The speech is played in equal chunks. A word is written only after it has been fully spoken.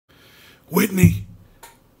Witney,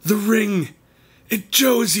 the ring. It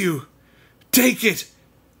chose you. Take it.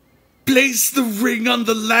 Place the ring on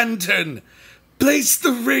the lantern. Place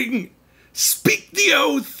the ring. Speak the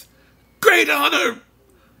oath. Great honor.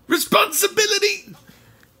 Responsibility.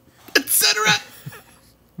 Etc.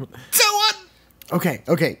 So on.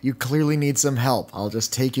 Okay, you clearly need some help. I'll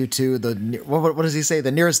just take you to the... What does he say?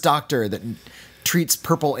 The nearest doctor that treats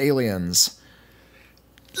purple aliens.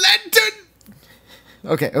 Lantern!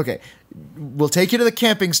 Okay. We'll take you to the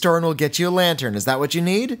camping store and we'll get you a lantern. Is that what you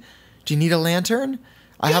need? Do you need a lantern?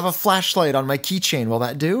 I have a flashlight on my keychain. Will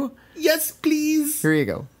that do? Yes, please. Here you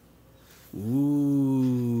go.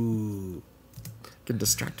 Ooh. I can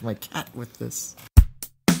distract my cat with this.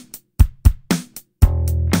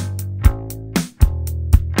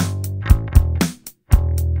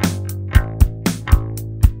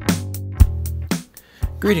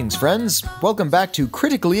 Greetings, friends. Welcome back to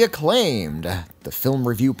Critically Acclaimed, the film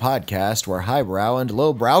review podcast where highbrow and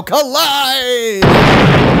lowbrow collide!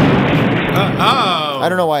 I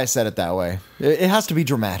don't know why I said it that way. It has to be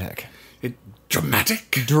dramatic.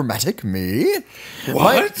 Dramatic? Dramatic? Me?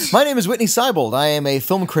 What? My name is Witney Seibold. I am a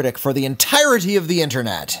film critic for the entirety of the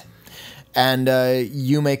internet. And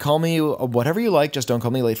you may call me whatever you like, just don't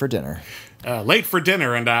call me late for dinner. Late for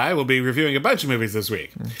dinner, and I will be reviewing a bunch of movies this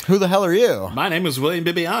week. Who the hell are you? My name is William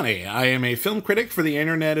Bibbiani. I am a film critic for the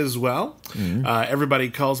internet as well. Everybody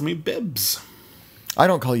calls me Bibbs. I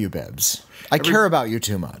don't call you Bibbs. I care about you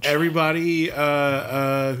too much. Everybody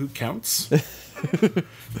who counts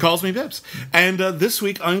calls me Bibbs. And this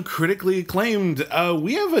week on Critically Acclaimed,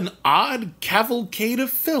 we have an odd cavalcade of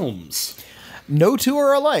films. No two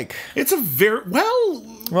are alike. It's a very...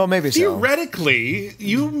 Well, maybe theoretically,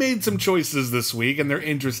 you made some choices this week, and they're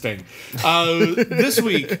interesting. This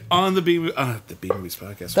week on the B-Movies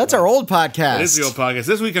podcast. That's our old podcast. It is the old podcast.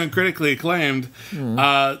 This week on Critically Acclaimed.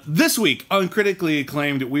 This week on Critically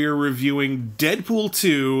Acclaimed, we are reviewing Deadpool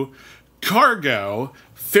 2, Cargo,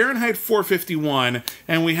 Fahrenheit 451,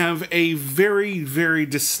 and we have a very, very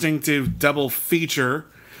distinctive double feature.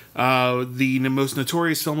 The most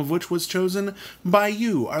notorious film of which was chosen by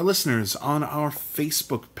you, our listeners, on our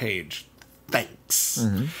Facebook page. Thanks.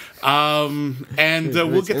 We'll get to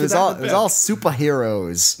that. It was all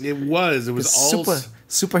superheroes. It was all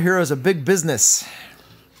superheroes, a big business.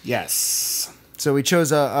 Yes. So we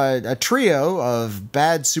chose a trio of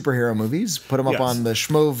bad superhero movies, put them up on the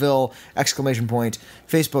Schmoville !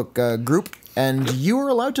 Facebook group, and you were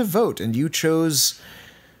allowed to vote, and you chose...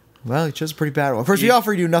 Well, you chose a pretty bad one. Of course, we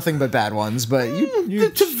offered you nothing but bad ones, but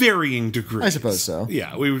you to varying degrees. I suppose so.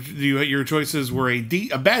 Yeah, your choices were a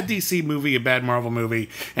bad DC movie, a bad Marvel movie,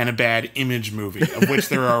 and a bad Image movie, of which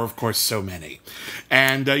there are, of course, so many.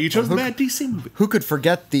 And you chose the bad DC movie. Who could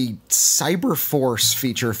forget the Cyberforce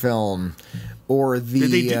feature film, or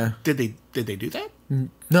the? Did they do that?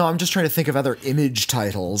 No, I'm just trying to think of other Image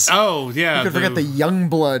titles. Oh, yeah. You could forget the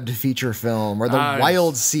Youngblood feature film, or the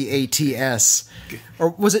Wild CATS. Or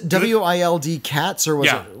was it WILD Cats, or was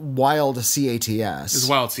it Wild CATS? It was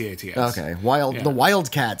Wild CATS. Okay, the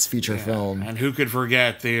Wildcats feature film. And who could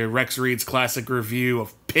forget the Rex Reed's classic review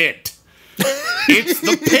of Pit? It's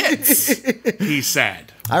the Pits, he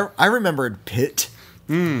said. I remembered Pit.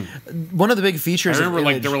 One of the big features. I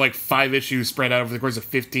remember there were 5 issues spread out over the course of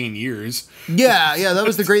 15 years. Yeah, that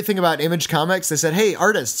was the great thing about Image Comics. They said, "Hey,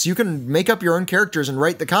 artists, you can make up your own characters and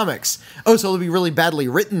write the comics." Oh, so it'll be really badly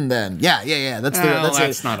written then? Yeah. That's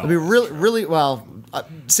not. It'll be really well.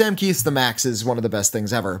 Sam Keith's The Max is one of the best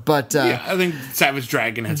things ever, but I think Savage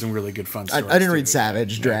Dragon had some really good fun stories. I didn't read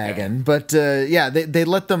Savage Dragon, but they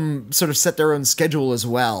let them sort of set their own schedule as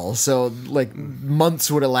well. So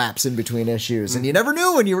months would elapse in between issues, and you never knew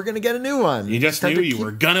when you were going to get a new one. You just knew you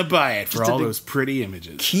were gonna buy it for all those pretty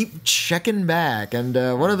images. Keep checking back, and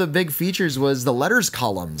one of the big features was the letters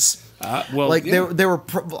columns.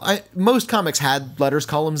 Most comics had letters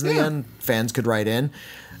columns in the end. Fans could write in.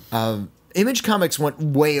 Image Comics went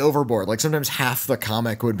way overboard. Sometimes half the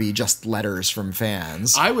comic would be just letters from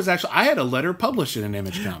fans. I had a letter published in an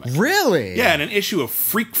Image comic. Really? Yeah, in an issue of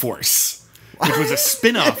Freak Force, which was a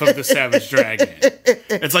spin-off of the Savage Dragon.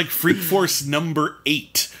 It's like Freak Force number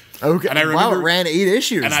 8. Okay. And I remember, it ran 8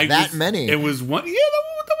 issues. And many. It was one. Yeah,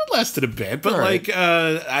 that one lasted a bit, but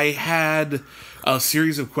I had a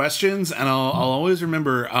series of questions, and I'll always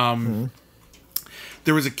remember.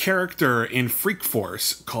 There was a character in Freak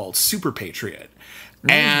Force called Super Patriot.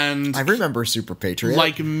 And I remember Super Patriot.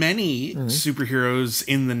 Like many superheroes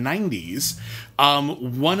in the 90s,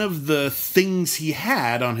 one of the things he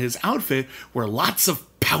had on his outfit were lots of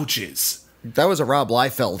pouches. That was a Rob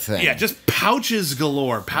Liefeld thing. Yeah, just pouches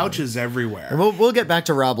galore, pouches everywhere. And we'll get back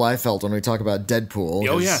to Rob Liefeld when we talk about Deadpool.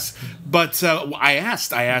 Oh yes, but I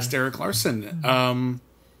asked Eric Larson,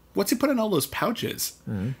 what's he put in all those pouches?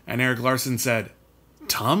 And Eric Larson said,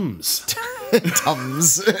 Tums.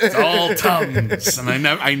 Tums. It's all Tums. And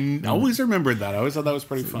I always remembered that. I always thought that was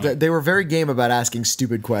pretty fun. They were very game about asking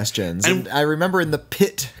stupid questions. And I remember in the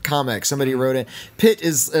Pit comic, somebody wrote it. Pit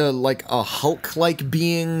is like a Hulk-like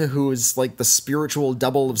being who is like the spiritual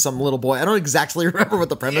double of some little boy. I don't exactly remember what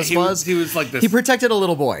the premise was. He was like this. He protected a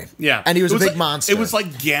little boy. Yeah. And he was a big like, monster. It was like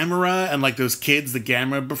Gamera and like those kids that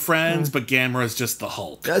Gamera befriends, but Gamera's just the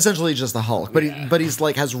Hulk. Essentially just the Hulk. But he's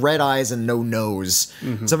like has red eyes and no nose.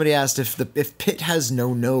 Somebody asked if Pit has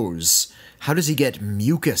no nose, how does he get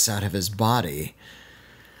mucus out of his body?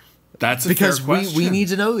 That's because fair question. we need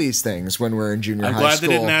to know these things when we're in junior high school. I'm glad they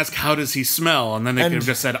didn't ask how does he smell, and then they could have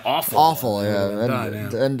just said awful. Awful, yeah.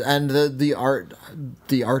 And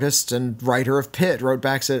the artist and writer of Pit wrote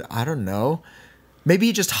back, said, I don't know, maybe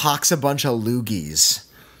he just hawks a bunch of loogies.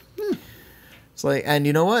 It's like, and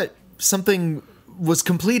you know what? Something was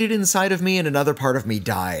completed inside of me, and another part of me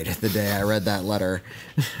died the day I read that letter.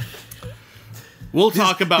 We'll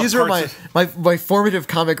talk about these were my formative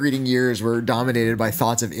comic reading years were dominated by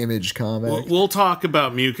thoughts of Image comic. We'll talk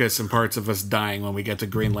about mucus and parts of us dying when we get to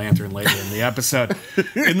Green Lantern later in the episode.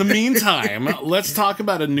 In the meantime, let's talk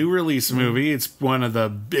about a new release movie. It's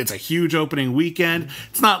a huge opening weekend.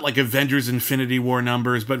 It's not like Avengers Infinity War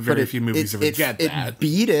numbers, but very few movies ever get that. It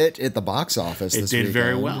beat it at the box office. It did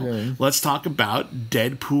very well. Yeah. Let's talk about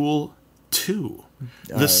Deadpool 2,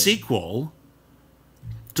 the sequel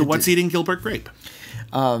to What's Eating Gilbert Grape.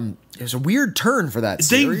 It was a weird turn for that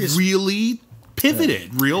series. They really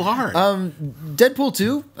pivoted real hard. Deadpool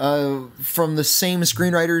 2, from the same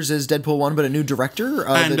screenwriters as Deadpool 1, but a new director.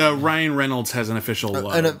 Ryan Reynolds has an official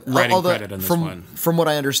writing credit on this one. From what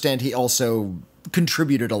I understand, he also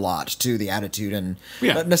contributed a lot to the attitude, and he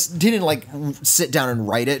didn't like sit down and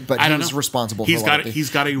write it, but he was responsible for he's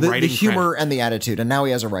got a writing the humor credit. And the attitude, and now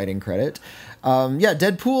he has a writing credit.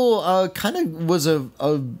 Deadpool kind of was a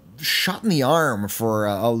shot in the arm for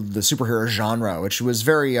the superhero genre, which was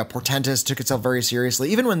very portentous, took itself very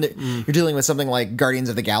seriously. Even when you're dealing with something like Guardians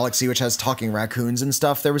of the Galaxy, which has talking raccoons and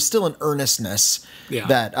stuff, there was still an earnestness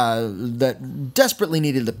that desperately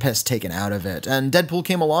needed the piss taken out of it. And Deadpool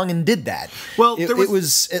came along and did that. Well, it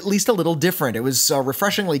was at least a little different. It was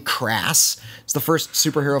refreshingly crass. It's the first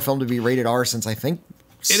superhero film to be rated R since, I think,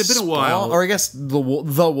 it had been a while. Or I guess the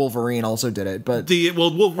Wolverine also did it, but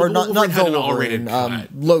Wolverine had an R-rated cut.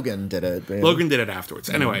 Logan did it. Logan did it afterwards.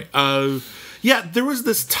 Anyway, there was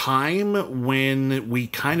this time when we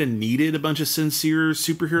kind of needed a bunch of sincere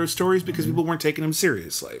superhero stories because people weren't taking them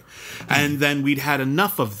seriously. And then we'd had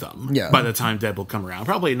enough of them by the time Deadpool come around,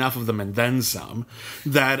 probably enough of them and then some,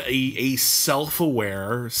 that a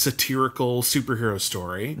self-aware, satirical superhero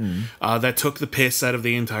story that took the piss out of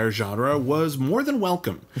the entire genre was more than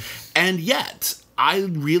welcome. And yet, I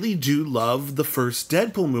really do love the first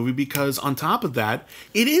Deadpool movie because on top of that,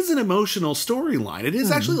 it is an emotional storyline. It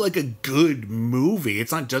is actually like a good movie.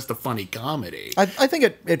 It's not just a funny comedy. I think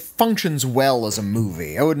it functions well as a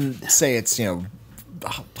movie. I wouldn't say it's,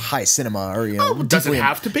 high cinema or does it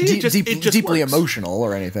have to be? It just deeply works. Emotional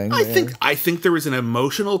or anything. I think there is an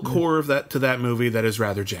emotional core of that movie that is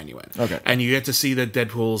rather genuine. Okay, and you get to see that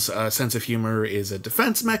Deadpool's sense of humor is a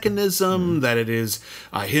defense mechanism. That it is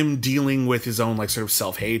him dealing with his own sort of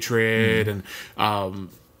self-hatred and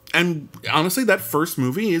honestly, that first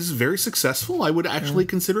movie is very successful. I would actually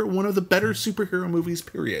consider it one of the better superhero movies.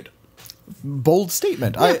 Period. Bold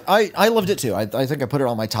statement. Yeah. I loved it too. I think I put it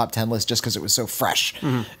on my top 10 list just because it was so fresh.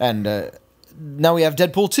 And now we have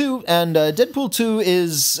Deadpool 2, and Deadpool 2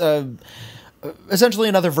 is essentially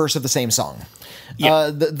another verse of the same song.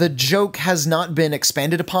 The joke has not been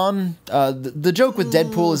expanded upon. The joke with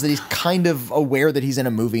Deadpool is that he's kind of aware that he's in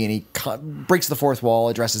a movie, and he breaks the fourth wall,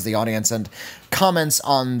 addresses the audience, and comments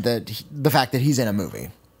on the fact that he's in a movie.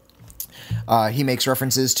 He makes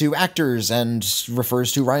references to actors and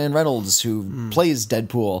refers to Ryan Reynolds, who plays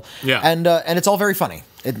Deadpool. And it's all very funny.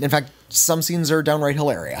 In fact, some scenes are downright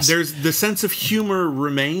hilarious. There's the sense of humor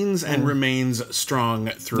remains and remains strong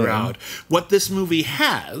throughout. What this movie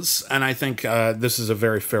has, and I think this is a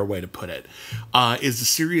very fair way to put it, is a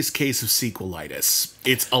serious case of sequelitis.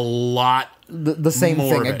 It's a lot the same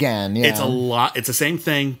more thing of it. again. Yeah. It's a lot. It's the same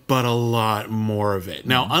thing, but a lot more of it.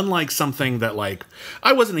 Now, unlike something that, like,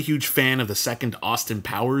 I wasn't a huge fan of the second Austin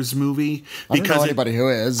Powers movie because I don't know anybody who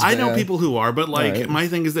is. I know people who are, but like right. my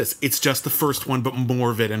thing is this: it's just the first one, but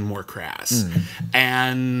more of it and more crass.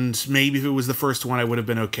 And maybe if it was the first one, I would have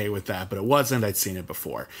been okay with that, but it wasn't. I'd seen it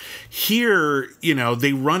before. Here, you know,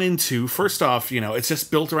 they run into, first off, you know, it's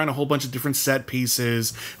just built around a whole bunch of different set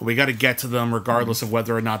pieces. We got to get to them regardless of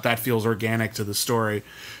whether or not that feels organic to the story.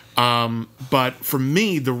 But for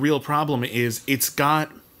me, the real problem is it's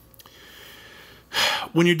got,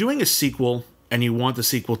 when you're doing a sequel and you want the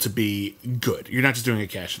sequel to be good, you're not just doing a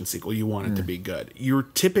cash-in sequel, you want it to be good. You're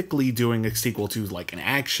typically doing a sequel to like an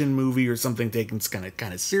action movie or something taken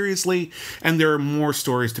kind of seriously, and there are more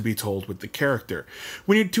stories to be told with the character.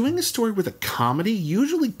 When you're doing a story with a comedy,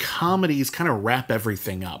 usually comedies kind of wrap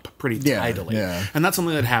everything up pretty tidily. Yeah. And that's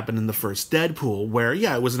something that happened in the first Deadpool, where,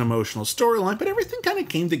 yeah, it was an emotional storyline, but everything kind of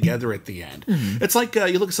came together at the end. It's like,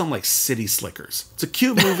 you look at something like City Slickers. It's a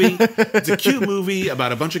cute movie. It's a cute movie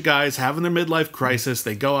about a bunch of guys having their midlife crisis.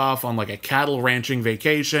 They go off on like a cattle ranching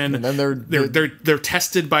vacation, and then they're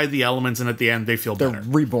tested by the elements, and at the end they feel better.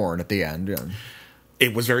 They're reborn at the end. Yeah.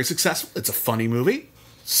 It was very successful. It's a funny movie.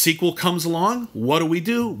 Sequel comes along. What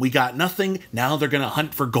do? We got nothing. Now they're gonna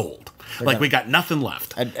hunt for gold. We got nothing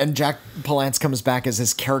left. And Jack Palance comes back as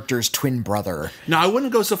his character's twin brother. Now, I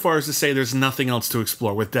wouldn't go so far as to say there's nothing else to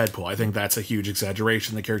explore with Deadpool. I think that's a huge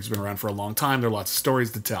exaggeration. The character's been around for a long time. There are lots of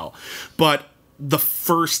stories to tell. But the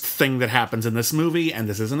first thing that happens in this movie, and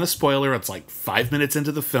this isn't a spoiler, it's like 5 minutes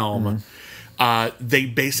into the film, they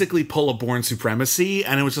basically pull a Bourne Supremacy,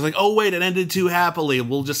 and it was just like, oh, wait, it ended too happily.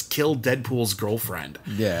 We'll just kill Deadpool's girlfriend.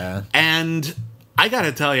 Yeah. And I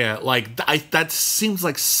gotta tell you, like, that seems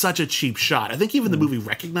like such a cheap shot. I think even the movie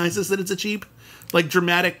recognizes that it's a cheap, like,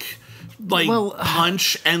 dramatic, like,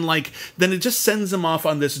 punch, and, like, then it just sends him off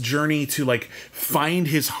on this journey to, like, find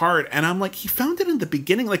his heart. And I'm like, he found it in the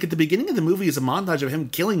beginning. Like, at the beginning of the movie is a montage of him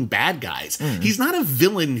killing bad guys. He's not a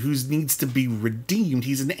villain who needs to be redeemed.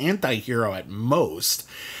 He's an anti-hero at most.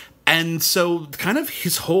 And so kind of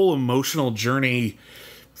his whole emotional journey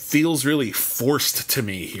feels really forced to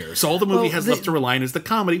me here. So all the movie has left to rely on is the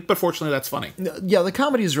comedy, but fortunately that's funny. Yeah, the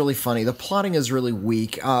comedy is really funny. The plotting is really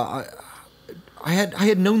weak. I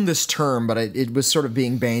had known this term, but it was sort of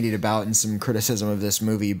being bandied about in some criticism of this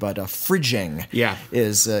movie. But fridging,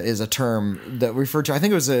 is a term that referred to. I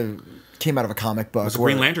think came out of a comic book. It was a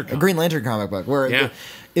Green Lantern comic. A Green Lantern comic book, where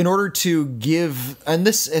in order to give, and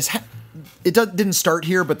this is. Didn't start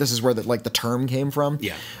here, but this is where the term came from.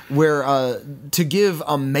 Yeah, where to give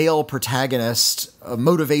a male protagonist a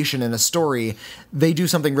motivation in a story, they do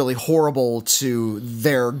something really horrible to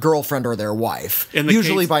their girlfriend or their wife,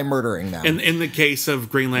 usually by murdering them. In the case of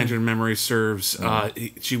Green Lantern, memory serves,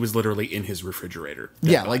 she was literally in his refrigerator.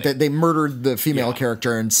 Yeah, like they murdered the female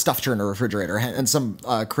character and stuffed her in a refrigerator. And some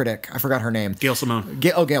critic, I forgot her name, Gail Simone.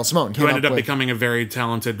 Gail Simone, who ended up becoming a very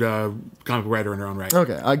talented comic writer in her own right.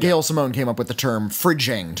 Okay, Gail Simone came up with the term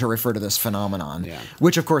fridging to refer to this phenomenon,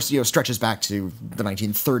 which of course stretches back to the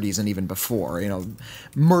 1930s and even before.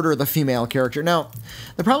 Murder the female character. Now,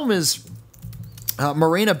 the problem is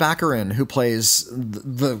Morena Baccarin, who plays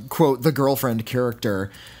the quote the girlfriend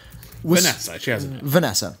character, Vanessa. She has a name.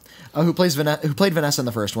 Vanessa, who played Vanessa in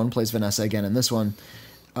the first one, plays Vanessa again in this one.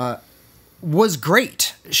 Was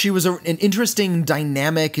great. She was an interesting,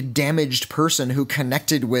 dynamic, damaged person who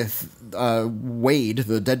connected with Wade,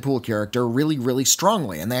 the Deadpool character, really, really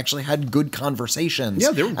strongly. And they actually had good conversations. Yeah,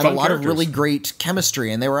 they were and fun a lot characters. Of really great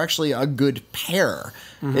chemistry. And they were actually a good pair.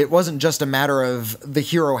 It wasn't just a matter of the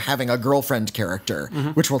hero having a girlfriend character,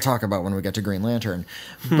 which we'll talk about when we get to Green Lantern.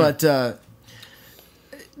 But that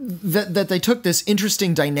they took this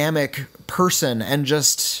interesting, dynamic person and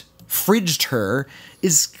just fridged her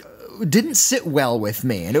didn't sit well with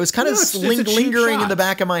me, and it was kind of lingering in the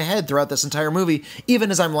back of my head throughout this entire movie, even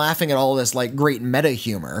as I'm laughing at all this great meta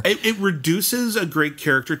humor. It reduces a great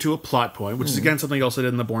character to a plot point, which is again something he also did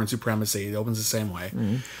in the Bourne Supremacy. It opens the same way.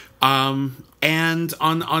 And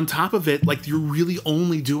on top of it, you're really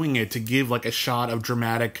only doing it to give a shot of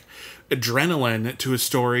dramatic adrenaline to a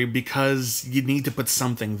story because you need to put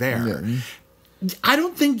something there. I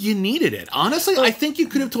don't think you needed it. Honestly, I think you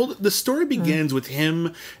could have told... The story begins with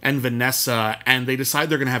him and Vanessa, and they decide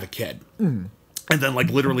they're going to have a kid. And then,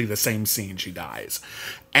 literally the same scene, she dies.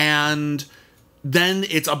 And then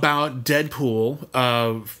it's about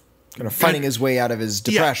Deadpool kind of fighting his way out of his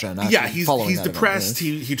depression. He's depressed.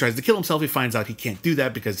 He tries to kill himself. He finds out he can't do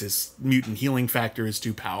that because his mutant healing factor is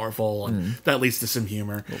too powerful, and that leads to some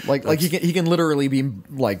humor. Like he can literally be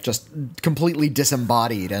like just completely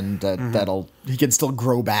disembodied, and he can still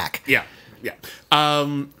grow back. Yeah.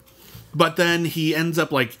 But then he ends up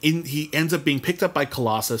being picked up by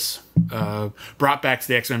Colossus, brought back to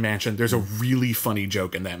the X-Men mansion. There's a really funny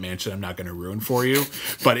joke in that mansion I'm not going to ruin for you,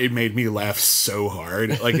 but it made me laugh so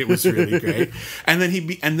hard. Like, it was really great. And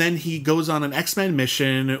then he goes on an X-Men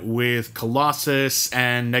mission with Colossus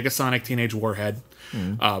and Negasonic Teenage Warhead,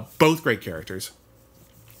 both great characters.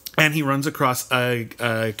 And he runs across a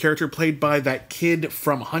character played by that kid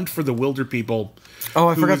from Hunt for the Wilder People. Oh,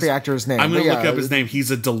 I forgot the actor's name. I'm going to look up his name.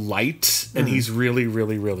 He's a delight, and he's really,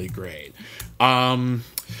 really, really great.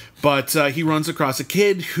 But he runs across a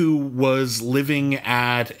kid who was living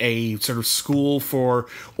at a sort of school for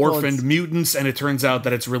orphaned mutants, and it turns out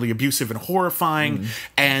that it's really abusive and horrifying.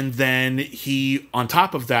 And then on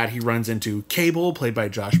top of that, he runs into Cable, played by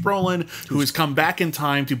Josh Brolin, who has come back in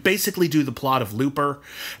time to basically do the plot of Looper.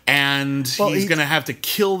 And he's going to have to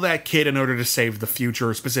kill that kid in order to save the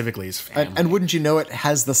future, specifically his family. And wouldn't you know it,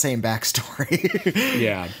 has the same backstory.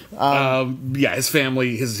 His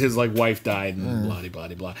family, his like wife died, and blah, blah,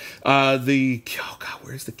 blah, blah. Where's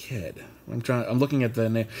the kid? I'm looking at the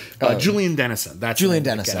name. Julian Dennison. That's Julian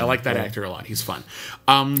Dennison. I like that actor a lot. He's fun.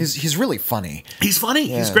 He's really funny. He's funny.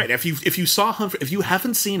 Yeah. He's great. If you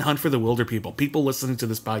haven't seen Hunt for the Wilder people listening to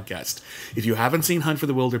this podcast, if you haven't seen Hunt for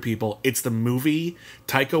the Wilder People, it's the movie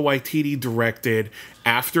Taika Waititi directed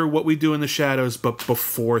after What We Do in the Shadows, but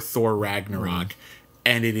before Thor Ragnarok,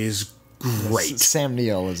 and it is great. Sam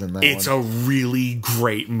Neill is in that. It's a really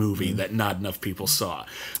great movie that not enough people saw.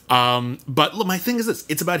 But look, my thing is this: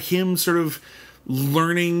 it's about him sort of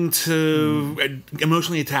learning to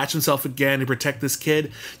emotionally attach himself again and protect this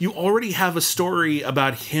kid. You already have a story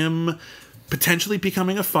about him potentially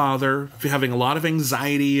becoming a father, having a lot of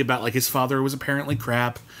anxiety about like his father was apparently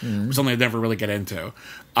crap, something I'd never really get into.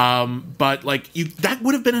 But like that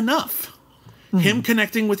would have been enough. Him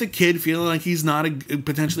connecting with a kid, feeling like he's not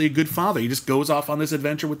potentially a good father. He just goes off on this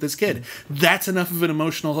adventure with this kid. That's enough of an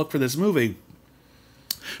emotional hook for this movie.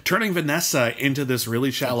 Turning Vanessa into this really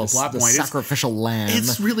shallow plot point. Sacrificial lamb.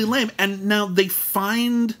 It's really lame. And now they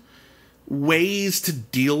find ways to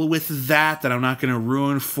deal with that I'm not going to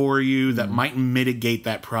ruin for you that might mitigate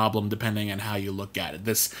that problem depending on how you look at it.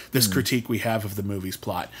 This critique we have of the movie's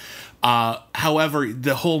plot. However,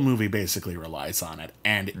 the whole movie basically relies on it,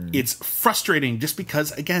 and it's frustrating just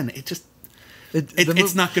because, again,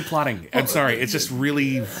 it's not good plotting. I'm sorry, it's just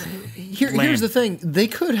really Here's the thing. They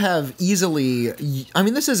could have easily... I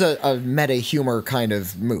mean, this is a meta humor kind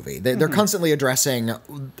of movie. They're constantly addressing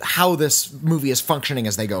how this movie is functioning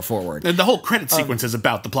as they go forward. And the whole credit sequence is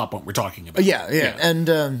about the plot point we're talking about. Yeah.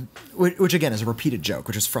 And which, again, is a repeated joke,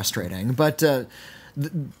 which is frustrating. But...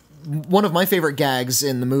 one of my favorite gags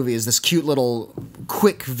in the movie is this cute little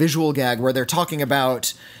quick visual gag where they're talking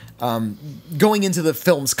about going into the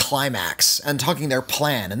film's climax and talking their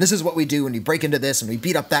plan. And this is what we do when we break into this and we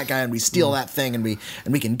beat up that guy and we steal that thing and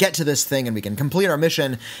we can get to this thing and we can complete our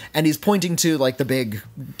mission. And he's pointing to like the big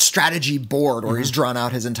strategy board where he's drawn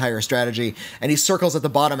out his entire strategy and he circles at the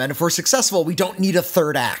bottom. And if we're successful, we don't need a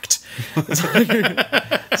third act.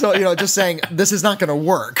 So, just saying this is not going to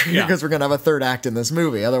work because we're going to have a third act in this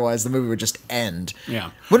movie. Otherwise, the movie would just end.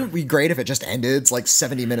 Yeah. Wouldn't it be great if it just ended? It's like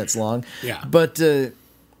 70 minutes long. Yeah. But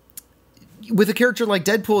with a character like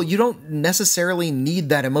Deadpool, you don't necessarily need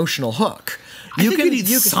that emotional hook. You need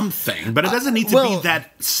something, but it doesn't need to be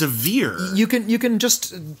that severe. You can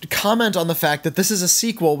just comment on the fact that this is a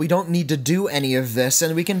sequel. We don't need to do any of this,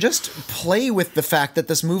 and we can just play with the fact that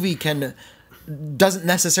this movie doesn't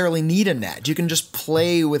necessarily need a net. You can just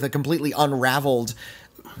play with a completely unraveled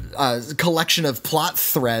collection of plot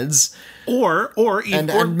threads, or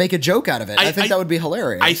make a joke out of it. I think that would be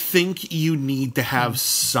hilarious. I think you need to have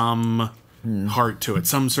some heart to it,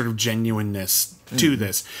 some sort of genuineness to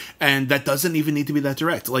this, and that doesn't even need to be that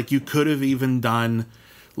direct. Like, you could have even done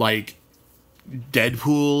like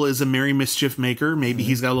Deadpool is a merry mischief maker. Maybe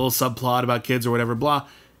he's got a little subplot about kids or whatever, blah.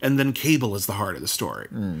 And then Cable is the heart of the story.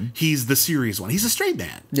 He's the serious one. He's a straight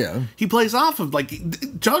man. Yeah. He plays off of, like...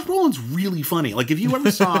 Josh Brolin's really funny. Like, if you ever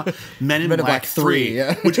saw Men in Black 3,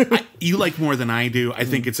 which you like more than I do, I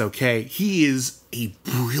think it's okay. He is a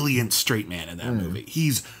brilliant straight man in that movie.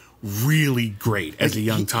 He's really great as a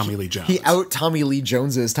young Tommy Lee Jones. He out Tommy Lee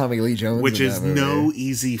Jones' Tommy Lee Jones. Which is no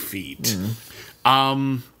easy feat.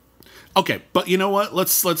 Okay, but you know what?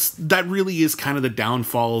 Let's that really is kind of the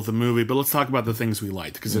downfall of the movie, but let's talk about the things we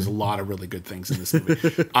liked, because there's a lot of really good things in this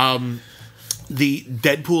movie. the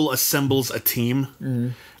Deadpool assembles a team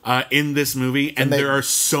in this movie, and there are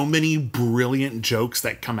so many brilliant jokes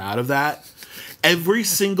that come out of that. Every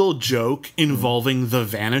single joke involving the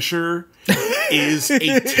Vanisher is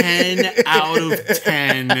a 10 out of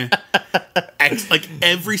 10. Like,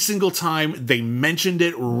 every single time they mentioned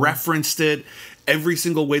it, referenced it, every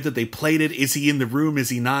single way that they played it, is he in the room, is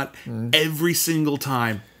he not? Every single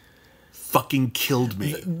time fucking killed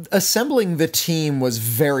me. Assembling the team was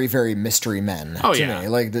very, very Mystery Men to me.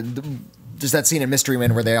 Like, there's that scene in Mystery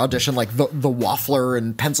Men where they audition like the Waffler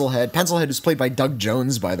and Pencilhead. Pencilhead is played by Doug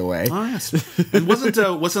Jones, by the way. Oh, yes. It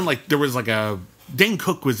wasn't like there was like a Dane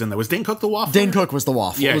Cook was in there. Was Dane Cook the Waffler? Dane Cook was the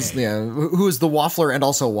Waffler. Yeah. Who was the Waffler and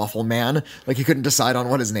also Waffle Man. Like, he couldn't decide on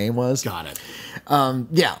what his name was. Got it.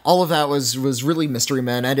 All of that was really Mystery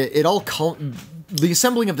Men, and it all the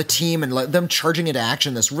assembling of the team and them charging into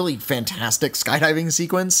action, this really fantastic skydiving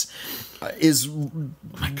sequence, is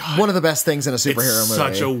one of the best things in a superhero movie.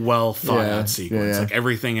 Such a well thought out sequence. Like,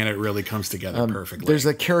 everything in it really comes together perfectly. There's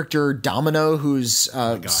a character, Domino, whose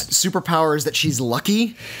superpower is that she's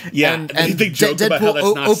lucky. Yeah, and they joke about how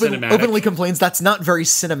that's not cinematic. Openly complains that's not very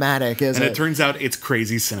cinematic, is it? And it turns out it's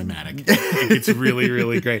crazy cinematic. It's really,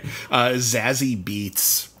 really great. Zazie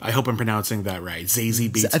Beetz. I hope I'm pronouncing that right. Zazie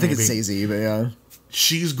Beetz. I think it's Zazie, but yeah.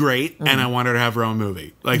 She's great, and I want her to have her own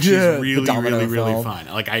movie. Like, she's really, really, really fun.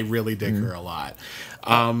 Like, I really dig her a lot.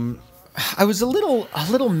 I was a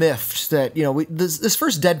little miffed that, this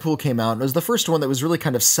first Deadpool came out, and it was the first one that was really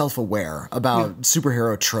kind of self-aware about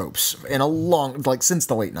superhero tropes in since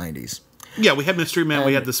the late 90s. Yeah, we had Mystery Men,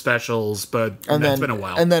 we had the specials, but that's been a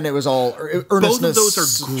while. And then it was all earnestness. Both of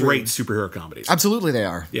those are great superhero comedies. Absolutely they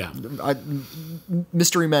are. Yeah.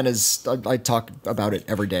 Mystery Men is, I talk about it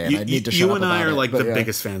every day, and I need to shut up about it. You and I are like the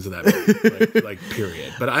biggest fans of that movie, like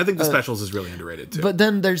period. But I think the specials is really underrated too. But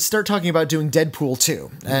then they start talking about doing Deadpool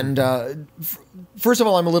 2. And first of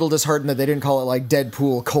all, I'm a little disheartened that they didn't call it like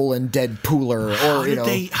Deadpool :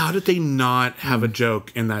 Deadpooler, How did they not have a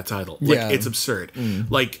joke in that title? Like, it's absurd.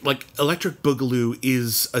 Like Electric Boogaloo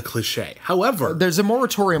is a cliche. However, there's a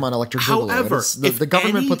moratorium on Electric Boogaloo. However, the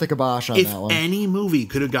government put the kibosh on that one. If any movie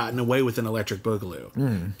could have gotten away with an Electric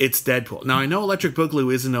Boogaloo, it's Deadpool. Now, I know Electric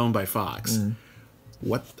Boogaloo isn't owned by Fox.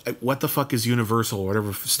 What the fuck is Universal, or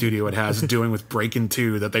whatever studio it has, doing with Breakin'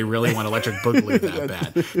 2 that they really want Electric Boogaloo that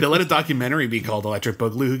bad? They let a documentary be called Electric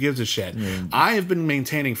Boogaloo. Who gives a shit? I have been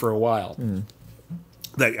maintaining for a while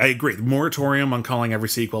that I agree. The moratorium on calling every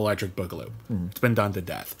sequel Electric Boogaloo. It's been done to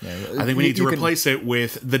death. I think we need to replace it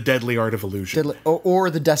with The Deadly Art of Illusion. Or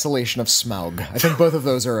The Desolation of Smaug. I think both of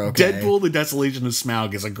those are okay. Deadpool, The Desolation of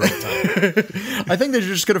Smaug is a great title. I think they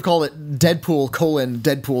just could have called it Deadpool :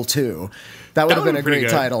 Deadpool 2. That would have been a great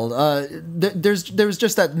title. There was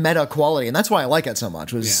just that meta quality, and that's why I like it so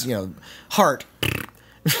much. Was heart.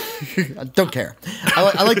 I don't care.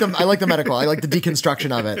 I like the meta quality. I like the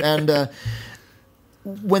deconstruction of it. And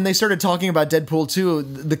when they started talking about Deadpool 2,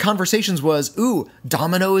 the conversations was, ooh,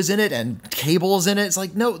 Domino is in it and Cable is in it. It's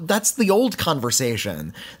like, no, that's the old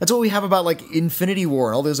conversation. That's what we have about like Infinity War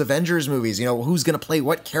and all those Avengers movies. Who's going to play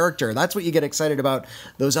what character? That's what you get excited about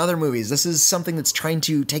those other movies. This is something that's trying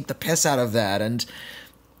to take the piss out of that, and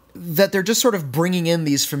that they're just sort of bringing in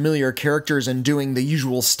these familiar characters and doing the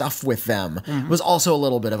usual stuff with them was also a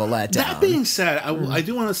little bit of a letdown. That being said, I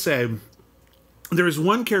do want to say, there is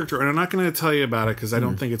one character, and I'm not going to tell you about it because I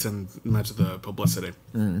don't think it's in much of the publicity.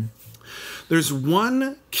 There's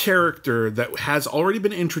one character that has already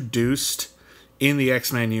been introduced in the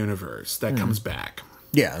X-Men universe that comes back.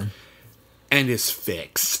 Yeah. And is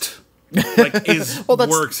fixed. Like,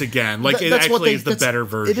 works again. Like, it actually is the better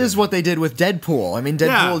version. It is what they did with Deadpool. I mean,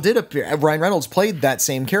 Deadpool did appear. Ryan Reynolds played that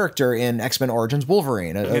same character in X-Men Origins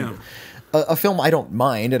Wolverine. A film I don't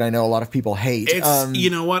mind, and I know a lot of people hate. It's, you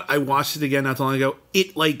know what? I watched it again not too long ago.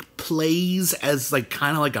 It like plays as like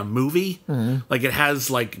kind of like a movie. Like, it has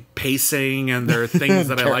like pacing, and there are things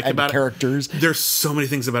that I like about characters. There's so many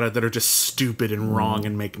things about it that are just stupid and wrong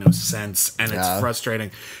and make no sense, and it's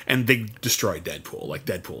frustrating. And they destroyed Deadpool. Like,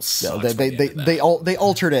 Deadpool sucks. They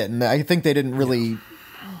altered it, and I think they didn't really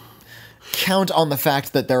count on the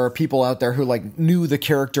fact that there are people out there who like knew the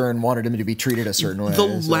character and wanted him to be treated a certain way. The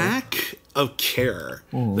lack of care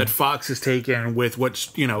that Fox has taken with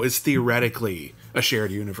what is theoretically a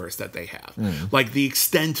shared universe that they have, like the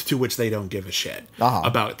extent to which they don't give a shit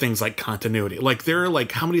about things like continuity. Like, there are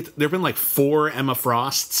like there've been like 4 Emma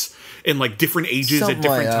Frosts in like different ages at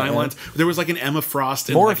different timelines. There was like an Emma Frost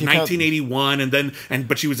in like 1981,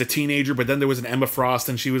 but she was a teenager. But then there was an Emma Frost,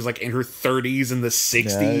 and she was like in her 30s in the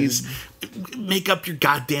 60s. Make up your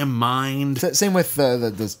goddamn mind. Same with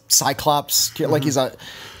the Cyclops. Like,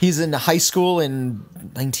 he's in high school in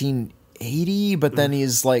 1980 80, but then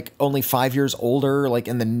he's like only 5 years older, like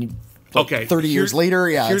in the like 30 years later.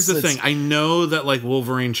 Yeah. Here's the thing. I know that like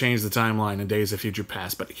Wolverine changed the timeline in Days of Future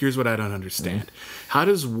Past, but here's what I don't understand. How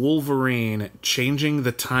does Wolverine changing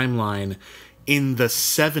the timeline in the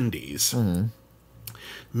 70s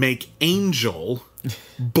make Angel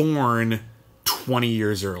born 20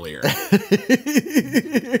 years earlier?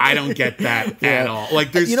 I don't get that at all.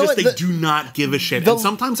 Like, there's they do not give a shit. And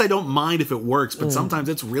sometimes I don't mind if it works, but sometimes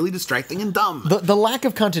it's really distracting and dumb. The lack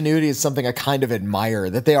of continuity is something I kind of admire,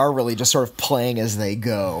 that they are really just sort of playing as they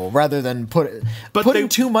go, rather than putting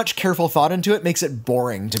too much careful thought into it makes it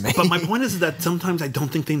boring to me. But my point is that sometimes I don't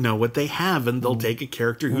think they know what they have, and they'll take a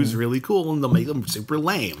character who's really cool and they'll make them super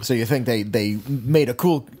lame. So you think they made a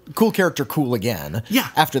cool character cool again? Yeah.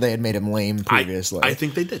 After they had made him lame previously. I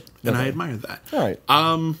think they did, and I admire that. All right.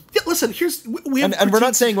 Yeah, listen, we have and we're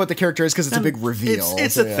not saying what the character is because it's a big reveal.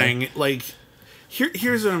 It's a thing. Like,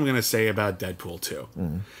 here's what I'm going to say about Deadpool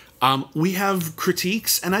 2. We have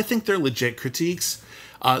critiques, and I think they're legit critiques.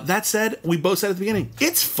 That said, we both said at the beginning,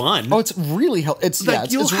 it's fun. Oh, it's really it's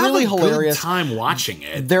really hilarious. Good time watching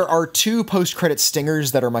it. There are 2 post-credit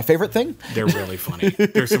stingers that are my favorite thing. They're really funny.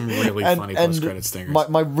 There's some really funny post-credit stingers.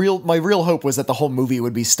 My real hope was that the whole movie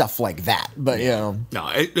would be stuff like that, but you know,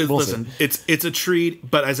 no. Listen, it's a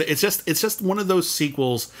treat, but it's just one of those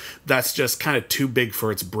sequels that's just kind of too big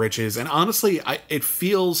for its britches. And honestly, it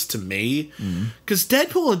feels to me, because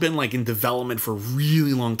Deadpool had been like in development for a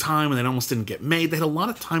really long time, and it almost didn't get made. They had a lot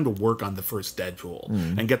of time to work on the first Deadpool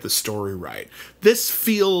and get the story right. This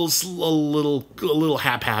feels a little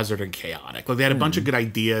haphazard and chaotic. Like, they had a bunch of good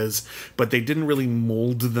ideas, but they didn't really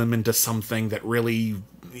mold them into something that really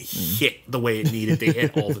hit the way it needed to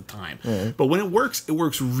hit all the time. But when it works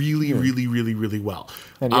really, really, really, really well.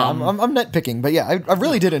 And yeah, I'm nitpicking, but yeah, I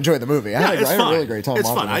really did enjoy the movie. I had a really great time. It's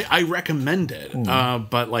fun. I recommend it.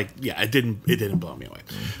 But like, yeah, it didn't blow me away.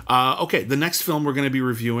 Okay, the next film we're going to be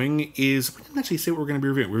reviewing is, we didn't actually say what we're going to be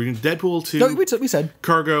reviewing. We're reviewing Deadpool 2. No, we said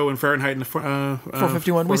Cargo and Fahrenheit and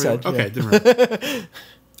 451. We said. Okay, didn't remember.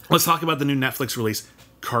 Let's talk about the new Netflix release,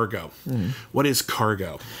 Cargo. What is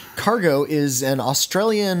Cargo? Cargo is an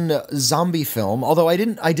Australian zombie film, although I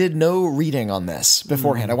did no reading on this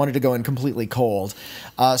beforehand. I wanted to go in completely cold.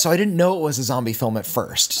 So I didn't know it was a zombie film at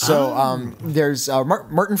first. So there's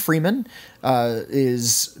Martin Freeman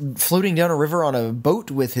is floating down a river on a boat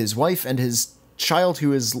with his wife and his child,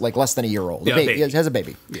 who is like less than a year old. He has a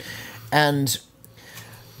baby. Yeah. And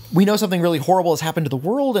we know something really horrible has happened to the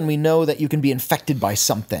world, and we know that you can be infected by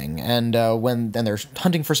something. And when they're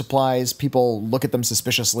hunting for supplies, people look at them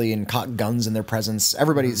suspiciously and cock guns in their presence.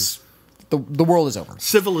 Everybody's the world is over.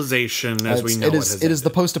 Civilization, as we know it is the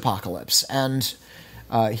post-apocalypse, and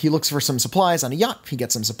he looks for some supplies on a yacht. He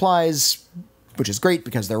gets some supplies, which is great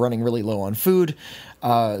because they're running really low on food.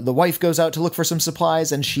 The wife goes out to look for some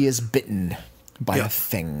supplies, and she is bitten by a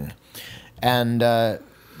thing, and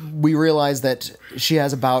we realize that she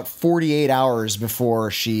has about 48 hours before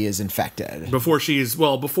she is infected. Before she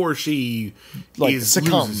succumbs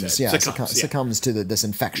to this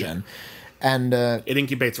infection. Yeah. And it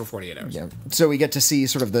incubates for 48 hours. Yeah. So we get to see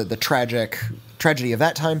sort of the tragedy of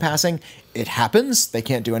that time passing. It happens. They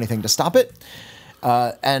can't do anything to stop it.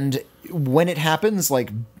 And when it happens, like,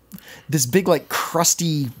 this big, like,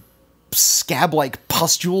 crusty scab-like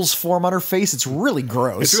pustules form on her face. It's really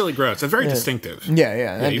gross. It's really gross. It's very distinctive.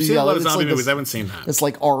 Yeah. You've seen a lot of zombie movies. I haven't seen that. It's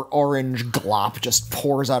like orange glop just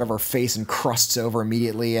pours out of her face and crusts over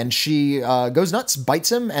immediately. And she goes nuts,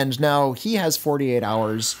 bites him, and now he has 48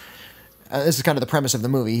 hours. This is kind of the premise of the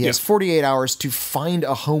movie. He has 48 hours to find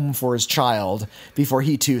a home for his child before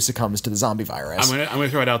he too succumbs to the zombie virus. I'm gonna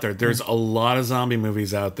throw it out there. There's a lot of zombie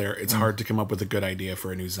movies out there. It's hard to come up with a good idea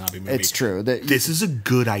for a new zombie movie. It's true. This is a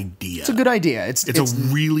good idea. It's a good idea. It's a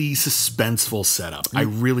really suspenseful setup. I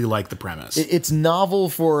really like the premise. It's novel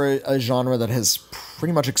for a genre that has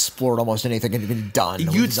pretty much explored almost anything that had been done.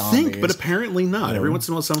 You'd think, but apparently not. Every once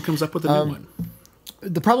in a while, someone comes up with a new one.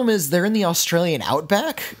 The problem is they're in the Australian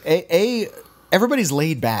outback. Everybody's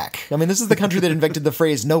laid back. I mean, this is the country that invented the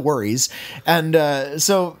phrase "no worries," and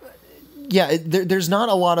so yeah, there's not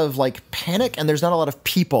a lot of like panic, and there's not a lot of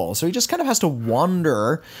people. So he just kind of has to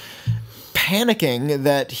wander, panicking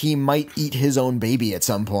that he might eat his own baby at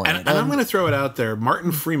some point. And I'm going to throw it out there.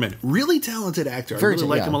 Martin Freeman, really talented actor. I really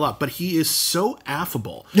like him a lot, but he is so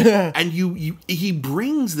affable. And he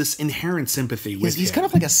brings this inherent sympathy with him. He's kind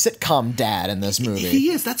of like a sitcom dad in this movie. He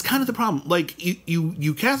is. That's kind of the problem. Like,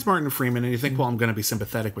 you cast Martin Freeman and you think, well, I'm going to be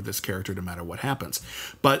sympathetic with this character no matter what happens.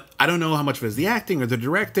 But I don't know how much of it is the acting or the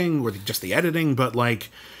directing or just the editing, but like,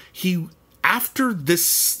 after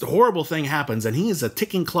this horrible thing happens, and he is a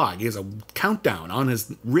ticking clock, he has a countdown on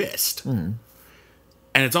his wrist, and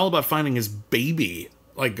it's all about finding his baby,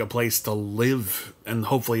 like a place to live and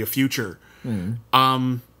hopefully a future.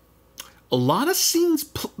 A lot of scenes,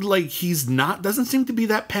 like he's doesn't seem to be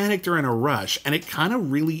that panicked or in a rush, and it kind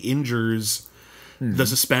of really injures the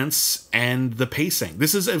suspense and the pacing.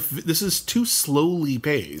 This is too slowly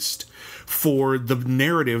paced for the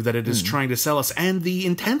narrative that it is trying to sell us, and the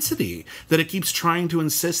intensity that it keeps trying to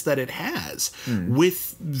insist that it has,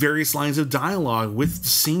 with various lines of dialogue, with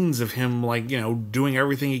scenes of him, like, you know, doing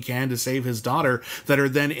everything he can to save his daughter, that are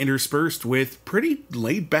then interspersed with pretty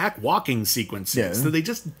laid back walking sequences. So they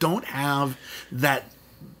just don't have that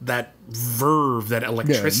verve, that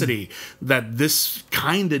electricity that this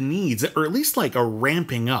kind of needs, or at least like a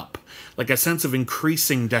ramping up, like a sense of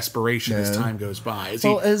increasing desperation as time goes by. As he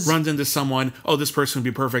runs into someone, oh, this person would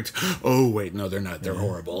be perfect. Oh, wait, no, they're not. They're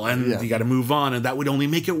horrible. And you got to move on, and that would only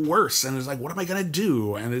make it worse. And it's like, what am I going to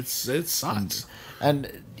do? And it sucks.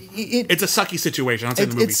 And it's a sucky situation. I'm saying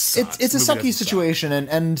the movie sucks. It's a sucky situation,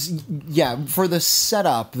 and yeah, for the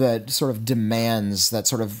setup that sort of demands that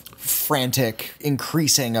sort of frantic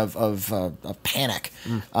increasing of panic,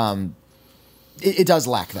 it does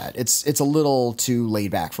lack that. It's a little too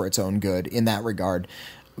laid back for its own good in that regard.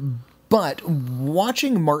 But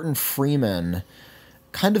watching Martin Freeman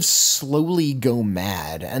kind of slowly go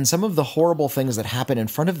mad, and some of the horrible things that happen in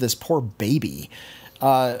front of this poor baby,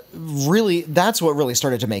 really, that's what really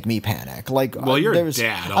started to make me panic. Like, well, you're a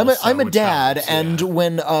dad. I'm a dad, and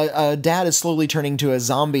when a dad is slowly turning to a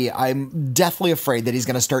zombie, I'm deathly afraid that he's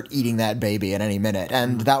going to start eating that baby at any minute,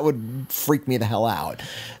 and that would freak me the hell out.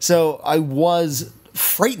 So I was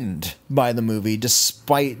frightened by the movie,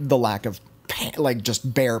 despite the lack of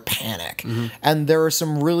just bare panic. And there are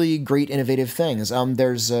some really great innovative things.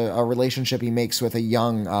 There's a relationship he makes with a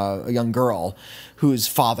young girl whose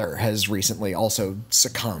father has recently also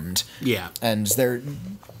succumbed. Yeah. And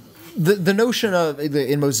the notion of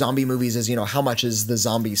in most zombie movies is, you know, how much is the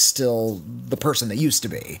zombie still the person they used to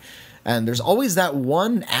be? And there's always that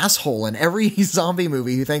one asshole in every zombie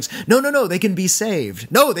movie who thinks, no, they can be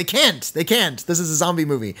saved. No, they can't. This is a zombie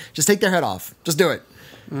movie. Just take their head off. Just do it.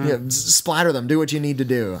 Yeah, splatter them. Do what you need to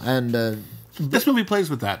do. And this movie plays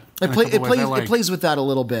with that. It plays with that a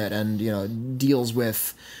little bit, and, you know, deals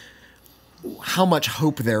with how much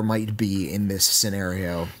hope there might be in this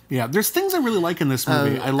scenario. Yeah, there's things I really like in this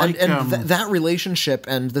movie. I like that relationship,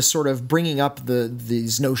 and the sort of bringing up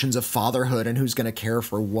these notions of fatherhood and who's going to care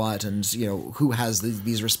for what, and, you know, who has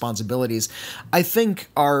these responsibilities, I think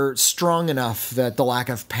are strong enough that the lack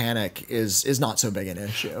of panic is not so big an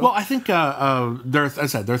issue. Well, I think there are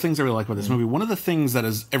things I really like about this movie. One of the things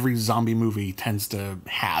that every zombie movie tends to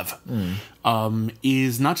have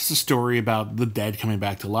is not just a story about the dead coming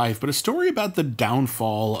back to life, but a story about the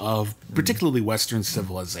downfall of particularly Western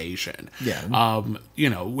civilization. Yeah. You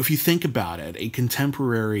know, if you think about it, a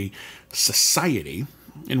contemporary society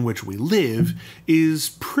in which we live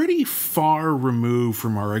is pretty far removed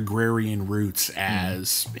from our agrarian roots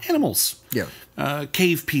as animals. Yeah.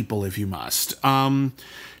 Cave people, if you must.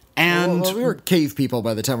 And we were cave people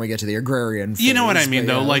by the time we get to the agrarian phase. You know what I mean,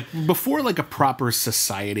 though? Like, before, like, a proper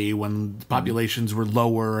society, when populations were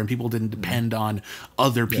lower and people didn't depend on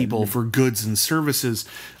other people for goods and services,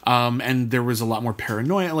 and there was a lot more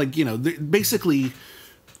paranoia, like, you know, basically,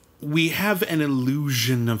 we have an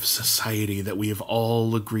illusion of society that we have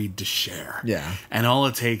all agreed to share. Yeah. And all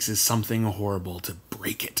it takes is something horrible to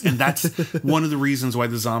break it. And that's one of the reasons why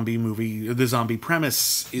the zombie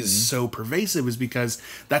premise is so pervasive, is because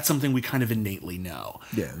that's something we kind of innately know.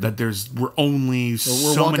 Yeah. That we're only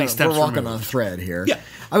so many steps removed. We're walking on a thread here. Yeah.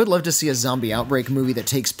 I would love to see a zombie outbreak movie that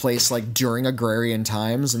takes place, like, during agrarian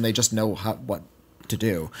times, and they just know what to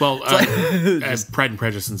do. Well, Pride and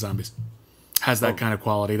Prejudice and Zombies has that kind of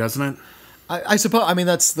quality, doesn't it? I suppose. I mean,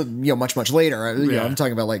 that's much later. You know, I'm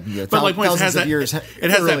talking about thousands of years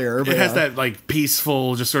earlier. It has that like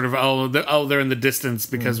peaceful, just sort of they're in the distance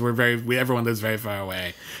because everyone lives very far away.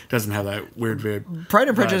 It doesn't have that weird. Pride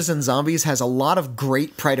and Prejudice and Zombies has a lot of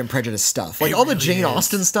great Pride and Prejudice stuff. Like all the Jane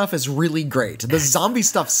Austen stuff is really great. The zombie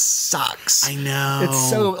stuff sucks. I know. It's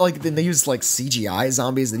so like they use like CGI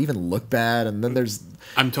zombies that even look bad, and then there's.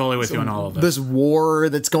 I'm totally with you on all of this. This war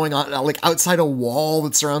that's going on, like outside a wall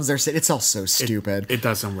that surrounds their city. It's all so stupid. It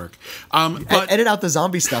doesn't work. But edit out the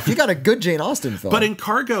zombie stuff. You got a good Jane Austen film. But in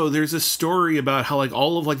Cargo, there's a story about how like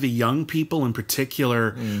all of like the young people in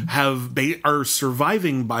particular are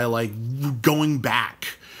surviving by like going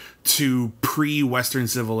back to pre-Western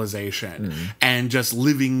civilization and just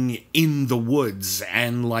living in the woods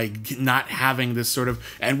and like not having this sort of,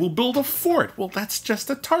 and we'll build a fort. Well, that's just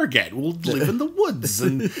a target. We'll live in the woods,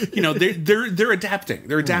 and you know they're adapting.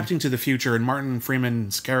 They're adapting to the future. And Martin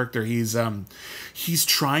Freeman's character, he's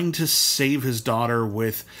trying to save his daughter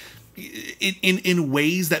with. In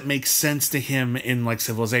ways that make sense to him in like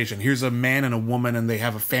civilization. Here's a man and a woman, and they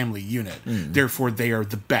have a family unit. Therefore, they are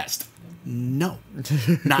the best. No,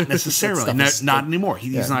 not necessarily. Not anymore.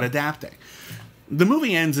 He's not adapting. The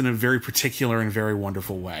movie ends in a very particular and very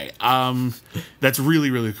wonderful way. That's really,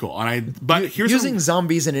 really cool. But here's using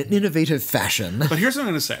zombies in an innovative fashion. But here's what I'm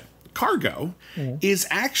going to say: Cargo is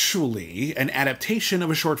actually an adaptation of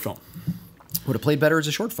a short film. Would have played better as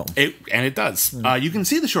a short film. And it does. You can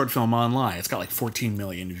see the short film online. It's got like 14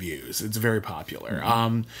 million views. It's very popular.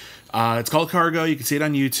 It's called Cargo. You can see it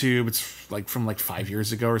on YouTube. It's like from like 5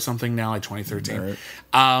 years ago or something now, like 2013.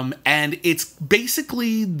 Right. And it's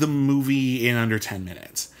basically the movie in under 10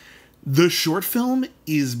 minutes. The short film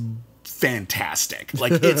is fantastic.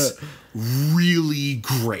 Like, it's really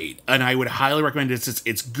great. And I would highly recommend it.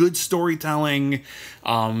 It's good storytelling.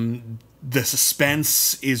 The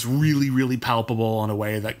suspense is really, really palpable in a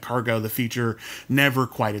way that Cargo, the feature, never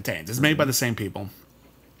quite attains. It's made by the same people.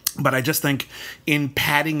 But I just think in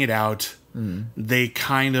padding it out, they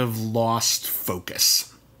kind of lost focus.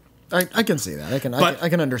 I can see that. I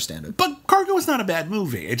can understand it. But Cargo is not a bad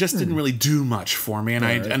movie. It just didn't really do much for me, and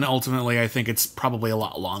and ultimately I think it's probably a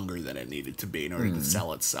lot longer than it needed to be in order to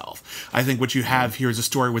sell itself. I think what you have here is a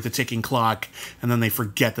story with a ticking clock, and then they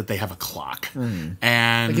forget that they have a clock. And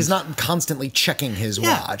like he's not constantly checking his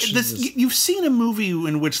watch. You've seen a movie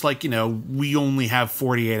in which, like, you know, we only have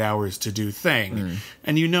 48 hours to do thing,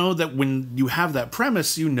 and you know that when you have that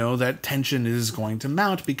premise, you know that tension is going to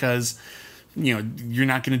mount because. You know, you're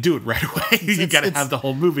not going to do it right away. You got to have the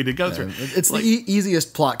whole movie to go through. It's like, the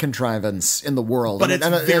easiest plot contrivance in the world, but it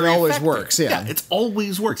always effective. Works. Yeah, it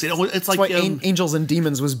always works. It's like why Angels and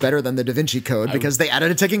Demons was better than the Da Vinci Code because they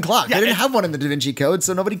added a ticking clock. They didn't have one in the Da Vinci Code,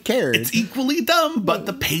 so nobody cared. It's equally dumb, but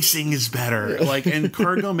the pacing is better. Like, and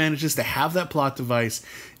Cargo manages to have that plot device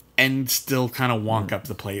and still kind of wonk up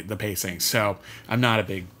the pacing. So I'm not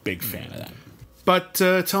a big fan of that. But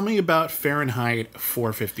tell me about Fahrenheit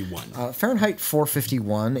 451. Fahrenheit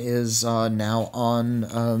 451 is now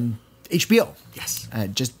on HBO. Yes.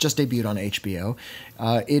 Just debuted on HBO.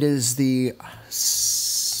 It is the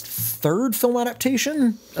third film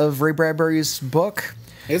adaptation of Ray Bradbury's book.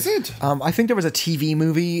 Is it? I think there was a TV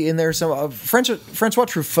movie in there. So Francois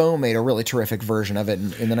Truffaut made a really terrific version of it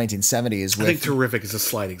in the 1970s. I think terrific is a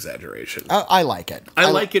slight exaggeration. I like it.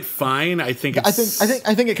 I like it fine. I think I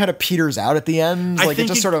think it kind of peters out at the end. Like it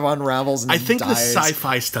just sort of unravels and dies. The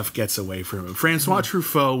sci-fi stuff gets away from him. Francois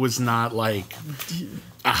Truffaut was not like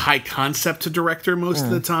a high concept director most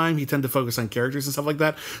of the time. He tended to focus on characters and stuff like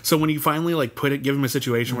that. So when you finally like give him a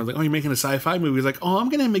situation where like, oh, you're making a sci-fi movie, he's like, oh, I'm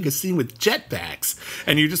gonna make a scene with jetpacks,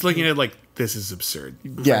 and you're just looking at it like, this is absurd.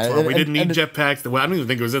 Yeah, we didn't need jetpacks. Well, I don't even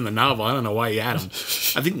think it was in the novel. I don't know why he had them.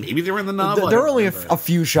 I think maybe they were in the novel. There were only a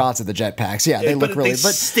few shots of the jetpacks. Yeah, they look really,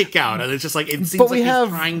 but stick out, and it's just like it seems like he's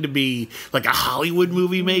trying to be like a Hollywood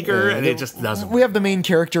movie maker, and it just doesn't. We have the main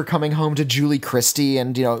character coming home to Julie Christie,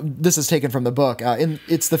 and you know this is taken from the book.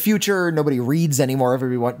 It's the future. Nobody reads anymore.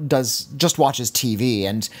 Everyone just watches TV,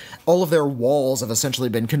 and all of their walls have essentially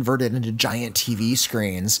been converted into giant TV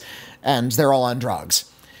screens, and they're all on drugs.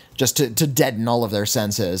 Just to deaden all of their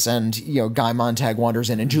senses. And, you know, Guy Montag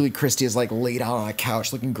wanders in, and Julie Christie is, like, laid out on a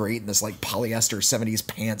couch looking great in this, like, polyester 70s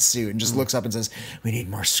pantsuit and just looks up and says, we need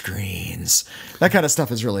more screens. That kind of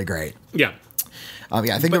stuff is really great. Yeah.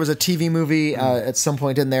 I think there was a TV movie at some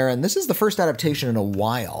point in there, and this is the first adaptation in a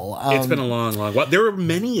while. It's been a long while. There were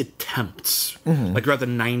many attempts, like throughout the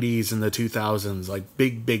 90s and the 2000s, like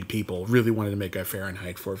big people really wanted to make a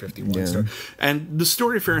Fahrenheit 451 story. And the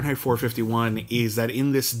story of Fahrenheit 451 is that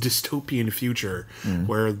in this dystopian future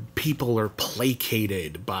where people are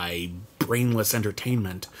placated by brainless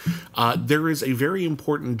entertainment, there is a very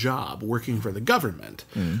important job working for the government.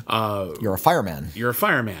 You're a fireman. You're a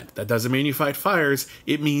fireman. That doesn't mean you fight fires.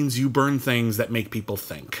 It means you burn things that make people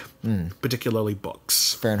think, particularly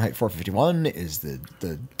books. Fahrenheit 451 is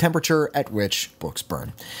the temperature at which books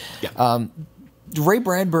burn. Yeah. Ray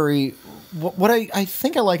Bradbury, what I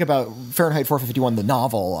think I like about Fahrenheit 451, the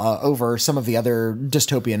novel, over some of the other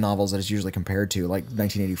dystopian novels that it's usually compared to, like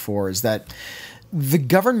 1984, is that the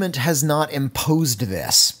government has not imposed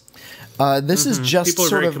this. This is just People are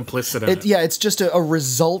sort very of complicit in it. Yeah, it's just a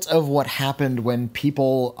result of what happened when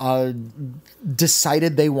people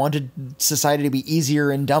decided they wanted society to be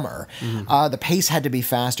easier and dumber. The pace had to be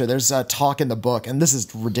faster. There's a talk in the book, and this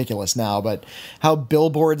is ridiculous now, but how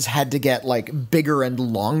billboards had to get like bigger and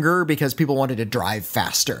longer because people wanted to drive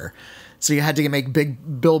faster. So you had to make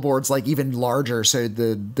big billboards like even larger so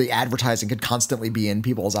the advertising could constantly be in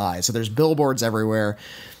people's eyes. So there's billboards everywhere.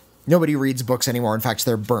 Nobody reads books anymore. In fact,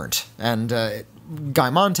 they're burnt. And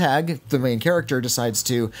Guy Montag, the main character, decides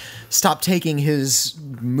to stop taking his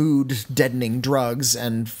mood-deadening drugs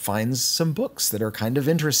and finds some books that are kind of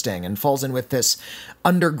interesting and falls in with this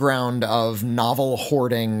underground of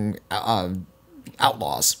novel-hoarding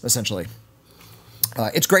outlaws, essentially.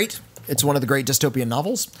 It's great. It's one of the great dystopian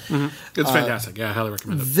novels. It's fantastic. Yeah, I highly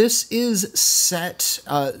recommend it. This is set...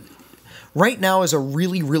 right now is a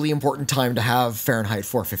really, really important time to have Fahrenheit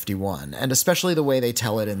 451, and especially the way they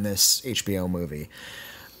tell it in this HBO movie.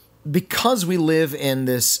 Because we live in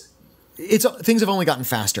this... things have only gotten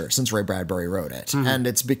faster since Ray Bradbury wrote it, and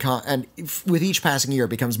with each passing year, it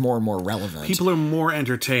becomes more and more relevant. People are more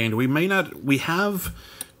entertained. We have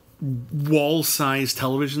wall-sized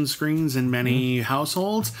television screens in many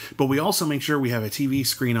households, but we also make sure we have a TV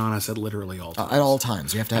screen on us at literally all times. At all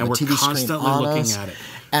times. We have to have a TV screen on us. And we're constantly looking at it.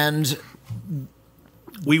 And...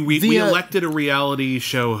 We elected a reality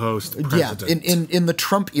show host president. Yeah, in the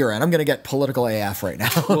Trump era, and I'm going to get political AF right now.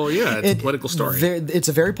 Well, yeah, it's a political story. It's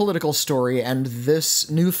a very political story, and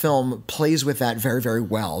this new film plays with that very, very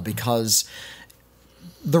well, because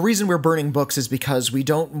the reason we're burning books is because we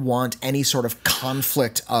don't want any sort of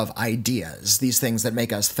conflict of ideas, these things that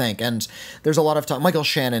make us think. And there's a lot of time. Michael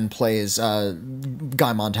Shannon plays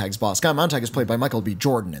Guy Montag's boss. Guy Montag is played by Michael B.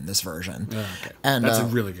 Jordan in this version. Oh, okay. And that's a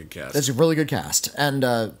really good cast. That's a really good cast. And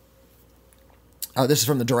this is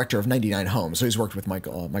from the director of 99 Homes, so he's worked with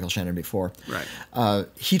Michael Shannon before. Right.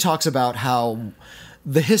 He talks about how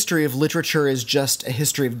the history of literature is just a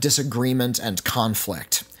history of disagreement and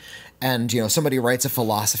conflict. And, somebody writes a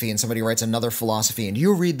philosophy and somebody writes another philosophy, and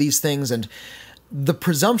you read these things, and the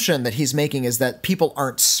presumption that he's making is that people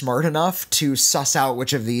aren't smart enough to suss out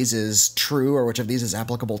which of these is true or which of these is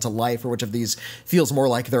applicable to life or which of these feels more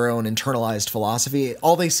like their own internalized philosophy.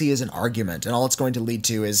 All they see is an argument, and all it's going to lead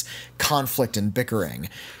to is conflict and bickering.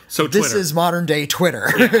 So this is modern day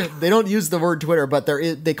Twitter. Yeah. They don't use the word Twitter, but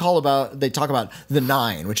they talk about the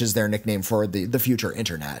Nine, which is their nickname for the future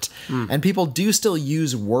internet. And people do still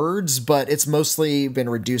use words, but it's mostly been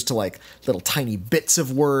reduced to like little tiny bits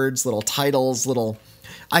of words, little titles, little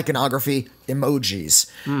iconography,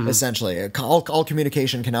 emojis, essentially. All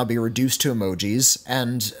communication can now be reduced to emojis,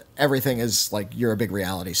 and everything is like you're a big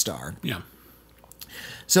reality star. Yeah.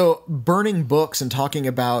 So burning books and talking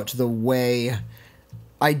about the way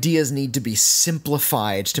ideas need to be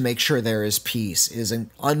simplified to make sure there is peace is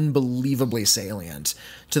unbelievably salient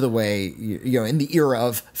to the way, in the era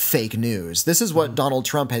of fake news. This is what Donald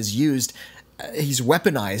Trump has used. He's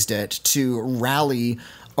weaponized it to rally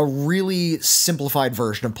a really simplified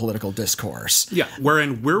version of political discourse. Yeah,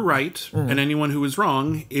 wherein we're right, and anyone who is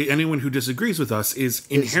wrong, anyone who disagrees with us is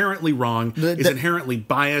inherently wrong, is inherently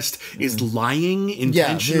biased, is lying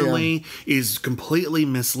intentionally, is completely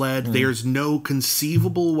misled. There's no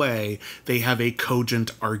conceivable way they have a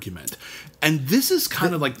cogent argument. And this is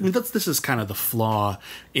kind of like, this is kind of the flaw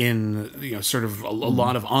in, sort of a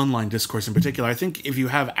lot of online discourse in particular. I think if you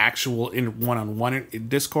have actual one-on-one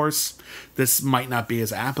discourse, this might not be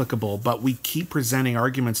as applicable, but we keep presenting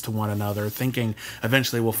arguments to one another, thinking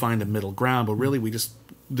eventually we'll find a middle ground, but really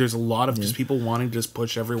there's a lot of just people wanting to just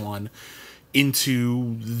push everyone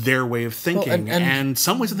into their way of thinking. Well, and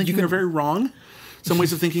some ways of thinking are very wrong. Some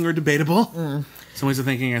ways of thinking are debatable. Some ways of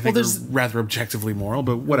thinking, I think, are rather objectively moral,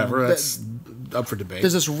 but whatever. That's up for debate.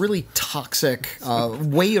 There's this really toxic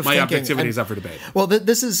way of thinking. My objectivity is up for debate. Well,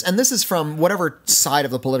 this is from whatever side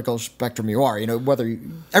of the political spectrum you are.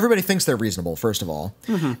 Everybody thinks they're reasonable. First of all,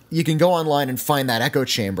 you can go online and find that echo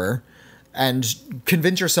chamber and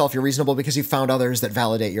convince yourself you're reasonable because you found others that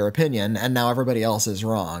validate your opinion, and now everybody else is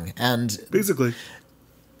wrong. And basically,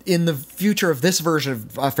 in the future of this version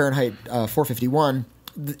of Fahrenheit 451,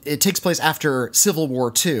 it takes place after Civil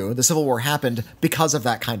War II. The Civil War happened because of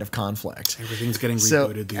that kind of conflict. Everything's getting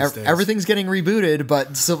rebooted these days. Everything's getting rebooted,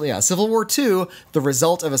 but Civil War II, the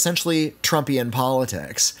result of essentially Trumpian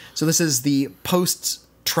politics. So this is the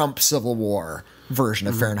post-Trump Civil War version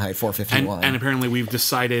of Fahrenheit 451. And apparently we've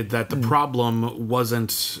decided that the problem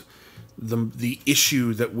wasn't the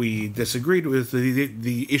issue that we disagreed with.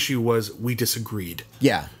 The issue was we disagreed.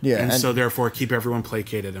 Yeah, and so therefore keep everyone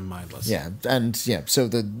placated and mindless. Yeah, so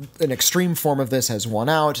an extreme form of this has won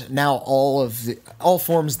out. Now all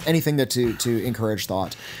forms, anything that to encourage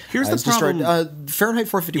thought. Here's the problem. Fahrenheit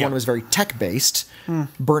 451 was very tech based,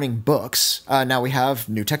 burning books. Now we have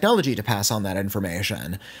new technology to pass on that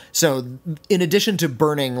information. So in addition to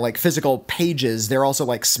burning like physical pages, they're also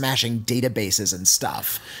like smashing databases and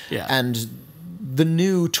stuff. Yeah. And the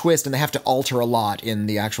new twist, and they have to alter a lot in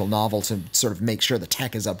the actual novel to sort of make sure the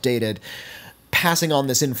tech is updated, passing on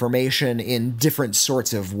this information in different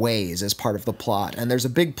sorts of ways as part of the plot. And there's a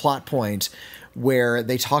big plot point where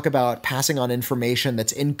they talk about passing on information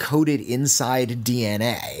that's encoded inside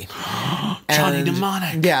DNA. Johnny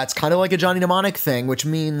Mnemonic. Yeah, it's kind of like a Johnny Mnemonic thing, which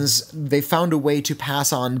means they found a way to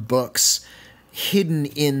pass on books hidden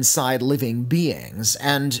inside living beings.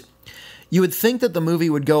 And you would think that the movie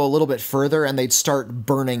would go a little bit further and they'd start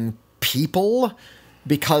burning people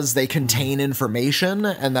because they contain information,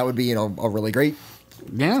 and that would be, a really great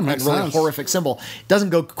and really horrific symbol. It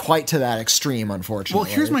doesn't go quite to that extreme, unfortunately.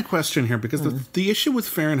 Well, here's my question here, because the issue with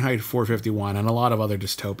Fahrenheit 451 and a lot of other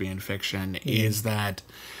dystopian fiction is that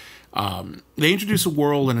they introduce a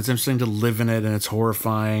world and it's interesting to live in it and it's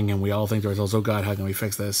horrifying and we all think to ourselves, oh God, how can we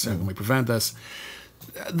fix this? How can we prevent this?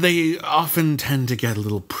 They often tend to get a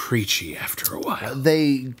little preachy after a while.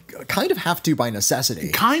 They kind of have to by necessity.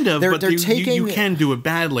 Kind of, but you can do it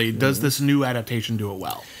badly. Does this new adaptation do it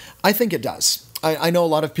well? I think it does. I know a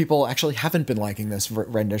lot of people actually haven't been liking this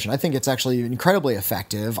rendition. I think it's actually incredibly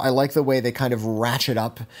effective. I like the way they kind of ratchet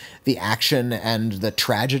up the action and the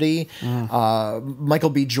tragedy. Michael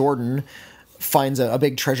B. Jordan finds a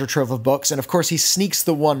big treasure trove of books, and of course he sneaks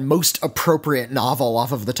the one most appropriate novel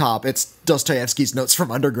off of the top. It's Dostoevsky's Notes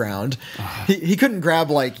from Underground. He couldn't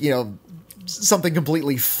grab something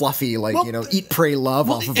completely fluffy like Eat, Pray, Love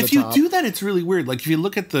off of the top. If you do that, it's really weird. Like if you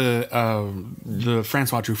look at the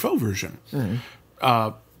Francois Truffaut version,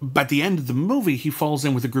 at the end of the movie, he falls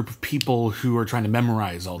in with a group of people who are trying to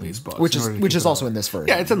memorize all these books, which is also in this version.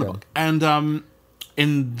 Yeah, it's in the book. And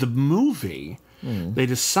in the movie, they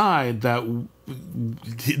decide that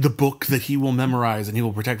the book that he will memorize and he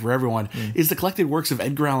will protect for everyone is the collected works of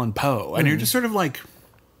Edgar Allan Poe. And you're just sort of like,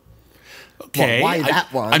 okay, well, why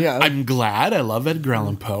that one? I'm glad. I love Edgar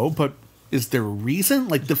Allan Poe, but is there a reason?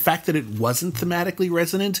 Like the fact that it wasn't thematically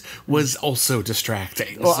resonant was also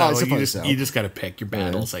distracting. Well, I suppose you just got to pick your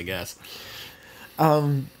battles, I guess.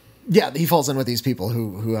 Yeah, he falls in with these people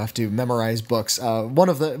who have to memorize books. One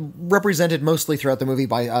of the represented mostly throughout the movie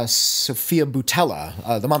by Sophia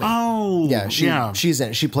Boutella, the mummy. Oh, she's in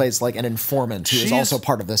it. She plays like an informant who is also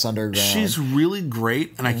part of this underground. She's really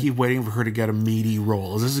great, and I keep waiting for her to get a meaty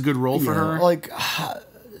role. Is this a good role for her?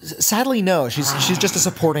 Sadly, no. She's just a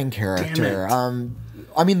supporting character.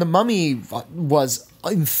 I mean, the mummy was,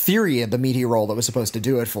 in theory, the meaty role that was supposed to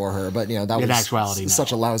do it for her, but that was actuality,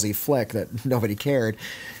 such a lousy flick that nobody cared.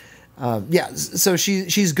 So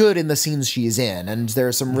she's good in the scenes she's in, and there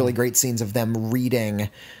are some really great scenes of them reading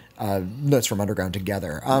Notes from Underground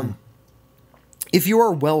together. If you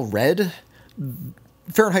are well read,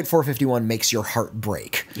 Fahrenheit 451 makes your heart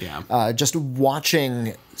break. Yeah. Just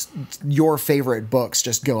watching your favorite books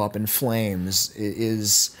just go up in flames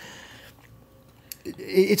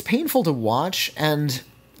it's painful to watch, and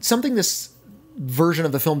something this version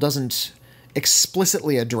of the film doesn't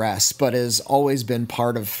explicitly address, but has always been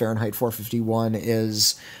part of Fahrenheit 451,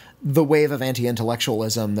 is the wave of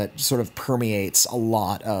anti-intellectualism that sort of permeates a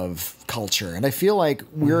lot of culture. And I feel like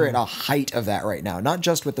we're at a height of that right now, not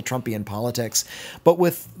just with the Trumpian politics, but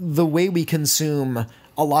with the way we consume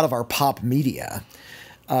a lot of our pop media.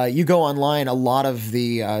 You go online, a lot of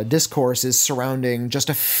the discourse is surrounding just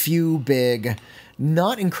a few big,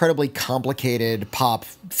 not incredibly complicated pop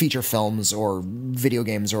feature films or video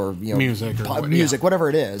games or music, whatever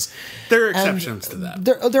it is. There are exceptions to that.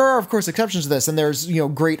 There are, of course, exceptions to this, and there's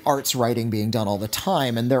great arts writing being done all the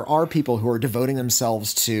time, and there are people who are devoting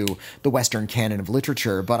themselves to the Western canon of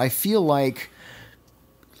literature. But I feel like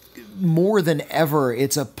more than ever,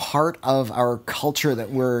 it's a part of our culture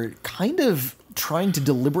that we're kind of trying to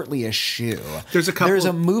deliberately eschew. There's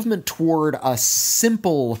a movement toward a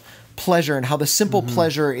simple pleasure, and how the simple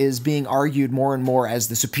pleasure is being argued more and more as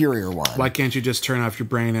the superior one. Why can't you just turn off your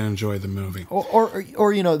brain and enjoy the movie? Or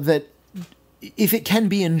that if it can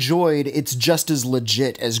be enjoyed, it's just as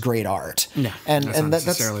legit as great art. No, that's not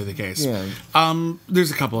necessarily the case. Yeah.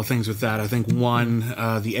 There's a couple of things with that. I think one,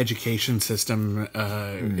 the education system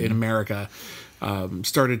in America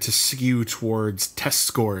started to skew towards test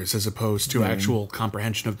scores as opposed to actual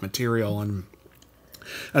comprehension of material, and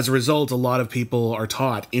As a result, a lot of people are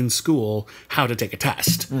taught in school how to take a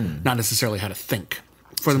test, not necessarily how to think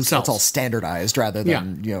for themselves. It's all standardized rather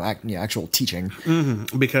than actual teaching.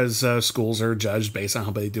 Because schools are judged based on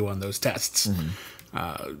how they do on those tests.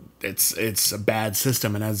 It's a bad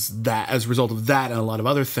system, and as a result of that and a lot of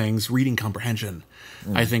other things, reading comprehension,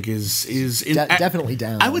 I think, is definitely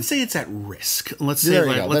down. I would say it's at risk. Let's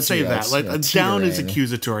say that. Down is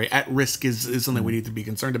accusatory. At risk is something we need to be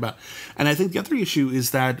concerned about. And I think the other issue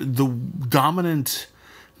is that the dominant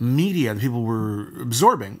media that people were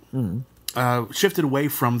absorbing shifted away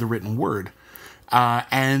from the written word,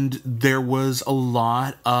 and there was a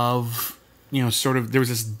lot of there was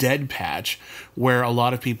this dead patch where a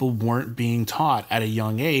lot of people weren't being taught at a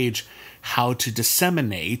young age how to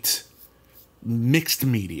disseminate mixed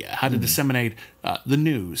media, how to disseminate the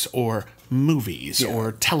news or movies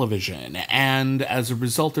or television. And as a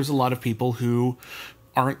result, there's a lot of people who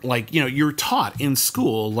aren't you're taught in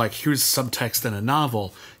school, here's subtext in a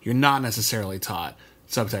novel. You're not necessarily taught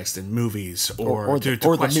subtext in movies or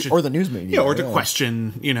the news media, to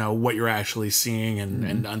question what you're actually seeing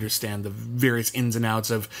and understand the various ins and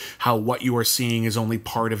outs of how what you are seeing is only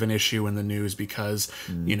part of an issue in the news because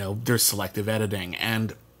there's selective editing.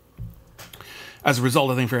 And as a result,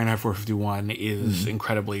 I think Fahrenheit 451 is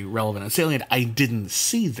incredibly relevant and salient. I didn't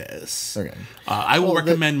see this. Okay. I will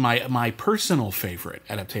recommend my personal favorite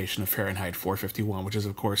adaptation of Fahrenheit 451, which is,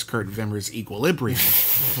 of course, Kurt Wimmer's Equilibrium.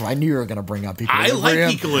 I knew you were going to bring up Equilibrium. I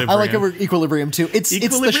like Equilibrium. I like Equilibrium, too. It's the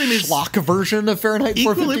schlock version of Fahrenheit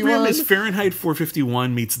 451. Equilibrium is Fahrenheit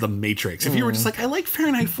 451 meets The Matrix. If you were just I like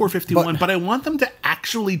Fahrenheit 451, but I want them to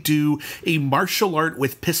actually do a martial art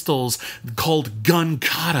with pistols called gun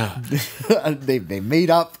kata. They made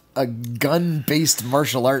up a gun-based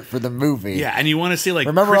martial art for the movie. Yeah, and you want to see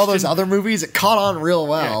remember all those other movies? It caught on real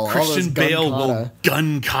well. Yeah, Christian Bale will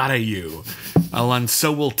gun kata you, and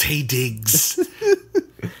so will Taye Diggs.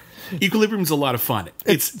 Equilibrium's a lot of fun.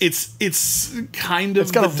 It's kind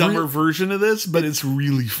of the dumber version of this, but it's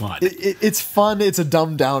really fun. It's fun. It's a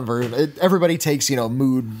dumbed down version. Everybody takes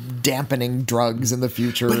mood dampening drugs in the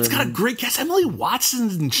future. But it's got a great cast. Emily Watson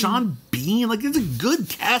and Sean Bean. It's a good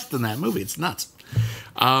cast in that movie. It's nuts.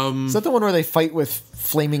 Is that the one where they fight with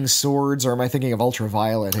flaming swords, or am I thinking of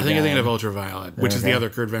Ultraviolet again? I think I'm thinking of Ultraviolet, which is the other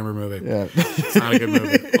Kurt Wimmer movie. Yeah. It's not a good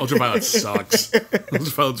movie. Ultraviolet sucks.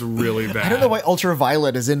 Ultraviolet's really bad. I don't know why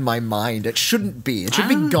Ultraviolet is in my mind. It shouldn't be. It should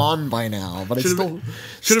be gone by now, but I still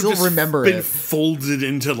remember it. Been folded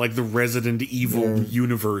into the Resident Evil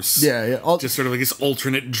universe. Yeah. Just sort of this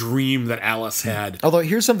alternate dream that Alice had. Although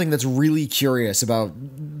here's something that's really curious about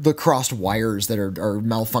the crossed wires that are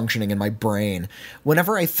malfunctioning in my brain.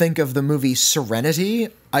 Whenever I think of the movie Serenity,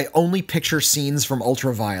 I only picture scenes from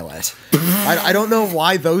Ultraviolet. I don't know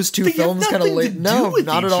why those two films kind of no,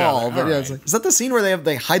 not at all. But is that the scene where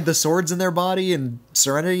they hide the swords in their body in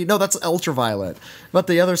Serenity? No, that's Ultraviolet. But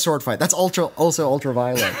the other sword fight, that's also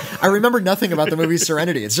Ultraviolet. I remember nothing about the movie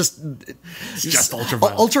Serenity. It's just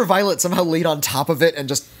Ultraviolet. Ultraviolet somehow laid on top of it and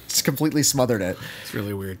just completely smothered it. It's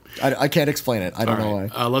really weird. I can't explain it. I don't know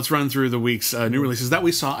why. Let's run through the week's new releases that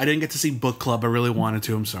we saw. I didn't get to see Book Club. I really wanted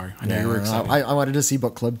to. I'm sorry. I know you were excited. I wanted to see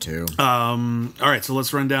Book Club too. All right, so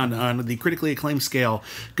let's run down. The critically acclaimed scale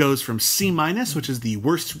goes from C-, which is the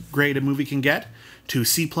worst grade a movie can get, to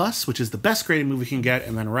C+, which is the best grade a movie can get,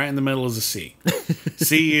 and then right in the middle is a C.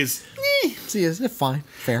 C is C is fine,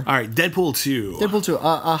 fair. All right, Deadpool 2. Deadpool 2,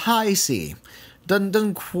 a high C. Doesn't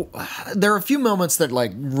there are a few moments that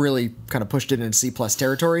really kind of pushed it into C+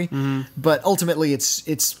 territory, but ultimately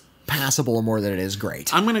it's passable more than it is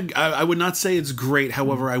great. I would not say it's great.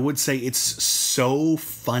 However, I would say it's so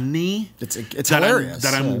funny. It's hilarious.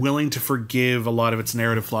 I'm willing to forgive a lot of its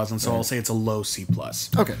narrative flaws, and so I'll say it's a low C+.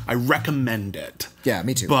 Okay. I recommend it. Yeah,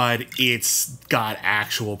 me too. But it's got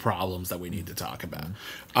actual problems that we need to talk about.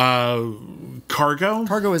 Cargo?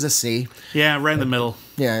 Cargo is a C. Yeah, right in the middle.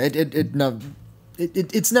 Yeah,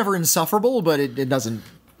 it's never insufferable, but it doesn't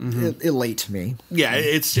elate me. Yeah,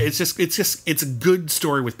 it's a good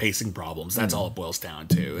story with pacing problems. That's all it boils down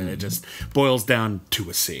to, and it just boils down to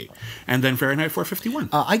a C. And then Fahrenheit 451.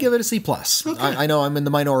 I give it a C+. Okay. I know I'm in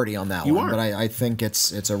the minority on that one, are. but I think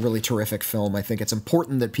it's a really terrific film. I think it's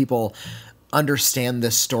important that people understand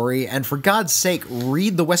this story, and for God's sake,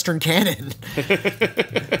 read the Western canon.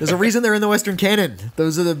 There's a reason they're in the Western canon.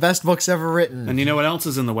 Those are the best books ever written. And you know what else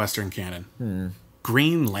is in the Western canon?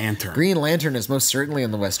 Green Lantern. Green Lantern is most certainly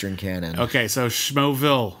in the Western canon. Okay, so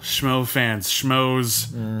Schmoville, Schmo fans,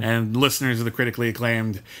 Schmoes, and listeners of the critically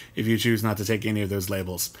acclaimed, if you choose not to take any of those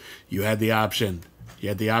labels, you had the option. You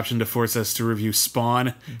had the option to force us to review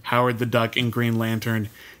Spawn, Howard the Duck, and Green Lantern,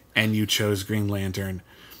 and you chose Green Lantern.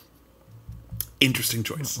 Interesting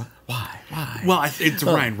choice. Why? Well, it's a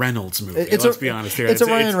Ryan Reynolds movie. Let's be honest here. It's a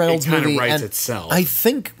Ryan Reynolds movie. It kind of writes and itself. I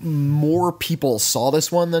think more people saw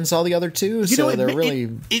this one than saw the other two.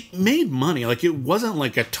 It made money. Like, it wasn't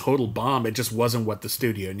like a total bomb. It just wasn't what the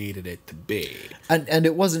studio needed it to be. And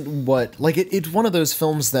it wasn't what... Like, it's one of those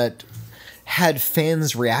films that... had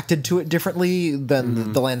fans reacted to it differently,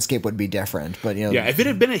 then the landscape would be different. But yeah, if it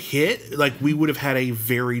had been a hit, like, we would have had a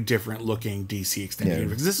very different looking DC extended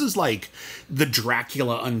universe. This is like the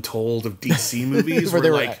Dracula Untold of DC movies, where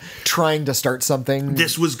they were trying to start something.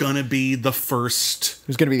 This was going to be the first. It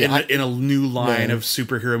was going to be in a new line of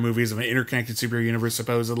superhero movies of an interconnected superhero universe,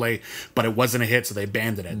 supposedly, but it wasn't a hit, so they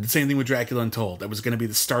abandoned it. The same thing with Dracula Untold. That was going to be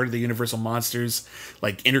the start of the Universal Monsters,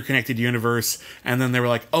 like, interconnected universe, and then they were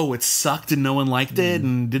like, oh, it sucked and no one liked it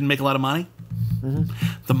and didn't make a lot of money.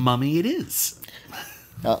 The Mummy it is.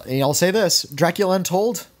 And I'll say this, Dracula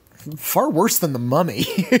Untold, far worse than The Mummy.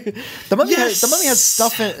 The Mummy has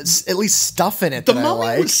stuff in it, at least stuff in it that I like. The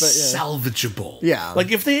Mummy was salvageable. Yeah.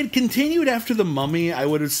 Like, if they had continued after The Mummy, I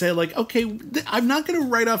would have said, like, okay, I'm not going to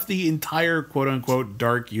write off the entire quote-unquote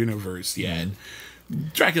dark universe yet.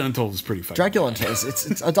 Dracula Untold is pretty fucking Dracula bad.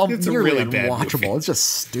 Untold, it's nearly really bad unwatchable. movie. It's just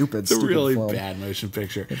stupid. It's a really film. bad motion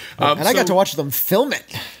picture. And I got to watch them film it.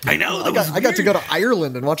 I know. I got to go to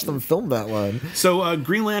Ireland and watch them film that one. So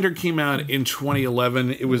Green Lantern came out in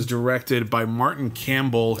 2011. It was directed by Martin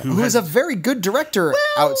Campbell, who is a very good director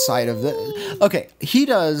outside of the. Okay,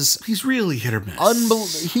 he's really hit or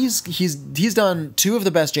miss. He's done two of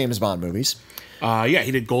the best James Bond movies. Yeah,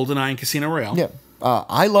 he did GoldenEye and Casino Royale. Yeah.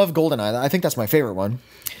 I love GoldenEye. I think that's my favorite one.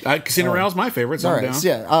 Casino Royale's my favorite, so I'm down.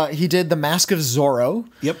 Yeah, he did The Mask of Zorro.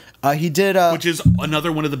 Yep. He did... which is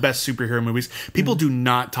another one of the best superhero movies. People do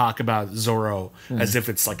not talk about Zorro as if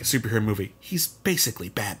it's like a superhero movie. He's basically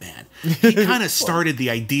Batman. He kind of started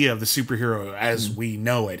the idea of the superhero as we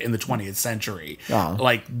know it in the 20th century.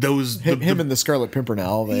 Like, those... Him and the Scarlet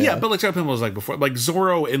Pimpernel. Yeah, but like Scarlet Pimpernel was like before. Like,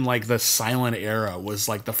 Zorro in like the silent era was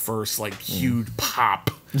like the first like huge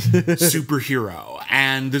pop superhero.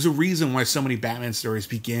 And there's a reason why so many Batman stories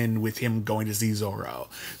begin with him going to see Zorro.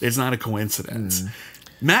 It's not a coincidence.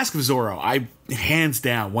 Mask of Zorro, hands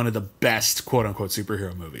down, one of the best quote-unquote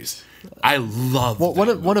superhero movies. I love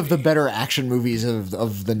one of the better action movies of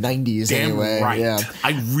the 90s. Damn anyway. Right. Yeah.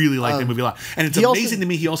 I really like that movie a lot. And it's amazing to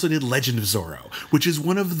me he also did Legend of Zorro, which is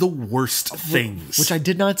one of the worst things. Which I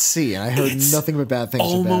did not see, and I heard nothing but bad things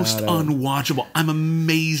almost about it. Unwatchable. I'm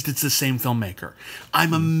amazed it's the same filmmaker.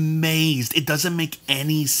 I'm amazed. It doesn't make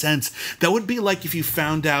any sense. That would be like if you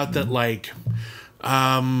found out that like...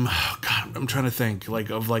 God, I'm trying to think what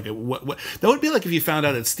that would be like if you found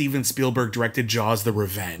out that Steven Spielberg directed Jaws: The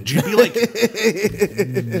Revenge. You'd be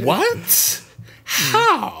like, what?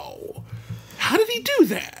 How did he do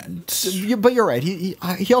that? But you're right.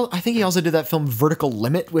 I think he also did that film Vertical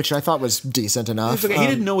Limit, which I thought was decent enough. He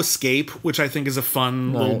did No Escape, which I think is a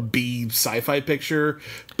fun little B sci-fi picture.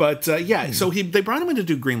 But so they brought him in to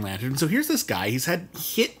do Green Lantern. So here's this guy. He's had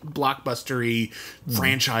hit blockbustery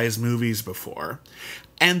franchise movies before.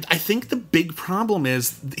 And I think the big problem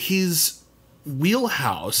is his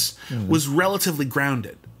wheelhouse was relatively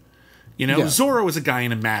grounded. You know, Zorro is a guy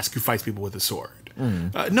in a mask who fights people with a sword.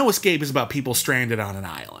 No Escape is about people stranded on an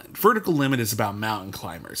island. Vertical Limit is about mountain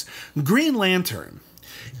climbers. Green Lantern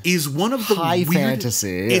is one of the high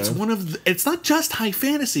fantasy. Yeah. It's not just high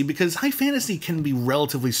fantasy, because high fantasy can be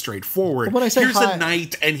relatively straightforward. When I say here's a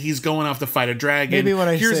knight and he's going off to fight a dragon. Maybe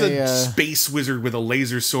when here's a space wizard with a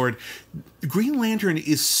laser sword. Green Lantern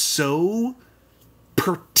is so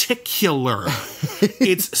particular.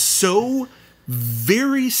 It's so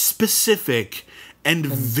very specific and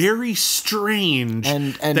very strange,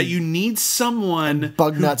 and that you need someone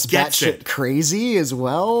bug nuts who gets batshit crazy as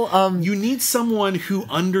well. You need someone who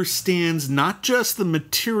understands not just the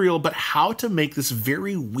material, but how to make this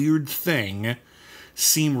very weird thing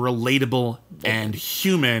seem relatable and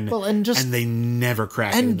human. And they never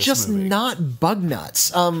crack it in this movie. Not bug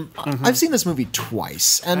nuts. I've seen this movie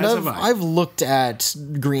twice, and I've looked at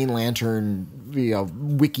Green Lantern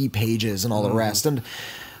wiki pages and all the rest, and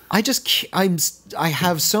I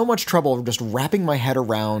have so much trouble just wrapping my head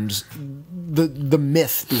around the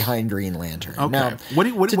myth behind Green Lantern. Okay, now,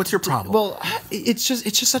 what's your problem? Well, it's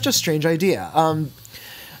just such a strange idea.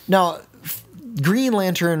 Now, Green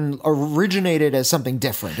Lantern originated as something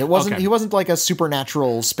different. It wasn't. Okay. He wasn't like a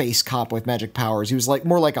supernatural space cop with magic powers. He was like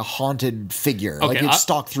more like a haunted figure. Okay, Like he'd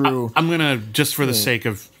stalk through. I'm gonna, just for the sake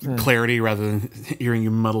of clarity, rather than hearing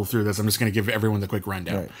you muddle through this, I'm just gonna give everyone the quick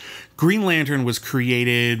rundown. Right. Green Lantern was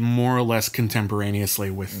created more or less contemporaneously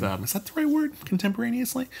with. Is that the right word?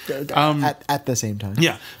 Contemporaneously? At the same time.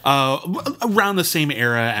 Yeah, around the same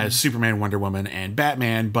era as Superman, Wonder Woman, and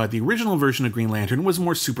Batman, but the original version of Green Lantern was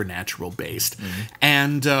more supernatural based,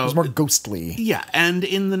 and It was more ghostly. yeah, and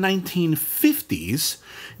in the 1950s,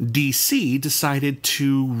 DC decided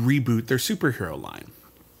to reboot their superhero line.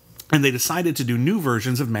 And they decided to do new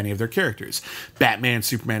versions of many of their characters. Batman,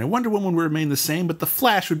 Superman, and Wonder Woman would remain the same, but the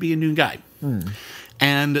Flash would be a new guy.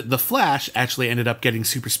 And the Flash actually ended up getting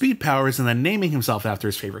super speed powers and then naming himself after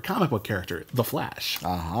his favorite comic book character, the Flash.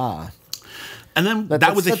 Aha. And then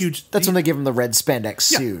that was a huge. That's when they give him the red spandex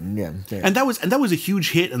suit. Yeah. And that was a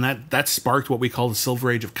huge hit, and that sparked what we call the Silver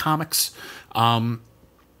Age of comics.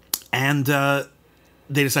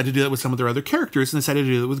 They decided to do that with some of their other characters, and decided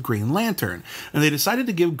to do it with Green Lantern. And they decided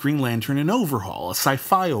to give Green Lantern an overhaul, a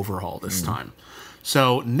sci-fi overhaul this time.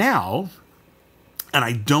 So now, and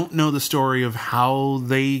I don't know the story of how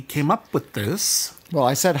they came up with this. Well,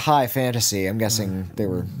 I said high fantasy. I'm guessing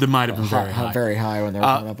they might have been very high when they were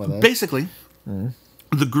coming up with it. Basically,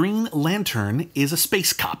 the Green Lantern is a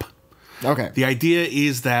space cop. Okay. The idea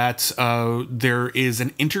is that there is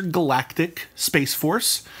an intergalactic space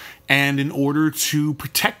force, and in order to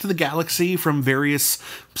protect the galaxy from various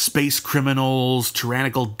space criminals,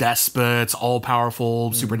 tyrannical despots,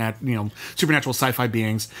 all-powerful supernatural sci-fi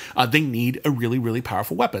beings, they need a really, really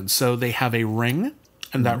powerful weapon. So they have a ring,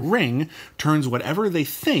 and that ring turns whatever they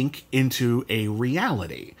think into a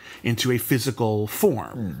reality, into a physical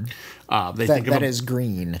form. That is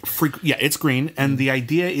green. It's green, and the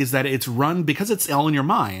idea is that it's run, because it's all in your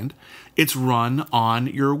mind, it's run on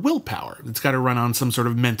your willpower. It's got to run on some sort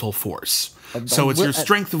of mental force. So it's your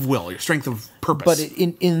strength of will, your strength of purpose. But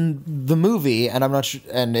in the movie, and I'm not sure,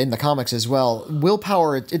 and in the comics as well,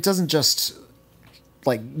 willpower, it doesn't just,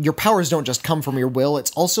 like, your powers don't just come from your will.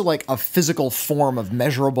 It's also like a physical form of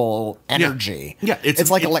measurable energy. Yeah,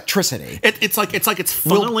 it's like electricity. It's like it's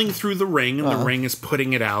funneling through the ring, and the ring is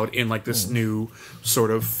putting it out in like this new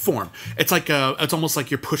sort of form. It's like it's almost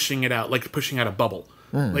like you're pushing it out, like pushing out a bubble,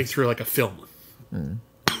 like through like a film.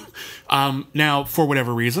 Now, for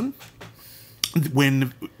whatever reason,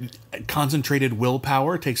 when concentrated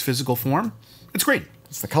willpower takes physical form, it's green.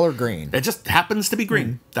 It's the color green. It just happens to be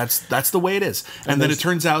green. That's the way it is. And then it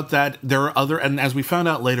turns out that there are other, and as we found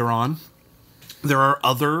out later on, there are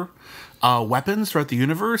other weapons throughout the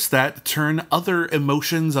universe that turn other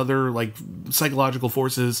emotions, other like psychological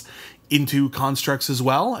forces into constructs as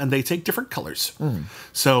well, and they take different colors.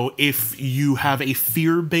 So if you have a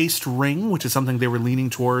fear-based ring, which is something they were leaning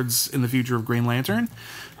towards in the future of Green Lantern,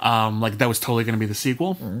 like that was totally going to be the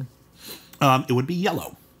sequel, it would be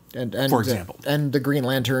yellow. And for example. And the Green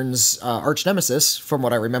Lantern's arch nemesis, from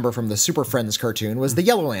what I remember from the Super Friends cartoon, was the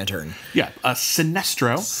Yellow Lantern. Yeah,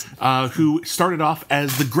 Sinestro, who started off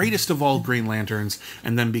as the greatest of all Green Lanterns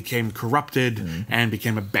and then became corrupted and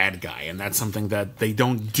became a bad guy. And that's something that they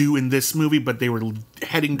don't do in this movie, but they were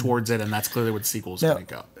heading towards it, and that's clearly what the sequel is going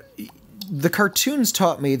to go. The cartoons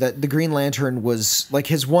taught me that the Green Lantern was, like,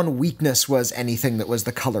 his one weakness was anything that was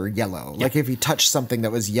the color yellow. Like, if he touched something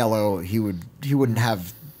that was yellow, he wouldn't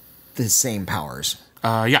have the same powers.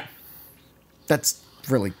 Yeah. That's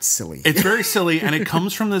really silly. It's very silly, and it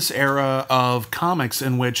comes from this era of comics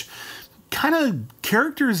in which kind of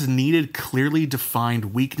characters needed clearly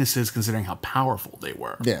defined weaknesses considering how powerful they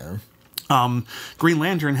were. Yeah. Green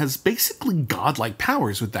Lantern has basically godlike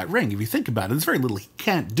powers with that ring. If you think about it, there's very little he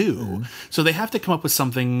can't do. So they have to come up with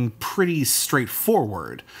something pretty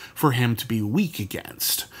straightforward for him to be weak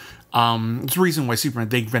against. It's the reason why Superman,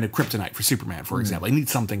 they invented kryptonite for Superman, for example. They need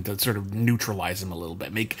something to sort of neutralize him a little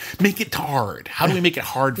bit. Make it hard. How do we make it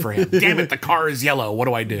hard for him? Damn it, the car is yellow. What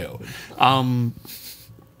do I do?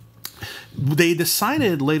 They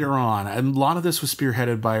decided later on, and a lot of this was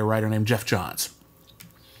spearheaded by a writer named Jeff Johns,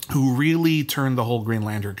 who really turned the whole Green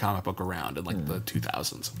Lantern comic book around in like the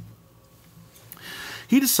 2000s.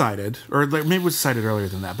 He decided, or maybe it was decided earlier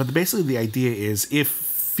than that, but basically the idea is if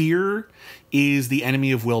fear is the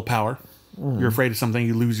enemy of willpower, you're afraid of something,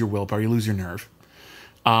 you lose your willpower, you lose your nerve.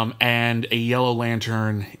 And a yellow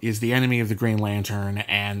lantern is the enemy of the Green Lantern,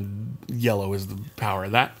 and yellow is the power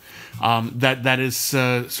of that. That is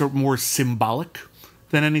sort of more symbolic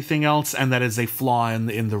than anything else, and that is a flaw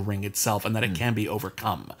in the ring itself, and that it can be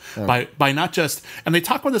overcome by not just, and they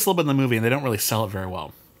talk about this a little bit in the movie, and they don't really sell it very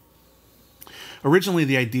well. Originally,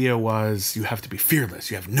 the idea was you have to be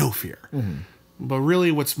fearless, you have no fear. But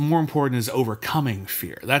really, what's more important is overcoming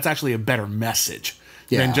fear. That's actually a better message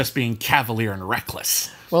than just being cavalier and reckless.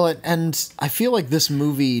 Well, and I feel like this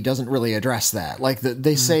movie doesn't really address that. Like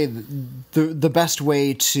they say the best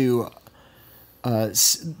way to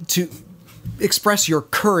express your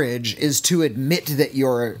courage is to admit that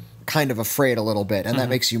you're kind of afraid a little bit, and that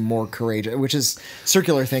makes you more courageous, which is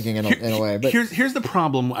circular thinking in a way. But here's the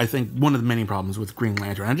problem. I think one of the many problems with Green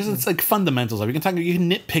Lantern, and it's like fundamentals. You can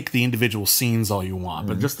nitpick the individual scenes all you want,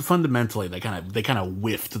 but just fundamentally, they kind of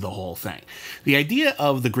whiffed the whole thing. The idea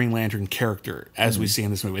of the Green Lantern character, as we see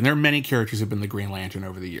in this movie, and there are many characters who've been the Green Lantern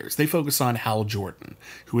over the years. They focus on Hal Jordan,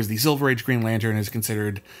 who is the Silver Age Green Lantern, and is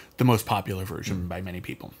considered the most popular version by many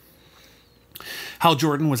people. Hal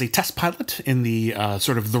Jordan was a test pilot in the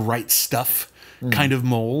sort of the right stuff kind of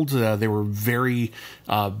mold. They were very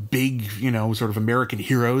big, sort of American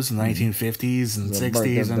heroes in the 1950s and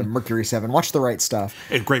 60s. The Mercury 7. Watch The Right Stuff.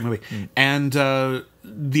 A great movie. And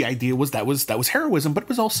the idea was that was heroism, but it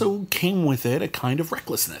was also came with it a kind of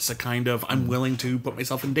recklessness, a kind of I'm willing to put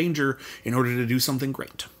myself in danger in order to do something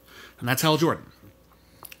great. And that's Hal Jordan.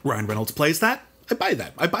 Ryan Reynolds plays that. I buy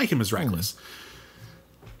that. I buy him as reckless.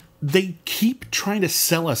 They keep trying to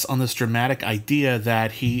sell us on this dramatic idea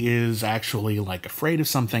that he is actually like afraid of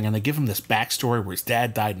something, and they give him this backstory where his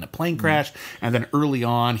dad died in a plane crash, and then early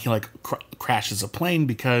on he like crashes a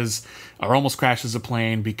plane or almost crashes a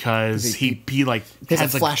plane because he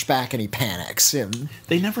has a flashback and he panics.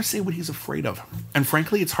 They never say what he's afraid of, and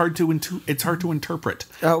frankly, it's hard to interpret.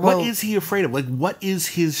 What is he afraid of? Like, what is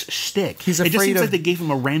his shtick? He's afraid it just seems like they gave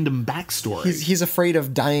him a random backstory. He's afraid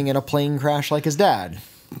of dying in a plane crash like his dad.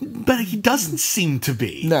 But he doesn't seem to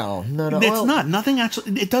be. No. It's not. Nothing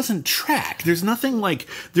actually. It doesn't track. There's nothing like.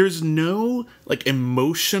 There's no like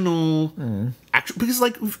emotional. Because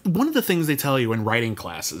like one of the things they tell you in writing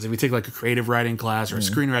classes, if you take like a creative writing class or a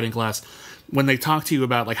screenwriting class, when they talk to you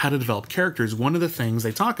about like how to develop characters, one of the things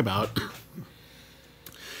they talk about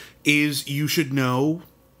is you should know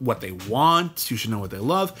what they want, you should know what they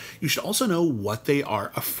love, you should also know what they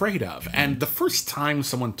are afraid of. And the first time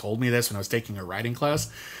someone told me this when I was taking a writing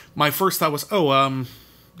class, my first thought was,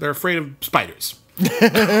 they're afraid of spiders. Like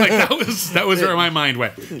that was where my mind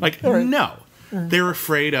went. Like, no. They're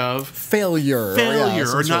afraid of failure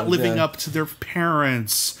or not living up to their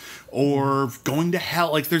parents or going to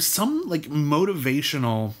hell. Like there's some like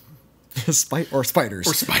motivational or spiders.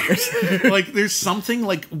 Like there's something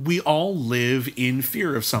like we all live in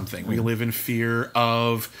fear of something. We live in fear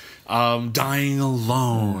of dying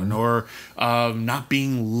alone or not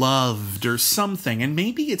being loved or something. And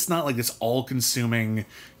maybe it's not like this all-consuming,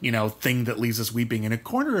 thing that leaves us weeping in a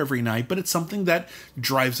corner every night, but it's something that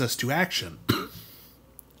drives us to action.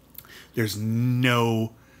 There's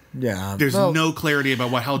no clarity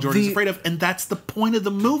about what Hal Jordan's afraid of, and that's the point of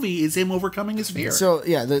the movie, is him overcoming his fear. So,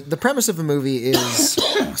 the premise of the movie is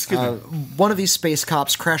one of these space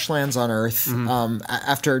cops crash lands on Earth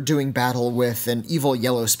after doing battle with an evil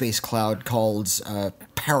yellow space cloud called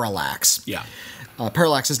Parallax. Yeah.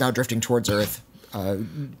 Parallax is now drifting towards Earth.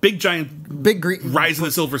 Big green rise of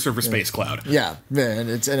the Silver Surfer space cloud. Yeah, and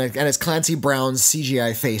it's Clancy Brown's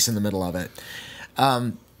CGI face in the middle of it.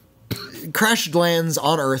 Crash lands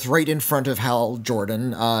on Earth right in front of Hal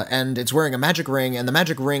Jordan, and it's wearing a magic ring, and the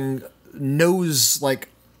magic ring knows like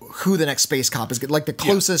who the next space cop is, like the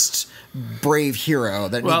closest brave hero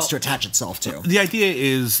that needs to attach itself to. The idea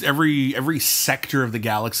is every sector of the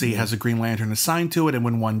galaxy has a Green Lantern assigned to it, and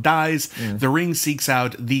when one dies, the ring seeks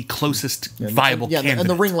out the closest viable candidate. And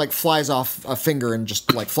the ring like flies off a finger and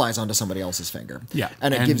just like flies onto somebody else's finger. Yeah.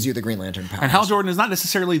 And it gives you the Green Lantern powers. And Hal Jordan is not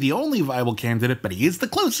necessarily the only viable candidate, but he is the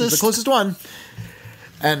closest. He's the closest one.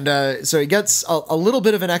 And so he gets a little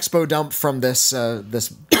bit of an expo dump from this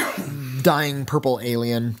dying purple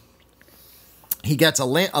alien. He gets a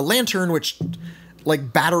lantern which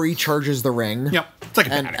like battery charges the ring. Yep, it's like a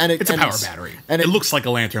battery. It's a power battery. And it looks like a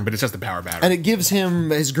lantern, but it's just a power battery. And it gives him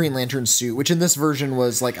his Green Lantern suit, which in this version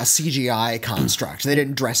was like a CGI construct. They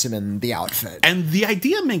didn't dress him in the outfit. And the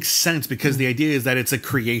idea makes sense because the idea is that it's a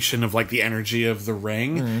creation of like the energy of the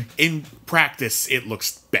ring. In practice, it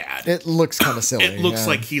looks bad. It looks kind of silly. It looks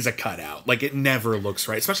like he's a cutout. Like it never looks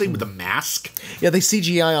right, especially with the mask. Yeah, they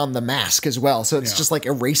CGI on the mask as well, so it's just like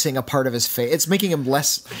erasing a part of his face. It's making him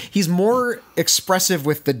less. He's more expressive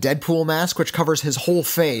with the Deadpool mask, which covers his whole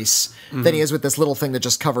face, than he is with this little thing that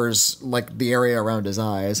just covers like the area around his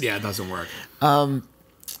eyes. Yeah, it doesn't work.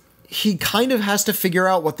 He kind of has to figure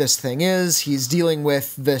out what this thing is. He's dealing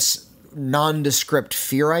with this nondescript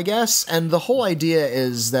fear, I guess, and the whole idea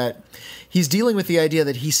is that he's dealing with the idea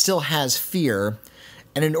that he still has fear,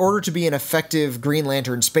 and in order to be an effective Green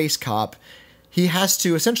Lantern space cop, he has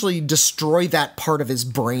to essentially destroy that part of his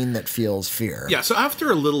brain that feels fear. Yeah, so after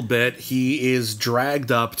a little bit, he is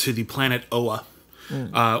dragged up to the planet Oa,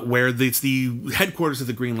 where it's the headquarters of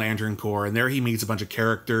the Green Lantern Corps, and there he meets a bunch of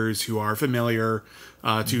characters who are familiar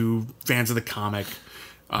to fans of the comic.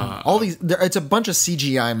 All these, it's a bunch of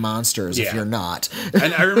CGI monsters. If you're not,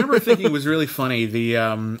 and I remember thinking it was really funny.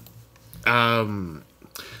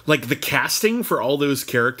 Like the casting for all those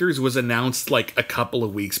characters was announced like a couple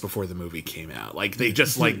of weeks before the movie came out. Like they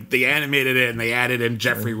just they animated it and they added in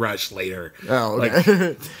Jeffrey Rush later. Oh, okay.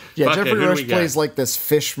 Like, yeah, Jeffrey Rush plays like this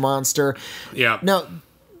fish monster. Yeah. Now,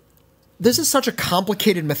 this is such a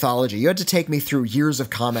complicated mythology. You had to take me through years of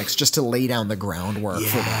comics just to lay down the groundwork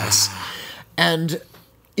for this. And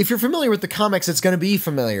if you're familiar with the comics, it's going to be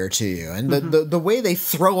familiar to you. And the way they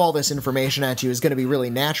throw all this information at you is going to be really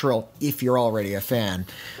natural if you're already a fan.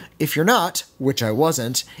 If you're not, which I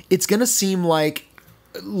wasn't, it's going to seem like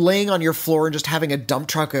laying on your floor and just having a dump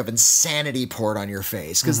truck of insanity poured on your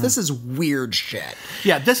face. Because this is weird shit.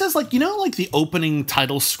 Yeah, this is like, like the opening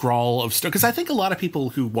title scrawl of... Because I think a lot of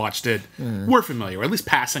people who watched it were familiar, or at least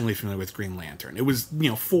passingly familiar with Green Lantern. It was,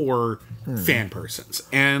 for fan persons.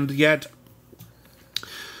 And yet...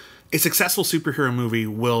 a successful superhero movie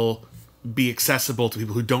will be accessible to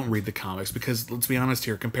people who don't read the comics because, let's be honest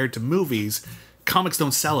here, compared to movies, comics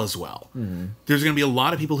don't sell as well. There's going to be a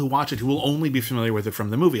lot of people who watch it who will only be familiar with it from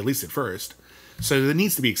the movie, at least at first. So it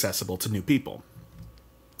needs to be accessible to new people.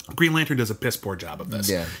 Green Lantern does a piss poor job of this.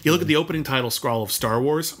 Yeah. You look at the opening title scroll of Star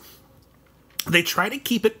Wars, they try to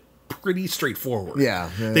keep it pretty straightforward. Yeah.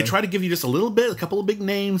 They try to give you just a little bit, a couple of big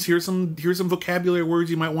names, here's some vocabulary words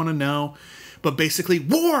you might want to know. But basically,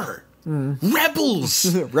 war, rebels,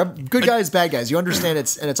 good guys, bad guys. You understand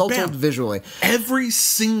and it's all told visually. Every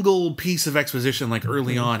single piece of exposition, like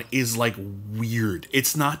early on, is like weird.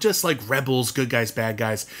 It's not just like rebels, good guys, bad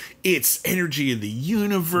guys. It's energy in the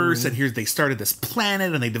universe, and they started this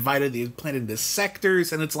planet, and they divided the planet into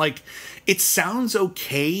sectors, and it's like it sounds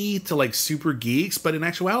okay to like super geeks, but in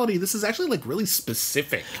actuality, this is actually like really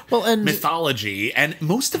specific mythology, and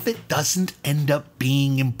most of it doesn't end up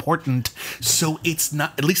being important. So it's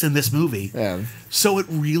not, at least in this movie. Yeah. So it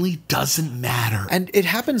really doesn't matter. And it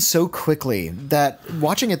happens so quickly that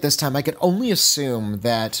watching it this time, I could only assume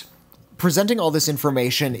that presenting all this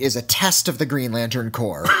information is a test of the Green Lantern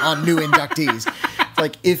Corps on new inductees.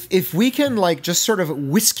 Like, if we can, like, just sort of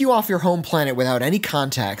whisk you off your home planet without any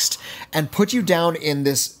context and put you down in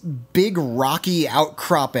this big rocky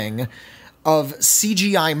outcropping of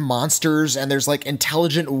CGI monsters, and there's like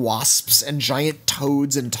intelligent wasps and giant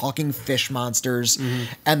toads and talking fish monsters,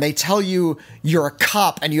 and they tell you you're a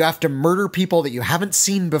cop and you have to murder people that you haven't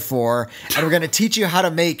seen before, and we're going to teach you how to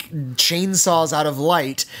make chainsaws out of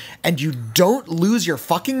light, and you don't lose your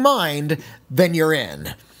fucking mind, then you're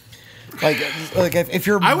in. Like if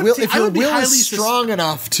your will is strong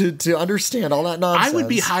enough to understand all that nonsense. I would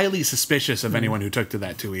be highly suspicious of anyone who took to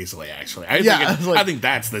that too easily, actually. I think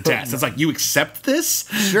that's the test. It's like, you accept this?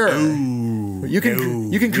 Sure. Ooh, you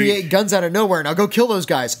can create guns out of nowhere. Now go kill those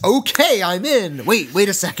guys. Okay, I'm in. Wait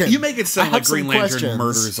a second. You make it sound like Green Lantern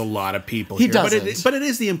murders a lot of people He here. doesn't. But it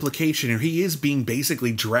is the implication here. He is being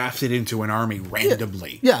basically drafted into an army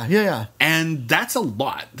randomly. Yeah. And that's a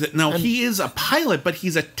lot. Now, he is a pilot, but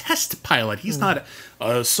he's a test pilot. He's not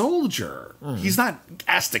a soldier. He's not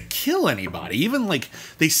asked to kill anybody. Even like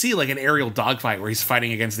they see like an aerial dogfight where he's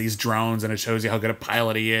fighting against these drones, and it shows you how good a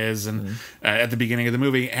pilot he is, and at the beginning of the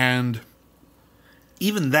movie, and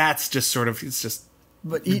even that's just sort of, it's just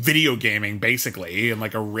video gaming basically, and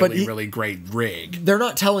like a really great rig. They're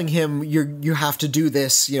not telling him you have to do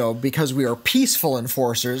this, because we are peaceful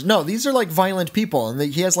enforcers. No, these are like violent people, and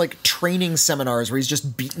he has like training seminars where he's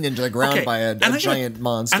just beaten into the ground by a giant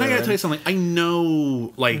monster. And I gotta tell you something. I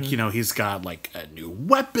know, like he's got like a new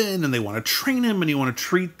weapon, and they want to train him, and you want to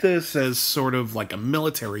treat this as sort of like a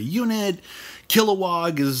military unit.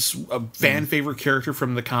 Kilowog is a fan favorite character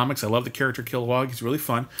from the comics. I love the character Kilowog. He's really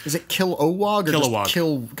fun. Is it Kilowog or Kilowog? Just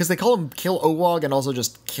Kill? Because they call him Kilowog and also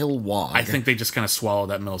just Kilwog. I think they just kind of swallow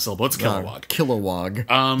that middle syllable. It's Kilowog. Kilowog.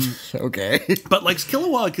 Okay. But like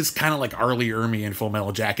Kilowog is kind of like Arlie Ermey in Full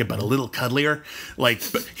Metal Jacket, but a little cuddlier. Like,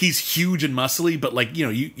 but he's huge and muscly, but like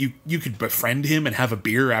you could befriend him and have a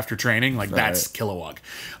beer after training. Like that's Kilowog.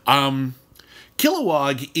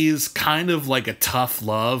 Kilowog is kind of like a tough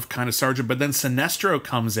love kind of sergeant, but then Sinestro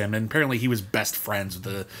comes in, and apparently he was best friends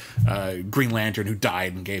with the Green Lantern who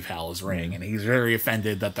died and gave Hal his ring, and he's very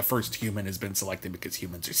offended that the first human has been selected because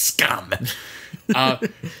humans are scum.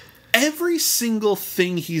 Every single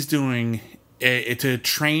thing he's doing to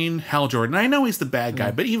train Hal Jordan. I know he's the bad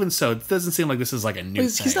guy, but even so, it doesn't seem like this is like a new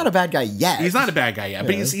thing. He's not a bad guy yet. He's not a bad guy yet,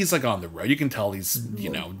 but he's like on the road. You can tell he's,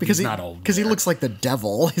 because he's not old. Because he looks like the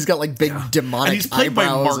devil. He's got like big demonic and he's played by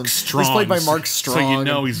eyebrows. Mark Strong. He's played by Mark Strong. So you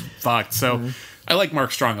know he's fucked. So I like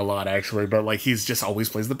Mark Strong a lot, actually, but like he's just always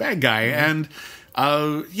plays the bad guy. And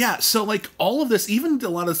so like all of this, even a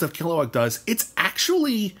lot of the stuff Kilowog does, it's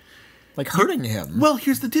actually like hurting him. Well,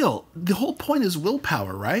 here's the deal. The whole point is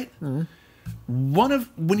willpower, right?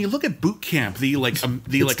 When you look at boot camp, the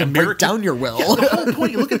American break down your will. Yeah, the whole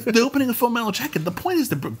point. You look at the opening of Full Metal Jacket. The point is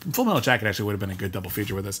Full Metal Jacket actually would have been a good double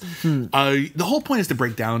feature with this. The whole point is to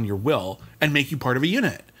break down your will and make you part of a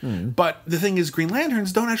unit. But the thing is, Green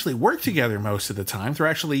Lanterns don't actually work together most of the time. They're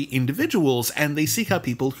actually individuals, and they seek out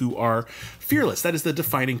people who are fearless. That is the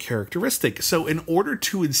defining characteristic. So in order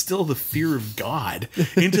to instill the fear of God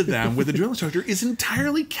into them with a dual instructor is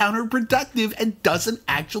entirely counterproductive and doesn't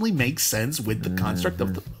actually make sense with the construct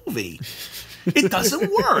of the movie. It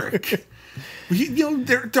doesn't work.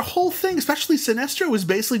 Their whole thing, especially Sinestro, was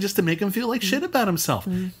basically just to make him feel like shit about himself.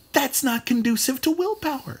 That's not conducive to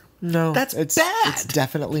willpower. No, that's bad. It's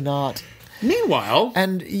definitely not. Meanwhile,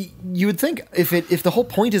 and you would think if the whole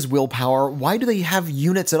point is willpower, why do they have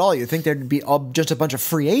units at all? You'd think there'd be just a bunch of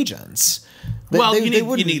free agents.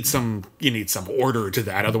 You need some order to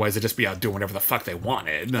that. Otherwise, they'd just be out doing whatever the fuck they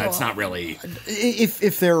wanted. That's not really.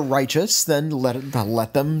 If they're righteous, then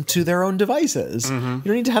let them to their own devices. You don't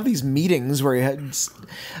need to have these meetings where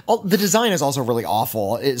the design is also really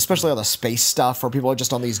awful, especially all the space stuff where people are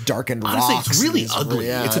just on these darkened Honestly, rocks. it's really ugly.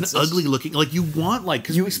 It's ugly looking. Like you want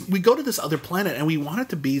because we go to this other planet and we want it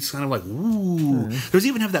to be kind of like ooh. There's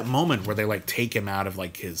even have that moment where they like take him out of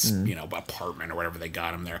like his apartment or whatever they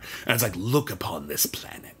got him there, and it's like look upon this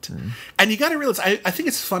planet. And you got to realize, I think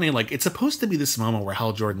it's funny, like it's supposed to be this moment where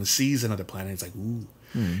Hal Jordan sees another planet. It's like, ooh.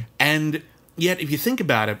 And yet, if you think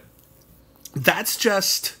about it, that's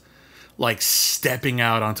just like stepping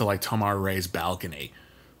out onto like Tomar Ray's balcony,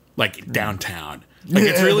 like downtown. Like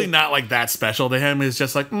it's really not like that special to him. It's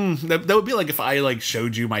just like that would be like if I like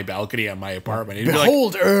showed you my balcony on my apartment. You'd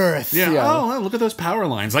Behold, be like, Earth. Yeah. Oh, look at those power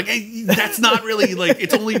lines. Like that's not really like.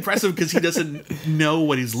 It's only impressive because he doesn't know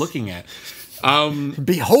what he's looking at.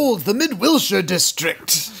 Behold, the Mid Wilshire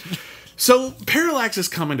district. So Parallax is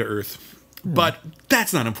coming to Earth. But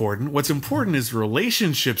that's not important. What's important is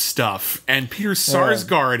relationship stuff and Peter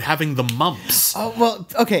Sarsgaard having the mumps. Oh, well,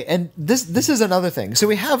 okay, and this is another thing. So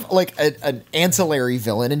we have like an ancillary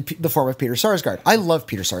villain in the form of Peter Sarsgaard. I love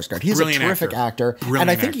Peter Sarsgaard. He's a terrific actor, and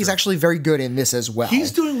I think he's actually very good in this as well.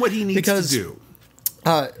 He's doing what he needs to do.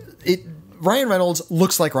 Ryan Reynolds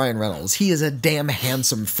looks like Ryan Reynolds. He is a damn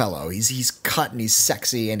handsome fellow. He's cut and he's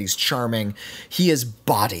sexy and he's charming. He is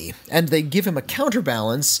body, and they give him a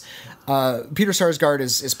counterbalance. Peter Sarsgaard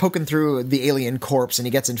is poking through the alien corpse and he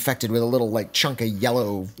gets infected with a little like chunk of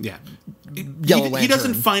yellow. Yeah. He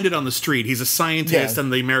doesn't find it on the street. He's a scientist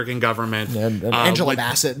and the American government. And Angela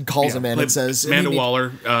Bassett calls him in and says... Amanda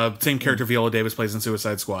Waller, same character Viola Davis plays in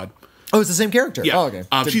Suicide Squad. Oh, it's the same character? Yeah. Oh, okay.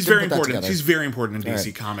 She's very important. She's very important in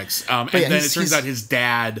DC Comics. And then it turns out his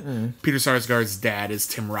dad, Peter Sarsgaard's dad, is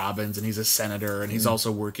Tim Robbins, and he's a senator, and he's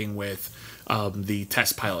also working with... the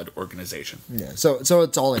test pilot organization. Yeah, so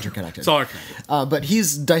it's all interconnected. It's all interconnected. But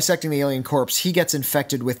he's dissecting the alien corpse. He gets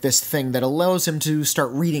infected with this thing that allows him to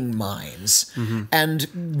start reading minds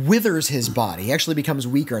and withers his body. He actually becomes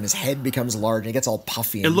weaker and his head becomes large and he gets all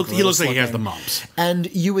puffy. And he looks like he has the mumps.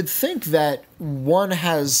 And you would think that one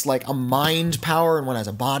has like a mind power and one has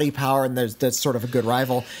a body power, and that's sort of a good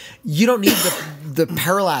rival. You don't need the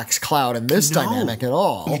parallax cloud in this dynamic at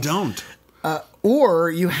all. You don't. Or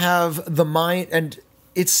you have the mind, and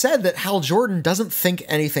it's said that Hal Jordan doesn't think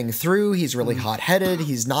anything through. He's really hot-headed.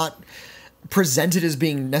 He's not presented as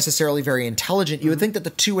being necessarily very intelligent. You would think that the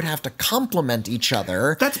two would have to complement each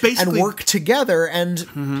other and work together.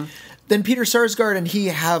 And then Peter Sarsgaard and he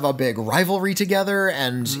have a big rivalry together,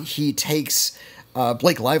 and he takes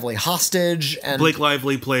Blake Lively hostage. And Blake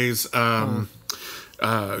Lively plays...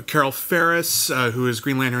 Carol Ferris, who is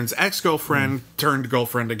Green Lantern's ex-girlfriend, turned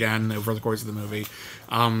girlfriend again over the course of the movie.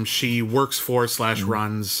 She works for /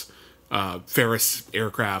 runs Ferris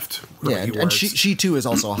Aircraft. Yeah, and she too is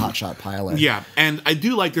also a hotshot pilot. Yeah, and I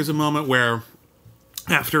do like there's a moment where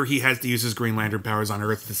after he has to use his Green Lantern powers on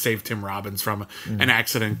Earth to save Tim Robbins from an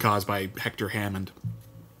accident caused by Hector Hammond,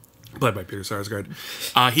 played by Peter Sarsgaard.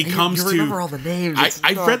 He comes to... You remember all the names.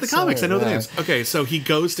 I've read the comics. I know the names. Okay, so he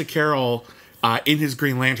goes to Carol... in his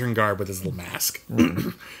Green Lantern garb with his little mask.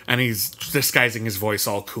 And he's disguising his voice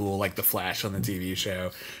all cool like the Flash on the TV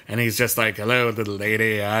show. And he's just like, hello, little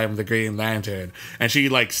lady, I'm the Green Lantern. And she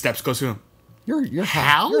like goes to him, You're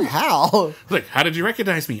Hal? You're Hal. Like, how did you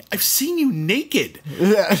recognize me? I've seen you naked.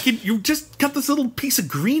 Yeah. You just got this little piece of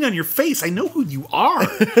green on your face. I know who you are.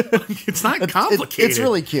 It's not complicated. It's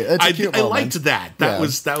really cute. It's a cute I moment. liked that. That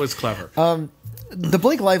was clever. The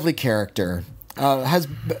Blake Lively character has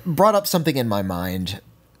brought up something in my mind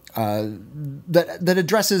that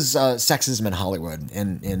addresses sexism in Hollywood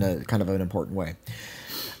in a kind of an important way.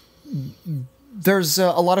 There's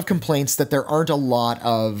a lot of complaints that there aren't a lot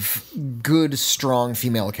of good, strong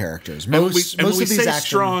female characters. Most when we of these say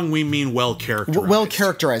strong, we mean well characterized. Well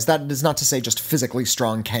characterized. That is not to say just physically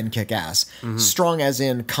strong can kick ass. Mm-hmm. Strong as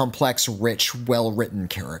in complex, rich, well-written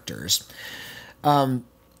characters.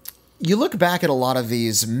 You look back at a lot of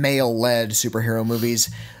these male-led superhero movies,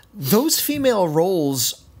 those female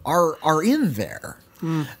roles are in there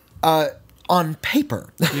on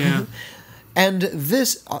paper. Yeah. And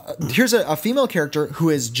this, here's a female character who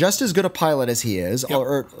is just as good a pilot as he is,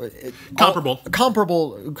 or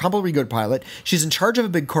comparably good pilot. She's in charge of a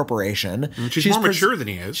big corporation. She's more mature than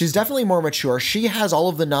he is. She's definitely more mature. She has all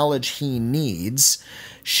of the knowledge he needs.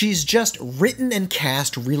 She's just written and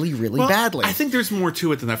cast really, really badly. I think there's more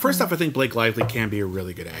to it than that. First off, I think Blake Lively can be a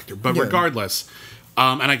really good actor, but regardless.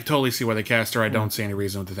 And I can totally see why they cast her. I don't see any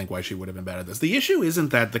reason to think why she would have been bad at this. The issue isn't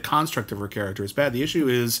that the construct of her character is bad. The issue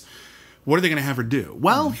is, what are they going to have her do?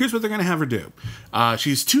 Well, here's what they're going to have her do.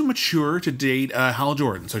 She's too mature to date Hal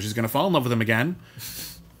Jordan, so she's going to fall in love with him again.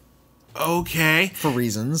 Okay. For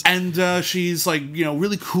reasons. And she's like,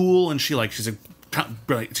 really cool, and she's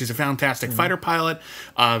a fantastic fighter pilot.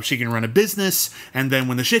 She can run a business, and then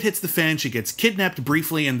when the shit hits the fan, she gets kidnapped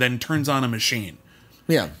briefly and then turns on a machine.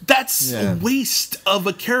 Yeah. That's a waste of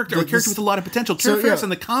a character. A character with a lot of potential. Kara Ferris in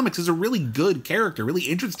the comics is a really good character, really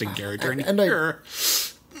interesting character.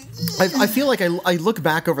 I feel like I look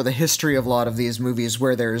back over the history of a lot of these movies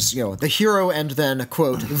where there's the hero and then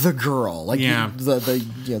quote the girl, like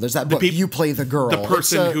there's that book, You Play the Girl, the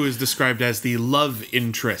person who is described as the love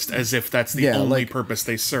interest, as if that's the only purpose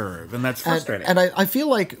they serve, and that's frustrating. And I feel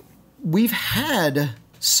like we've had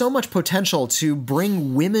so much potential to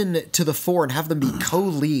bring women to the fore and have them be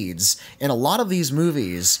co-leads in a lot of these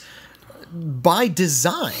movies by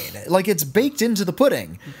design, like it's baked into the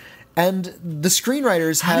pudding. And the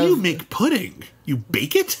screenwriters have... How do you make pudding? You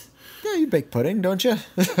bake it? Yeah, you bake pudding, don't you?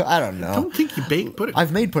 I don't know. I don't think you bake pudding.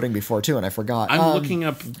 I've made pudding before, too, and I forgot. I'm looking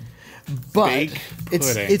up bake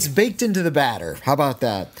pudding. It's baked into the batter. How about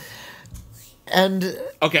that? And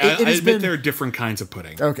okay, I admit there are different kinds of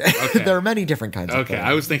pudding. Okay. There are many different kinds of pudding. Okay,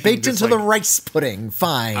 I was thinking... Baked into the rice pudding,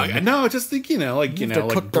 fine. No, just think, like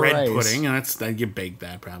bread pudding, and you bake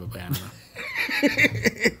that probably, I don't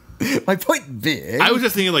know. My point being, I was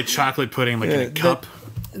just thinking like chocolate pudding, like in a cup.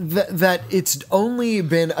 That it's only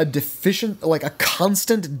been a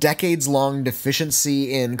constant decades-long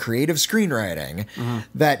deficiency in creative screenwriting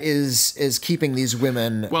that is keeping these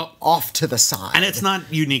women off to the side. And it's not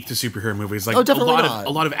unique to superhero movies. Like a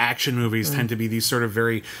lot of action movies tend to be these sort of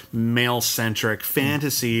very male-centric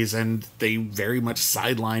fantasies, and they very much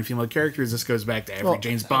sideline female characters. This goes back to every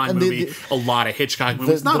James Bond movie, a lot of Hitchcock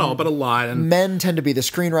movies, not all, but a lot. And men tend to be the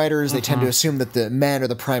screenwriters. They tend to assume that the men are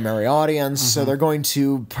the primary audience, so they're going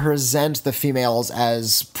to present the females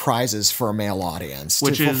as prizes for a male audience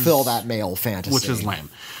to fulfill that male fantasy. Which is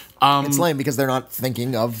lame. It's lame because they're not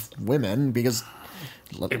thinking of women, because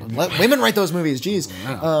let women write those movies, geez.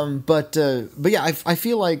 Yeah. But yeah, I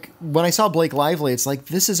feel like when I saw Blake Lively, it's like,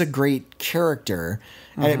 this is a great character.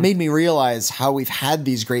 And it made me realize how we've had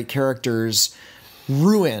these great characters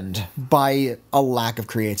ruined by a lack of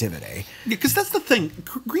creativity. Because that's the thing.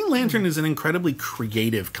 Green Lantern is an incredibly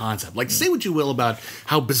creative concept. Like, say what you will about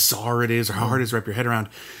how bizarre it is or how hard it is to wrap your head around.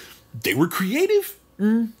 They were creative.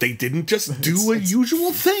 They didn't just do a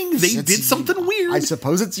usual thing. They did something weird. I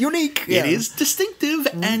suppose it's unique. It is distinctive,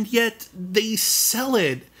 and yet they sell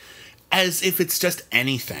it as if it's just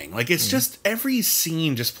anything. Like, it's just, every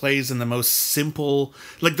scene just plays in the most simple...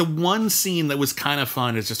 Like, the one scene that was kind of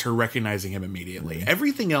fun is just her recognizing him immediately.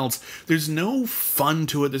 Everything else, there's no fun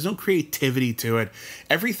to it. There's no creativity to it.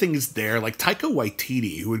 Everything is there. Like, Taika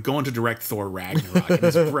Waititi, who would go on to direct Thor Ragnarok, and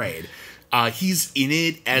is great. He's in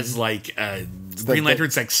it as, like, Green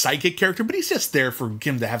Lantern's, like, psychic character, but he's just there for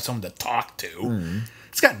him to have someone to talk to.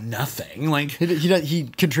 It's got nothing. Like, he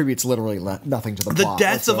contributes literally nothing to the plot. The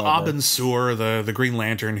death of Abin Sur, the Green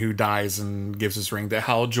Lantern who dies and gives his ring to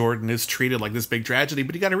Hal Jordan, is treated like this big tragedy.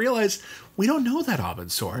 But you got to realize, we don't know that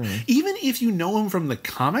Abin Sur. Even if you know him from the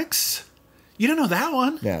comics, you don't know that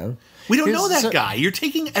one. Yeah. We don't know that guy. You're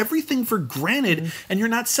taking everything for granted, and you're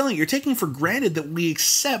not selling it. You're taking for granted that we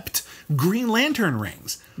accept Green Lantern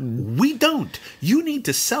rings. We don't. You need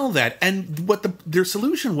to sell that. And what their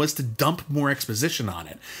solution was to dump more exposition on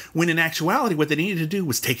it. When in actuality, what they needed to do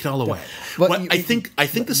was take it all away. I think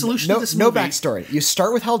the solution to this movie... No backstory. You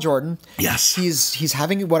start with Hal Jordan. Yes. He's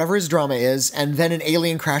having whatever his drama is, and then an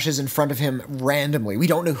alien crashes in front of him randomly. We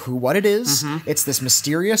don't know what it is. It's this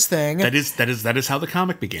mysterious thing. That is how the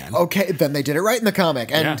comic began. Okay, then they did it right in the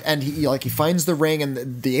comic. And he finds the ring,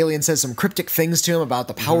 and the alien says some cryptic things to him about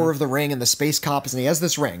the power of the ring and the space cops, and he has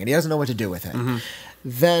this ring, and he doesn't know what to do with it.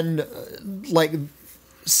 Then,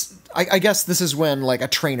 I guess this is when, a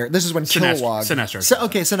trainer... This is when Kilowog... Sinestro.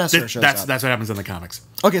 Sinestro shows up. That's what happens in the comics.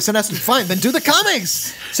 Okay, Sinestro... Fine, then do the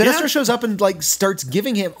comics! Sinestro shows up and, starts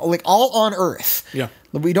giving him, all on Earth. Yeah.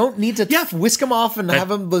 We don't need to whisk him off and have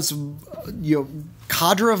him this,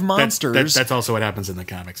 cadre of monsters. That's also what happens in the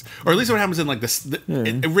comics. Or at least what happens in, this...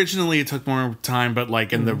 originally, it took more time, but,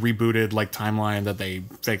 in the rebooted, timeline that they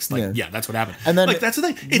fixed, that's what happened. And then... that's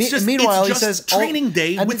the thing. Meanwhile, he says... training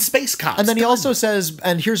day with space cops. And then he also says,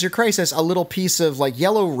 and here's your crisis, a little piece of,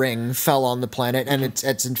 yellow ring fell on the planet, and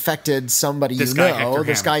it's infected somebody this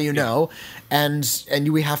guy you know, and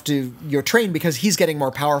we have to... You're trained because he's getting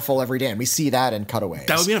more powerful every day, and we see that in cutaways.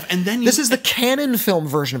 That would be enough. And then this is the canon film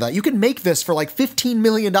version of that. You could make this for $15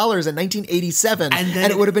 million in 1987,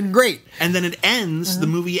 and it would have been great. And then it ends, the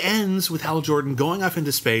movie ends with Hal Jordan going off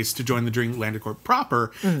into space to join the Green Lantern Corps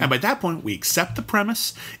proper, and by that point, we accept the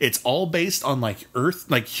premise. It's all based on,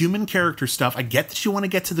 Earth, human character stuff. I get that you want to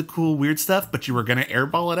get to the cool, weird stuff, but you were going to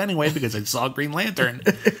airball it anyway because I saw Green Lantern.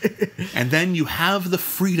 And then you have the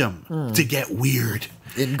freedom to get weird.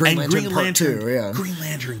 In Green Lantern Part 2, yeah. Green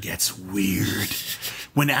Lantern gets weird.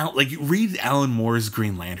 When read Alan Moore's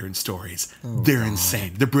Green Lantern stories. They're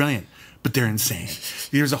insane. They're brilliant, but they're insane.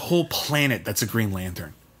 There's a whole planet that's a Green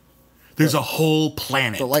Lantern. There's a whole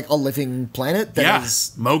planet. So a living planet that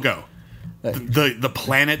is... Mogo. The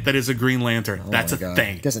planet that is a Green Lantern. That's a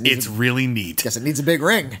thing. It's really neat. Guess it needs a big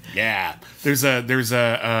ring. Yeah. There's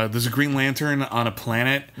a Green Lantern on a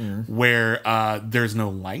planet where there's no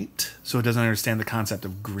light, so it doesn't understand the concept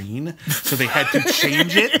of green. So they had to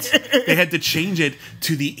change it. They had to change it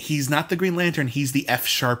to he's not the Green Lantern, he's the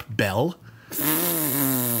F-sharp Bell.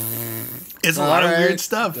 It's a lot of weird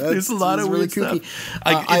stuff. There's a lot of really weird kooky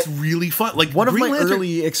stuff. It's really fun. One of my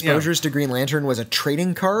early exposures to Green Lantern was a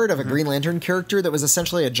trading card of a Green Lantern character that was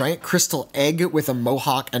essentially a giant crystal egg with a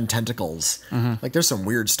mohawk and tentacles. There's some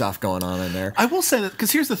weird stuff going on in there. I will say that, because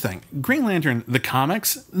here's the thing. Green Lantern, the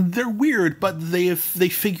comics, they're weird, but they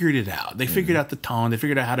figured it out. They figured out the tone. They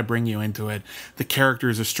figured out how to bring you into it. The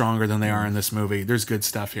characters are stronger than they are in this movie. There's good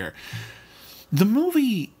stuff here. The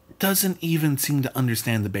movie doesn't even seem to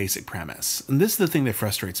understand the basic premise. And this is the thing that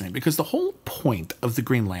frustrates me, because the whole point of the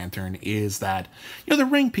Green Lantern is that, the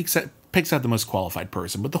ring picks out the most qualified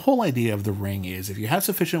person, but the whole idea of the ring is if you have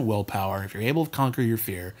sufficient willpower, if you're able to conquer your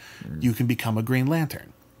fear, you can become a Green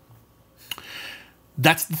Lantern.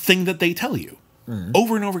 That's the thing that they tell you.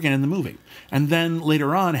 Over and over again in the movie. And then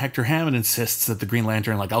later on, Hector Hammond insists that the Green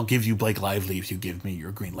Lantern, I'll give you Blake Lively if you give me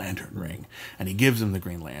your Green Lantern ring. And he gives him the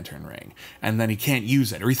Green Lantern ring. And then he can't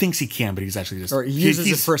use it. Or he thinks he can, but he's actually just... Or he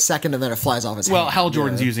uses it for a second and then it flies off his hand. Well, Hal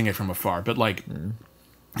Jordan's using it from afar. But,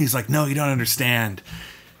 he's like, no, you don't understand.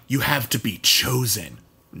 You have to be chosen.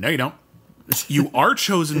 No, you don't. You are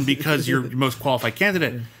chosen because you're the most qualified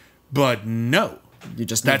candidate. But no. You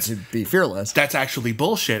just need to be fearless. That's actually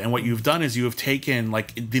bullshit. And what you've done is you have taken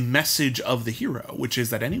the message of the hero, which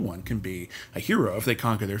is that anyone can be a hero if they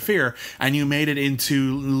conquer their fear, and you made it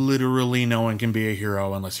into literally no one can be a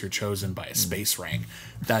hero unless you're chosen by a space rank.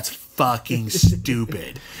 That's fucking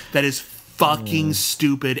stupid. That is fucking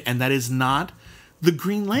stupid, and that is not the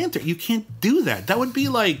Green Lantern. You can't do that. That would be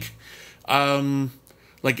imagine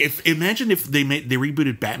if they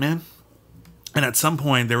rebooted Batman. And at some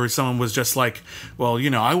point, someone was just like, well,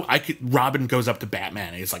 I could. Robin goes up to Batman,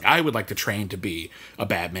 and he's like, I would like to train to be a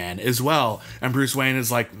Batman as well. And Bruce Wayne is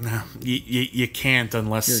like, no, you can't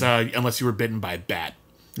unless you were bitten by a bat.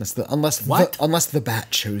 Unless the bat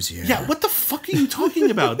chose you. Yeah, what the fuck are you talking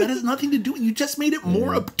about? That has nothing to do. You just made it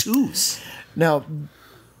more obtuse. Now,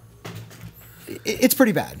 it's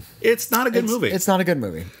pretty bad. It's not a good movie. It's not a good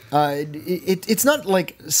movie. It's not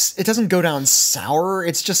it doesn't go down sour.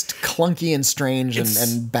 It's just clunky and strange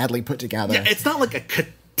and badly put together. Yeah, it's not like a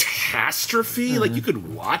catastrophe. You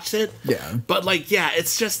could watch it. Yeah. But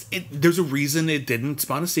it's just there's a reason it didn't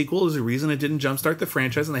spawn a sequel. There's a reason it didn't jumpstart the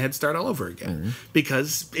franchise, and they had to start all over again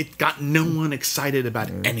because it got no one excited about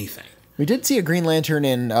anything. We did see a Green Lantern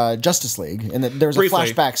in Justice League, and there was a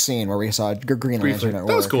Briefly. flashback scene where we saw a Green Lantern at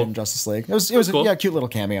That was work cool. in Justice League. It was cool. a cute little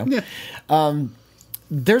cameo. Yeah.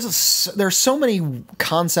 There's so many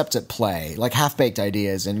concepts at play, like half-baked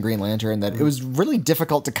ideas in Green Lantern, that it was really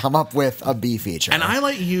difficult to come up with a B feature. And I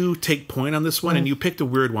let you take point on this one, and you picked a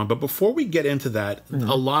weird one. But before we get into that,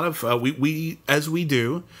 a lot of we as we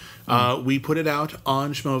do, we put it out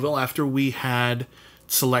on Schmoville after we had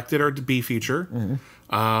selected our B feature.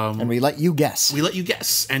 And we let you guess. We let you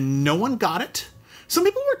guess, and no one got it. Some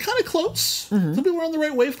people were kind of close. Some people were on the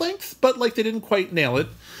right wavelength, but like they didn't quite nail it.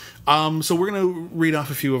 So we're going to read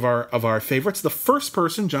off a few of our favorites. The first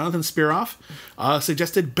person, Jonathan Spiroff,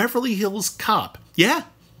 suggested Beverly Hills Cop. Yeah,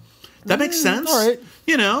 that makes sense. All right.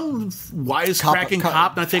 You know, wisecracking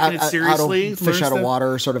cop, not taking it seriously. Fish out of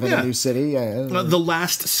water, sort of in a new city. The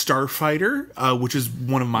Last Starfighter, which is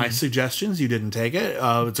one of my suggestions. You didn't take it.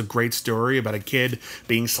 It's a great story about a kid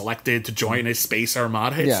being selected to join a space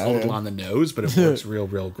armada. It's a little on the nose, but it works real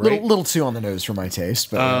great. Little too on the nose for my taste.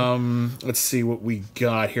 But Let's see what we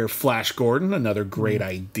got here. Flash Gordon, another great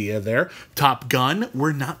idea there. Top Gun.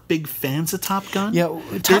 We're not big fans of Top Gun. yeah,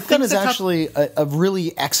 Top Gun is actually a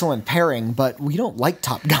really excellent pairing, but we don't like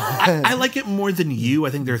Top Gun. I like it more than you. I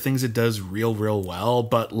think there are things it does real well,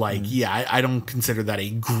 but like, I don't consider that a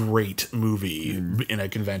great movie in a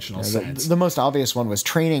conventional sense. The most obvious one was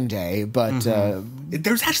Training Day, but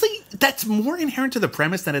There's actually, that's more inherent to the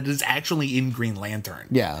premise than it is actually in Green Lantern.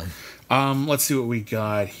 yeah. Let's see what we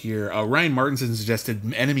got here. Ryan Martinson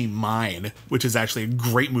suggested Enemy Mine, which is actually a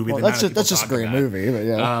great movie. Well, that that's just a great movie. But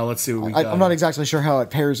yeah, let's see what we got. I'm not exactly sure how it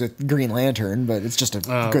pairs with Green Lantern, but it's just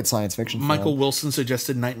a good science fiction film. Michael Wilson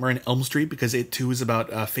suggested Nightmare on Elm Street because it too is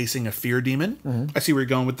about facing a fear demon. I see where you're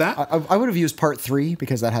going with that. I would have used Part 3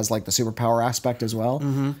 because that has like the superpower aspect as well.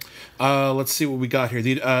 Let's see what we got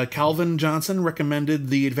here. Calvin Johnson recommended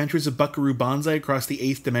The Adventures of Buckaroo Banzai Across the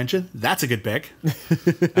Eighth Dimension. That's a good pick.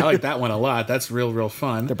 I like that one a lot. That's real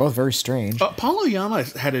fun. They're both very strange. Paul Oyama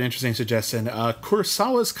had an interesting suggestion.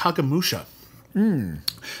 Kurosawa's Kagamusha.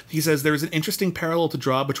 He says there's an interesting parallel to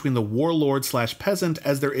draw between the warlord / peasant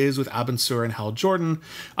as there is with Abin Sur and Hal Jordan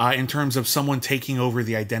in terms of someone taking over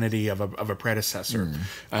the identity of a predecessor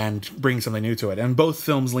and bringing something new to it. And both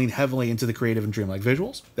films lean heavily into the creative and dreamlike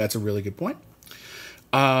visuals. That's a really good point.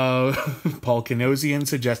 Paul Kanosian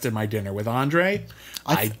suggested My Dinner with Andre.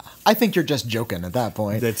 I think you're just joking at that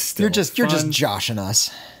point. That's still you're just joshing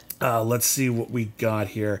us. Let's see what we got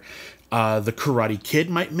here. The Karate Kid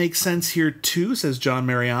might make sense here too, says John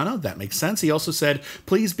Mariano. That makes sense. He also said,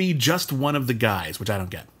 please be just one of the guys, which I don't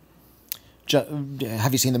get.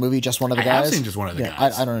 Have you seen the movie Just One of the Guys? I have seen Just One of the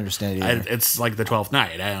Guys. I don't understand it either. It's like the 12th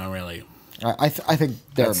Night. I don't really... I think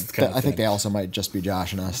I think they also might just be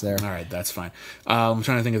joshing us there. All right, that's fine. I'm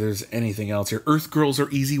trying to think if there's anything else here. Earth Girls Are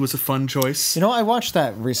Easy was a fun choice. You know, I watched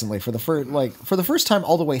that recently for the first time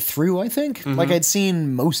all the way through. I think like I'd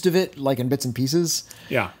seen most of it like in bits and pieces.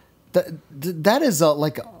 Yeah. That is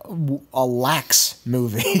like a lax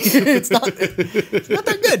movie. it's not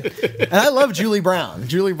that good. And I love Julie Brown.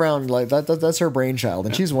 Julie Brown, like that's her brainchild,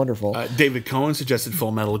 and she's wonderful. David Cohen suggested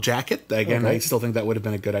Full Metal Jacket. Again, I still think that would have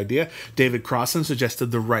been a good idea. David Crossan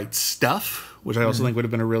suggested The Right Stuff, which I also think would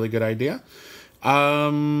have been a really good idea.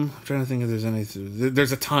 I'm trying to think if there's anything.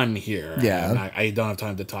 There's a ton here. Yeah. And I don't have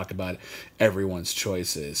time to talk about everyone's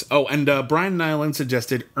choices. Oh, and Brian Nyland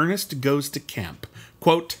suggested Ernest Goes to Camp.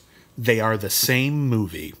 Quote, they are the same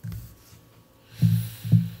movie.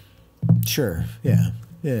 Sure.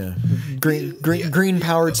 Yeah. Green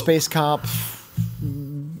powered space cop.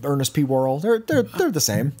 Ernest P. Worrell. They're the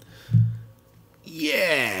same.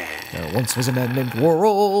 Yeah. There once was a man named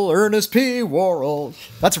Worrell, Ernest P. Worrell.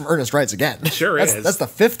 That's from Ernest Writes Again. Sure is. That's the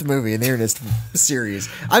 5th movie in the Ernest series.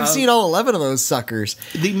 I've seen all 11 of those suckers.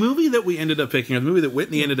 The movie that we ended up picking, or the movie that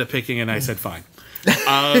Witney ended up picking, and I said fine.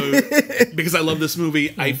 Because I love this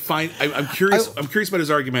movie. I'm curious about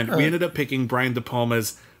his argument. We ended up picking Brian De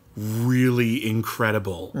Palma's really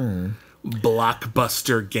incredible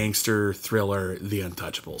blockbuster gangster thriller, The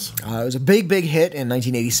Untouchables. It was a big hit in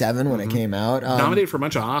 1987 when it came out. Nominated for a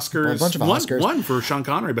bunch of Oscars. One for Sean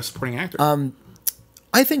Connery, Best Supporting Actor.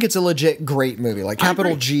 I think it's a legit great movie. Like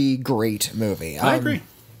capital G, great movie. I agree.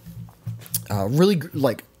 Really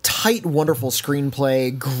like tight, wonderful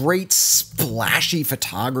screenplay, great splashy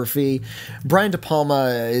photography. Brian De Palma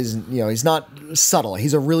is, he's not subtle.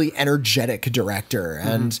 He's a really energetic director.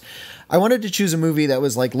 And I wanted to choose a movie that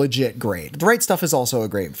was like legit great. The Right Stuff is also a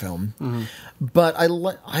great film. But I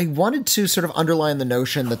wanted to sort of underline the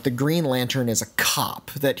notion that the Green Lantern is a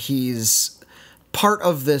cop, that he's part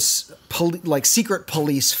of this secret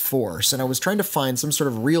police force. And I was trying to find some sort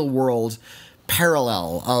of real world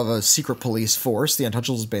parallel of a secret police force. The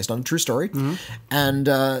Untouchables is based on a true story. And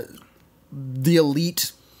the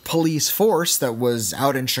elite police force that was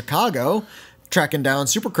out in Chicago tracking down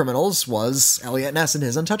super criminals was Elliot Ness and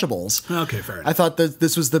his Untouchables. Okay, fair enough. I thought that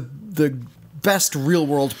this was the best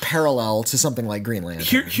real-world parallel to something like Green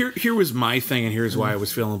Lantern. Here was my thing, and here's why I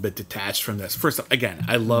was feeling a bit detached from this. First, again,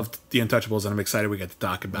 I loved The Untouchables, and I'm excited we get to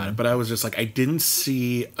talk about it, but I was just like, I didn't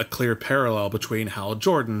see a clear parallel between Hal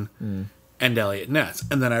Jordan and Elliot Ness.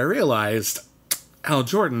 And then I realized Hal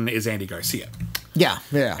Jordan is Andy Garcia. Yeah.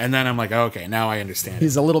 And then I'm like, okay, now I understand.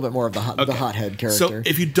 He's a little bit more of the hothead character. So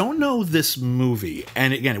if you don't know this movie,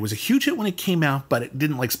 and again, it was a huge hit when it came out, but it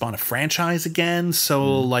didn't like spawn a franchise again.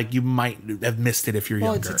 So like you might have missed it if you're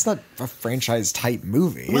younger. It's not a franchise type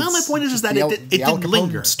movie. Well, my point is that it didn't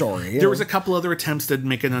linger. Story. There was a couple other attempts to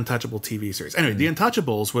make an Untouchable TV series. Anyway, The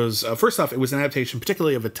Untouchables was first off, it was an adaptation,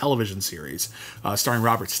 particularly of a television series starring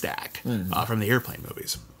Robert Stack from the Airplane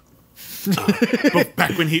movies. But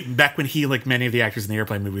back when he, like many of the actors in the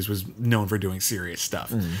Airplane movies, was known for doing serious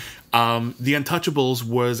stuff. The Untouchables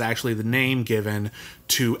was actually the name given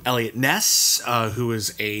to Elliot Ness, who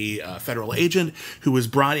was a federal agent who was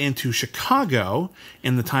brought into Chicago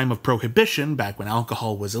in the time of Prohibition, back when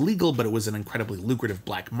alcohol was illegal, but it was an incredibly lucrative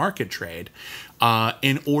black market trade,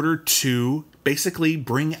 in order to basically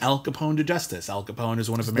bring Al Capone to justice. Al Capone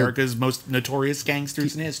is one of America's most notorious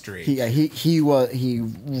gangsters in history. He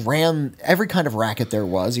ran every kind of racket there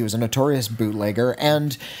was. He was a notorious bootlegger,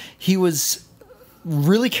 and he was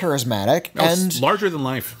really charismatic and larger than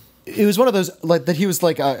life. It was one of those, like, that he was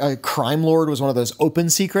like a crime lord was one of those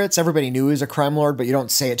open secrets. Everybody knew he was a crime lord, but you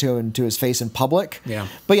don't say it to him, to his face in public. Yeah.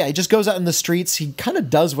 But yeah, he just goes out in the streets. He kind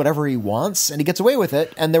of does whatever he wants, and he gets away with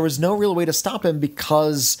it. And there was no real way to stop him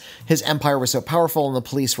because his empire was so powerful, and the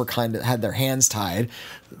police were had their hands tied.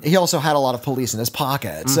 He also had a lot of police in his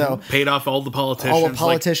pocket, so paid off all the politicians. All the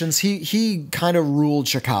politicians. He kind of ruled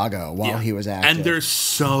Chicago while he was active. And there's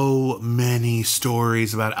so many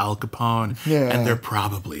stories about Al Capone, and they're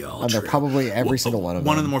probably all true. They're probably every single one of them.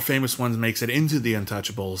 One of the more famous ones makes it into The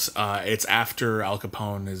Untouchables. It's after Al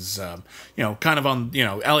Capone is, kind of on,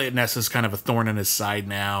 Elliot Ness is kind of a thorn in his side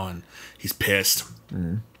now, and he's pissed.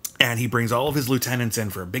 And he brings all of his lieutenants in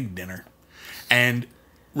for a big dinner, and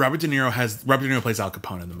Robert De Niro plays Al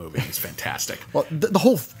Capone in the movie. It's fantastic. Well, the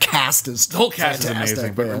whole cast is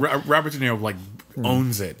amazing, but Robert De Niro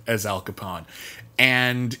owns it as Al Capone,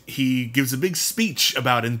 and he gives a big speech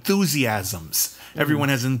about enthusiasms. Everyone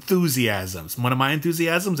has enthusiasms. One of my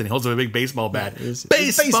enthusiasms, and he holds up a big baseball bat.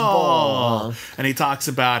 Baseball! And he talks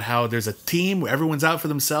about how there's a team where everyone's out for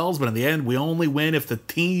themselves, but in the end, we only win if the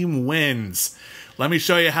team wins. Let me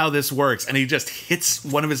show you how this works. And he just hits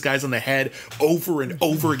one of his guys on the head over and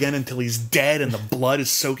over again until he's dead and the blood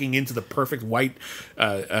is soaking into the perfect white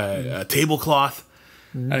tablecloth.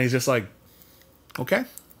 And he's just like, okay.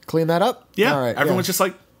 Clean that up? Yeah. All right, everyone's just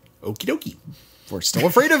like, okie dokie. We're still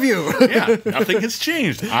afraid of you. Yeah, nothing has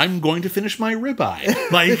changed. I'm going to finish my ribeye.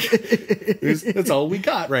 That's all we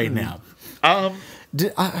got right now. De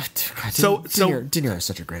Niro is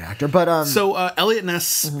such a great actor, but Elliot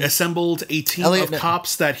Ness assembled a team of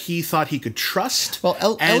cops that he thought he could trust.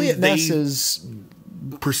 Well, Elliot Ness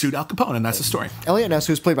pursued Al Capone, and that's the story. Elliot Ness,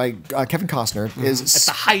 who's played by Kevin Costner, is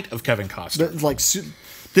at the height of Kevin Costner.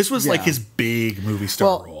 This was like his big movie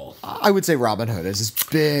star role. I would say Robin Hood is his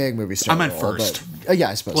big movie star role. I meant first. But,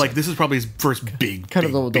 I suppose. This is probably his first big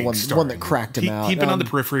one that cracked him out. He'd been on the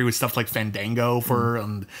periphery with stuff like Fandango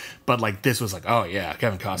but this was like, oh yeah,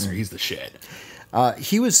 Kevin Costner, he's the shit.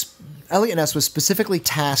 Elliot Ness was specifically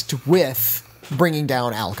tasked with bringing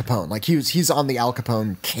down Al Capone. He's on the Al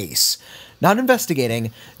Capone case. Not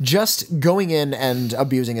investigating, just going in and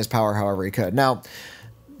abusing his power however he could. Now,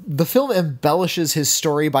 the film embellishes his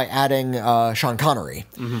story by adding Sean Connery,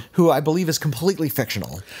 who I believe is completely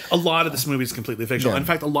fictional. A lot of this movie is completely fictional. Yeah. In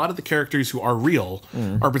fact, a lot of the characters who are real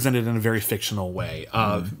are presented in a very fictional way.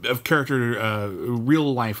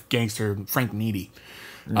 Real life gangster Frank Needy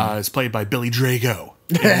is played by Billy Drago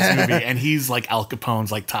in this movie, and he's like Al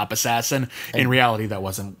Capone's top assassin. In reality, that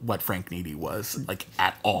wasn't what Frank Needy was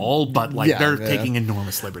at all, but they're taking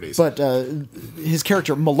enormous liberties. But his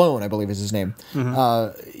character Malone, I believe is his name,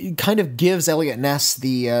 kind of gives Elliot Ness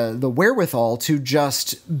the wherewithal to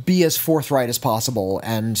just be as forthright as possible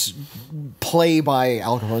and play by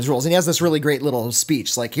Al Capone's rules. And he has this really great little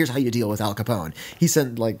speech, here's how you deal with Al Capone. He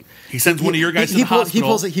sends one of your guys to the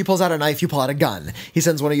hospital. He pulls out a knife, you pull out a gun. He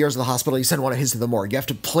sends one of yours to the hospital, you send one of his to the morgue. You have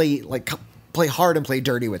to play play hard and play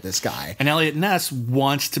dirty with this guy. And Elliot Ness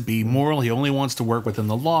wants to be moral. He only wants to work within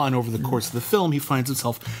the law. And over the course of the film, he finds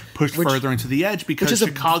himself pushed further into the edge because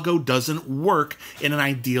Chicago doesn't work in an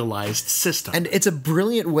idealized system. And it's a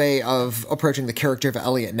brilliant way of approaching the character of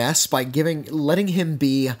Elliot Ness by letting him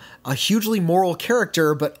be a hugely moral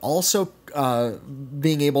character, but also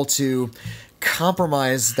being able to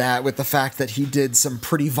compromise that with the fact that he did some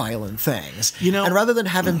pretty violent things. And rather than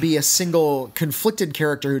have him be a single conflicted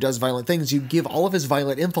character who does violent things, you give all of his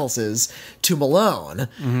violent impulses to Malone,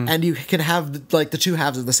 and you can have like the two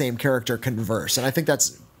halves of the same character converse. And I think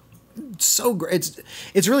that's so great.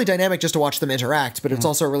 It's really dynamic just to watch them interact, but it's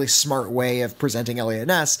also a really smart way of presenting Elliot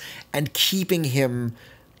Ness and keeping him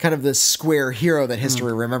kind of the square hero that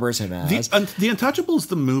history remembers him as. The Untouchables,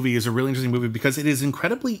 the movie, is a really interesting movie because it is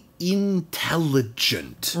incredibly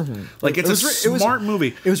intelligent. Like, it's a smart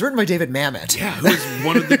movie. It was written by David Mamet. Yeah, who is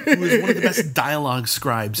one of the best dialogue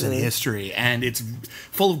scribes in history. And it's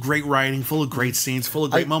full of great writing, full of great scenes, full of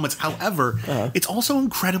great moments. However, it's also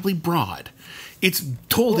incredibly broad. It's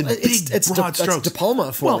told in broad strokes. That's De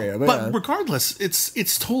Palma for you. But regardless,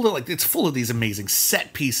 it's told like it's full of these amazing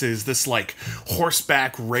set pieces. This like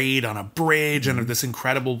horseback raid on a bridge, and this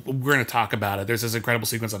incredible. We're going to talk about it. There's this incredible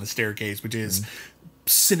sequence on a staircase, which is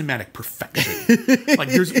cinematic perfection. Like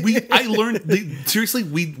we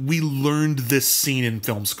learned this scene in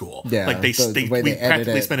film school. Yeah, like we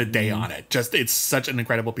practically spent a day on it. Just it's such an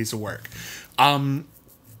incredible piece of work.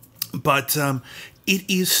 It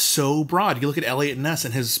is so broad. You look at Elliot Ness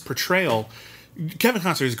and his portrayal. Kevin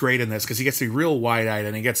Costner is great in this because he gets to be real wide-eyed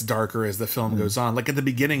and it gets darker as the film goes on. Like at the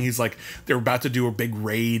beginning, he's like they're about to do a big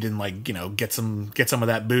raid and like get some of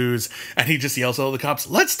that booze, and he just yells at all the cops,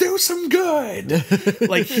 "Let's do some good!"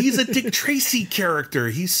 Like he's a Dick Tracy character.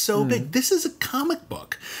 He's so big. This is a comic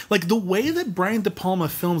book. Like the way that Brian De Palma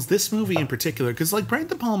films this movie in particular, because like Brian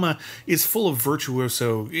De Palma is full of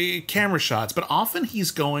virtuoso camera shots, but often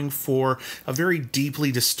he's going for a very deeply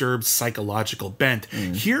disturbed psychological bent.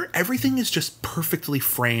 Here, everything is just perfectly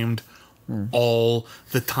framed all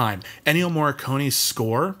the time. Ennio Morricone's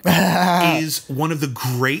score is one of the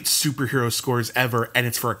great superhero scores ever, and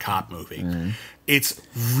it's for a cop movie. It's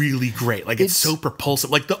really great. Like it's so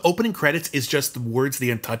propulsive. Like the opening credits is just the words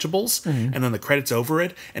 "The Untouchables," and then the credits over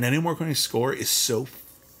it. And Ennio Morricone's score is so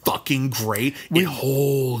fucking great. It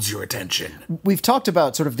holds your attention. We've talked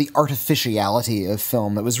about sort of the artificiality of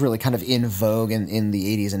film that was really kind of in vogue in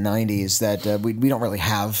the 80s and 90s that we don't really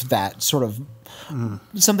have that sort of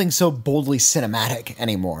something so boldly cinematic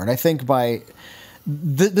anymore. And I think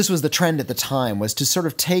this was the trend at the time, was to sort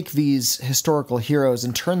of take these historical heroes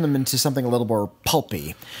and turn them into something a little more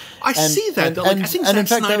pulpy. I see that. I think Zack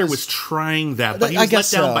Snyder was trying that, but he was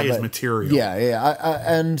let down by his material.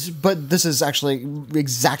 But this is actually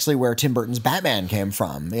exactly where Tim Burton's Batman came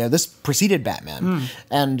from. This preceded Batman,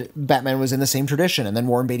 and Batman was in the same tradition. And then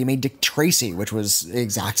Warren Beatty made Dick Tracy, which was the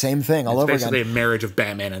exact same thing all over again. Basically a marriage of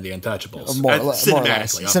Batman and the Untouchables.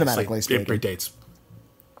 Cinematically speaking. It predates.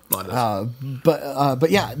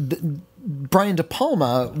 Brian De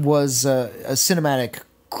Palma was a cinematic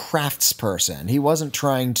craftsperson. He wasn't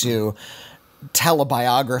trying to tell a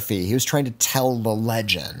biography. He was trying to tell the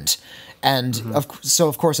legend. And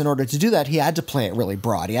of course, in order to do that, he had to play it really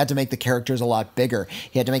broad. He had to make the characters a lot bigger.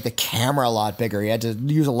 He had to make the camera a lot bigger. He had to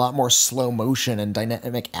use a lot more slow motion and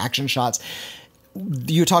dynamic action shots.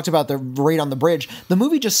 You talked about the raid on the bridge. The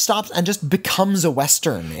movie just stops and just becomes a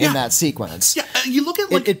Western in that sequence. Yeah, you look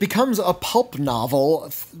at it becomes a pulp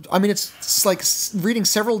novel. I mean, it's like reading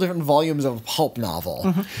several different volumes of a pulp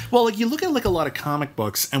novel. Well, like you look at like a lot of comic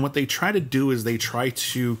books, and what they try to do is they try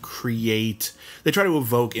to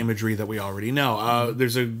evoke imagery that we already know.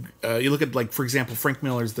 You look at like, for example, Frank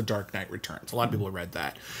Miller's The Dark Knight Returns. A lot of people have read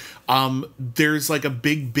that. There's like a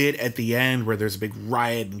big bit at the end where there's a big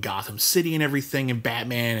riot in Gotham City and everything, and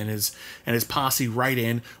Batman and his posse ride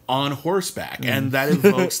in on horseback, and that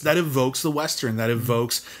evokes the Western, that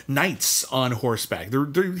evokes knights on horseback.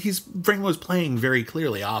 Frank Miller's playing very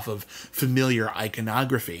clearly off of familiar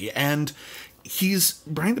iconography, and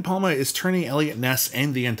Brian De Palma is turning Elliot Ness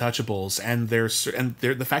and the Untouchables and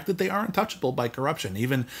the fact that they are untouchable by corruption.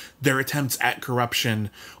 Even their attempts at corruption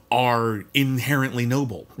are inherently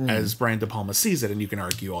noble, as Brian De Palma sees it, and you can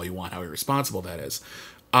argue all you want how irresponsible that is.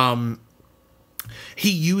 He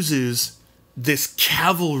uses this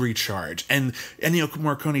cavalry charge and Ennio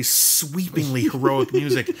Morricone's sweepingly heroic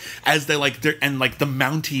music as the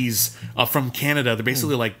Mounties from Canada. They're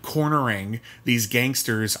basically like cornering these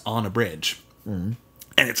gangsters on a bridge. And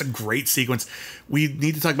it's a great sequence. We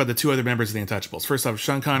need to talk about the two other members of the Untouchables. First off,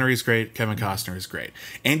 Sean Connery is great. Kevin Costner is great.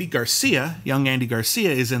 Young Andy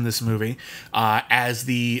Garcia is in this movie as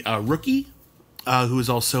the rookie who is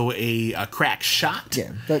also a crack shot.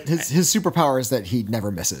 Yeah, but his superpower is that he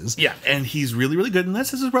never misses. Yeah, and he's really, really good in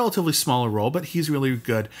this. This is a relatively smaller role, but he's really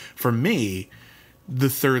good. For me, the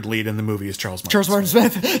third lead in the movie is Charles Martin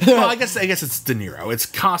Smith. Well, I guess it's De Niro. It's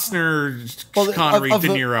Costner, Connery, De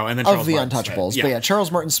Niro, and then Charles Martin Untouchables. Smith. Yeah. But yeah, Charles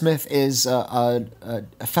Martin Smith is a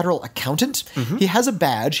federal accountant. He has a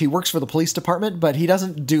badge. He works for the police department, but he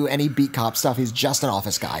doesn't do any beat cop stuff. He's just an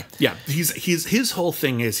office guy. Yeah, he's his whole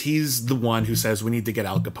thing is he's the one who says we need to get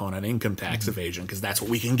Al Capone on income tax evasion because that's what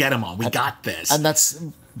we can get him on. We got this, and that's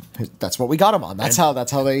what we got him on. That's how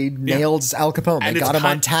they nailed Al Capone. They got him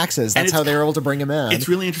on taxes. That's how they were able to bring him in. It's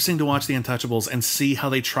really interesting to watch The Untouchables and see how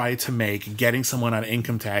they try to make getting someone on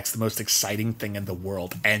income tax the most exciting thing in the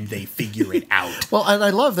world, and they figure it out. Well, and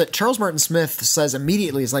I love that Charles Martin Smith says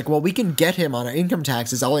immediately, he's like, well, we can get him on income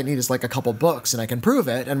taxes. All I need is like a couple books, and I can prove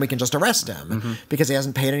it, and we can just arrest him because he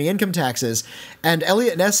hasn't paid any income taxes. And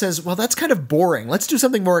Elliot Ness says, well, that's kind of boring. Let's do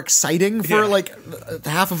something more exciting for like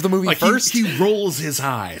half of the movie first. He rolls his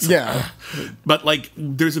eyes. Yeah. But like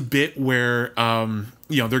there's a bit where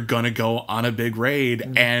they're gonna go on a big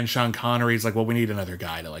raid and Sean Connery's like, well, we need another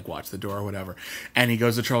guy to like watch the door or whatever, and he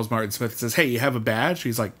goes to Charles Martin Smith and says, hey, you have a badge?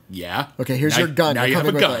 He's like, yeah. Okay, here's your gun. Now you have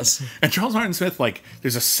a gun. Us. And Charles Martin Smith, like,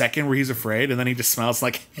 there's a second where he's afraid, and then he just smiles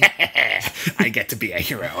like, I get to be a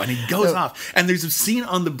hero, and he goes off. And there's a scene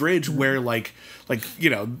on the bridge where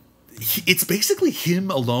it's basically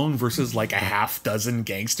him alone versus like a half dozen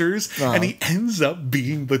gangsters, and he ends up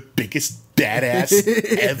being the biggest badass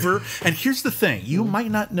ever. And here's the thing: you might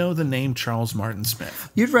not know the name Charles Martin Smith.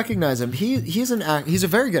 You'd recognize him. He's a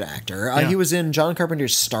very good actor. He was in John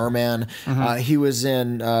Carpenter's Starman. He was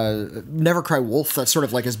in Never Cry Wolf. That's sort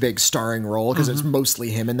of like his big starring role because it's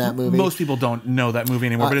mostly him in that movie. Most people don't know that movie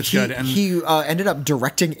anymore, but it's good. And he ended up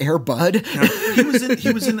directing Air Bud.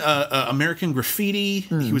 He was in American Graffiti.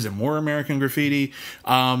 He was in More American Graffiti.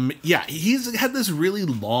 He's had this really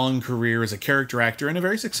long career as a character actor and a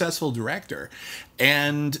very successful director.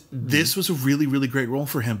 And this was a really, really great role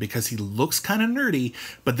for him because he looks kind of nerdy,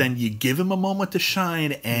 but then you give him a moment to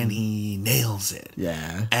shine and he nails it.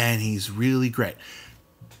 Yeah. And he's really great.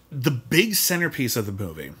 The big centerpiece of the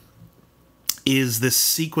movie is this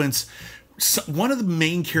sequence. One of the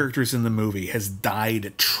main characters in the movie has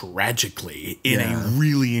died tragically in a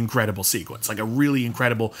really incredible sequence, like a really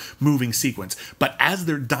incredible moving sequence. But as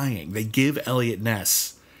they're dying, they give Elliot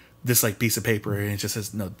Ness this like piece of paper, and it just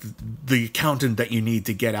says, no, the accountant that you need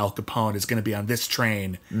to get Al Capone is going to be on this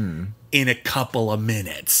train in a couple of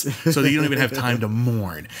minutes, so that you don't even have time to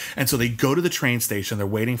mourn. And so they go to the train station, they're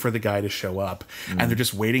waiting for the guy to show up, and they're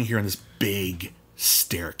just waiting here in this big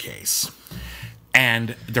staircase.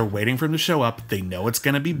 And they're waiting for him to show up. They know it's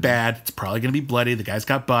going to be bad. It's probably going to be bloody. The guy's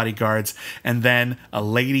got bodyguards. And then a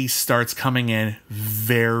lady starts coming in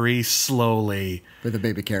very slowly. With a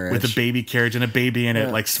baby carriage. With a baby carriage and a baby in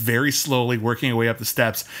it, like very slowly working her way up the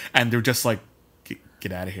steps. And they're just like,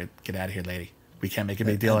 get out of here. Get out of here, lady. We can't make a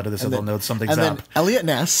big deal out of this, or they'll know something's up. And then Elliot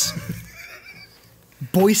Ness,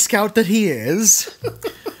 Boy Scout that he is,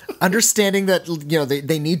 understanding that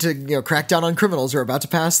they need to crack down on criminals who are about to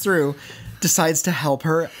pass through, decides to help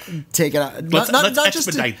her take it out. Let's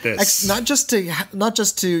expedite this. Not just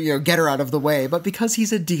to get her out of the way, but because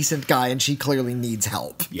he's a decent guy and she clearly needs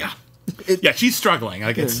help. Yeah. She's struggling.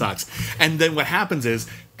 Like, it sucks. And then what happens is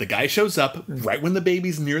the guy shows up right when the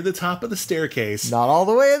baby's near the top of the staircase. Not all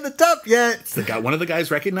the way at the top yet. One of the guys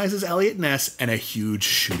recognizes Elliot Ness, and a huge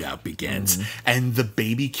shootout begins. And the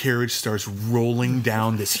baby carriage starts rolling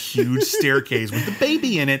down this huge staircase with the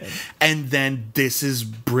baby in it. And then this is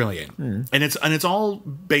brilliant. And it's all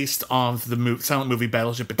based off the silent movie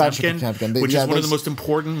Battleship Potemkin, which is one of the most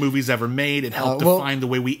important movivies ever made. It helped define the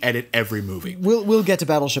way we edit every movie. We'll get to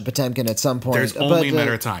Battleship Potemkin at some point. There's only a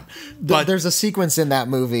matter of time. But there's a sequence in that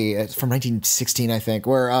movie. It's from 1916, I think,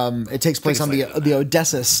 where it takes place on the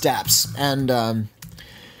Odessa steppes, and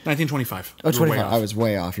 1925. Oh, 25. I was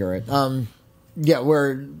way off. You're right.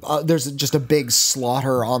 Where there's just a big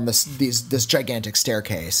slaughter on this gigantic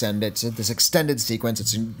staircase, and it's this extended sequence.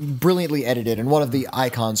 It's brilliantly edited, and one of the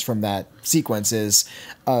icons from that sequence is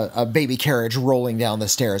a baby carriage rolling down the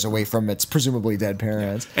stairs away from its presumably dead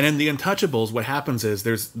parents. And in The Untouchables, what happens is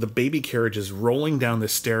there's the baby carriage is rolling down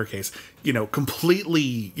this staircase,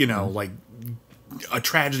 completely, like a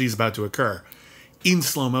tragedy is about to occur in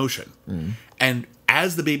slow motion. And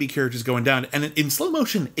as the baby carriage is going down, and in slow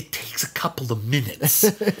motion, it takes a couple of minutes.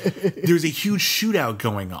 There's a huge shootout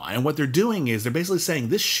going on. And what they're doing is they're basically saying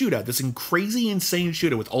this shootout, this crazy, insane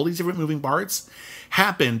shootout with all these different moving parts,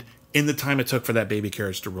 happened in the time it took for that baby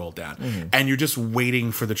carriage to roll down. And you're just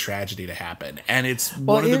waiting for the tragedy to happen. And it's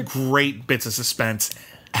one of the great bits of suspense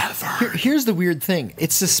ever. Here's the weird thing.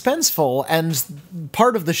 It's suspenseful, and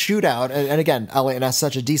part of the shootout, and again, Elliot Ness is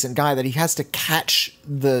such a decent guy that he has to catch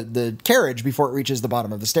the carriage before it reaches the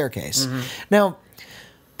bottom of the staircase. Now,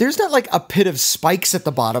 there's not like a pit of spikes at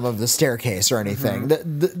the bottom of the staircase or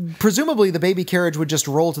anything. Presumably, the baby carriage would just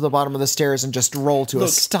roll to the bottom of the stairs and just roll to a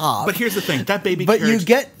stop. But here's the thing: that baby but carriage.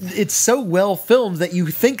 It's so well filmed that you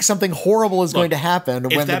think something horrible is going to happen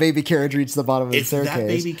when the baby carriage reaches the bottom of the staircase. If that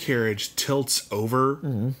baby carriage tilts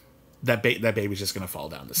over, that baby's just going to fall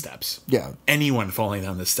down the steps. Yeah. Anyone falling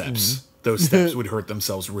down the steps. Those steps would hurt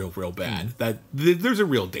themselves real bad. There's a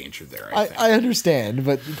real danger there. I think. I understand,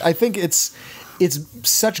 but I think it's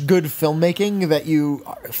such good filmmaking that you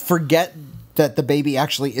forget that the baby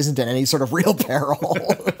actually isn't in any sort of real peril.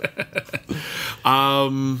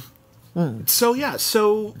 So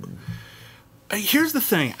here's the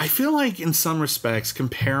thing. I feel like in some respects,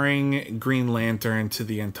 comparing Green Lantern to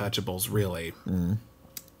the Untouchables really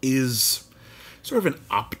is sort of an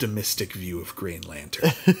optimistic view of Green Lantern,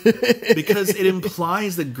 because it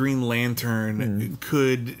implies that Green Lantern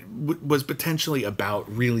was potentially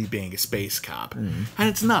about really being a space cop, and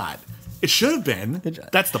it's not. It should have been.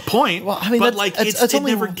 That's the point. Well, I mean, but it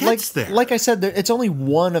never gets there. Like I said, it's only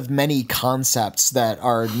one of many concepts that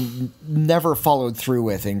are never followed through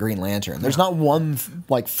with in Green Lantern. There's not one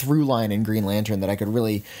through line in Green Lantern that I could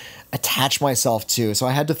really attach myself to. So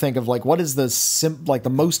I had to think of what is the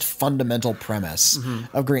most fundamental premise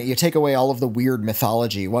of Green. You take away all of the weird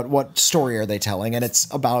mythology. What story are they telling? And it's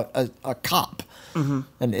about a cop, and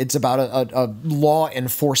it's about a law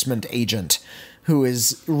enforcement agent who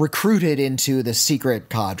is recruited into the secret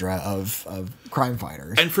cadre of crime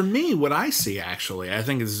fighters. And for me, what I see, actually, I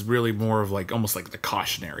think is really more of almost like the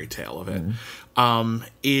cautionary tale of it,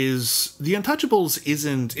 is The Untouchables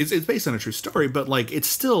it's based on a true story, but it's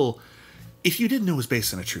still, if you didn't know it was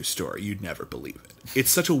based on a true story, you'd never believe it. It's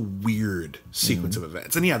such a weird sequence of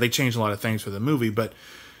events. And yeah, they changed a lot of things for the movie, but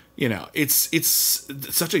it's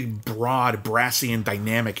such a broad, brassy, and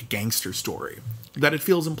dynamic gangster story that it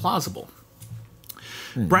feels implausible.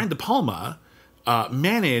 Brian De Palma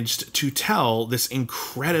managed to tell this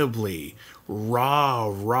incredibly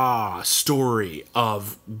raw story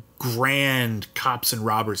of grand cops and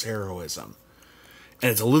robbers heroism.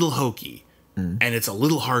 And it's a little hokey, and it's a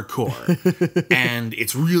little hardcore, and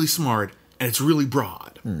it's really smart, and it's really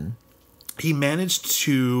broad. He managed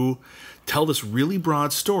to tell this really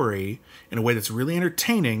broad story in a way that's really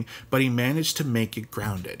entertaining, but he managed to make it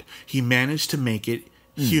grounded. He managed to make it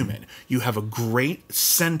human. You have a great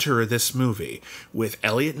center of this movie with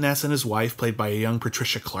Elliot Ness and his wife, played by a young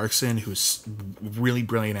Patricia Clarkson, who's a really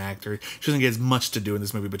brilliant actor. She doesn't get as much to do in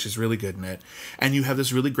this movie, but she's really good in it. And you have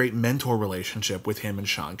this really great mentor relationship with him and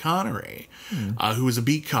Sean Connery, who is a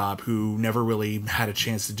beat cop who never really had a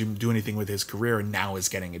chance to do anything with his career, and now is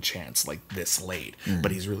getting a chance this late.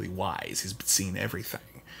 But he's really wise. He's seen everything.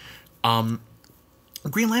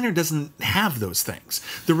 Green Lantern doesn't have those things.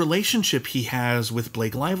 The relationship he has with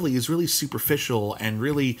Blake Lively is really superficial and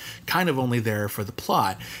really kind of only there for the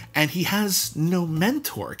plot. And he has no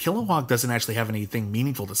mentor. Kilowog doesn't actually have anything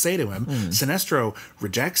meaningful to say to him. Sinestro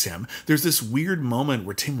rejects him. There's this weird moment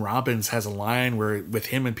where Tim Robbins has a line where with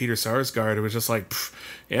him and Peter Sarsgaard, it was just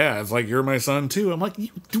yeah, it's like, you're my son too. I'm like, we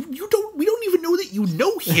don't even know that you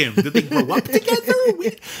know him. Did they grow up together?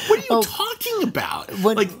 What are you talking about?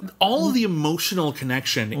 All of the emotional connection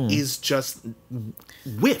is just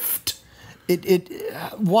whiffed.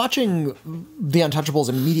 Watching The Untouchables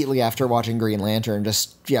immediately after watching Green Lantern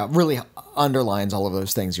really underlines all of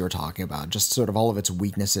those things you were talking about. Just sort of all of its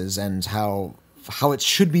weaknesses and how it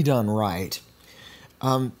should be done right.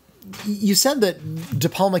 You said that De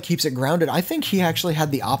Palma keeps it grounded. I think he actually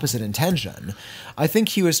had the opposite intention. I think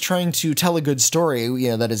he was trying to tell a good story,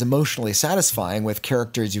 that is emotionally satisfying with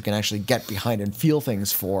characters you can actually get behind and feel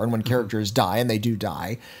things for. And when characters die, and they do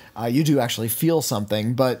die, you do actually feel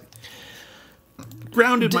something. But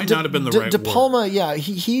grounded might not have been the right De word. Palma, yeah,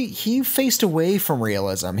 he faced away from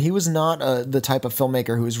realism. He was not the type of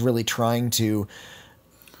filmmaker who was really trying to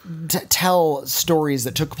tell stories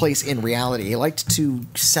that took place in reality. He liked to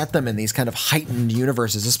set them in these kind of heightened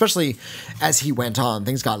universes, especially as he went on.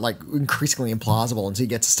 Things got increasingly implausible, and so you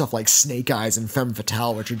get to stuff like Snake Eyes and Femme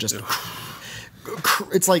Fatale, which are just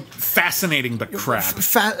it's fascinating but crap.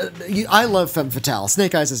 I love Femme Fatale.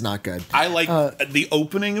 Snake Eyes is not good. I like the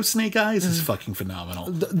opening of Snake Eyes is fucking phenomenal.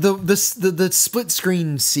 The split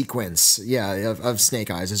screen sequence, of Snake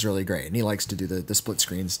Eyes is really great, and he likes to do the split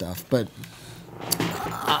screen stuff, but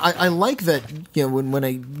I like that,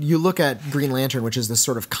 when you look at Green Lantern, which is this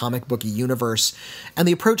sort of comic booky universe, and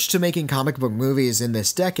the approach to making comic book movies in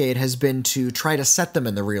this decade has been to try to set them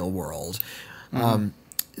in the real world.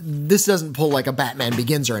 this doesn't pull like a Batman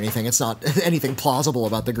Begins or anything. It's not anything plausible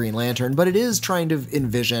about the Green Lantern, but it is trying to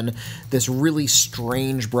envision this really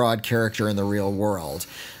strange, broad character in the real world.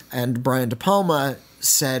 And Brian De Palma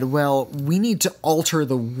said, well, we need to alter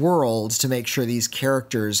the world to make sure these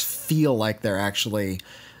characters feel like they're actually,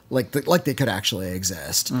 like they could actually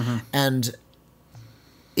exist. And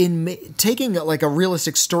in taking like a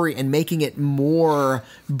realistic story and making it more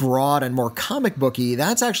broad and more comic booky,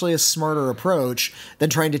 that's actually a smarter approach than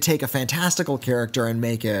trying to take a fantastical character and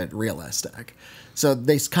make it realistic. So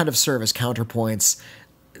they kind of serve as counterpoints,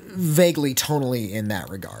 vaguely tonally in that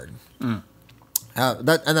regard.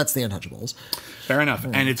 That's the Untouchables. Fair enough.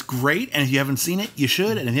 And it's great. And if you haven't seen it, you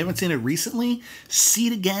should. And if you haven't seen it recently, see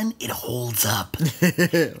it again. It holds up.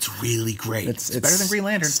 It's really great. It's better than Green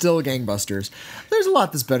Lantern. Still gangbusters. There's a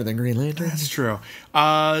lot that's better than Green Lantern. That's true.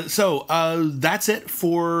 So that's it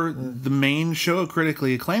for the main show,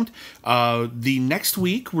 Critically Acclaimed. The next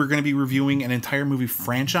week, we're going to be reviewing an entire movie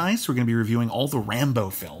franchise. We're going to be reviewing all the Rambo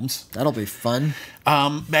films. That'll be fun.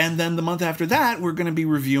 And then the month after that, we're going to be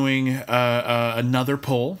reviewing another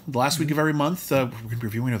poll. The last week of every month, we're going to be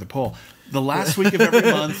reviewing another poll. The last week of every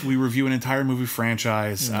month, we review an entire movie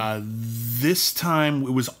franchise. This time,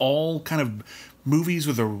 it was all kind of movies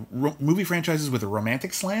with movie franchises with a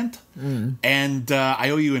romantic slant. And I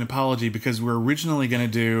owe you an apology because we're originally going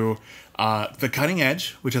to do The Cutting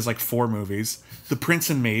Edge, which has like 4 movies, The Prince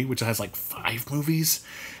and Me, which has like 5 movies.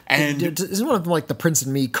 And isn't one of them like The Prince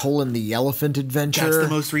and Me: The Elephant Adventure? That's the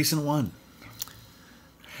most recent one.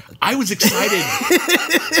 I was excited.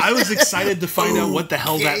 I was excited to find out what the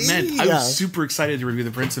hell that meant. I was super excited to review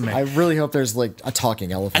The Prince and Me. I really hope there's like a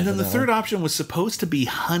talking elephant. And then the third option was supposed to be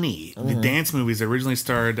Honey, the dance movies that originally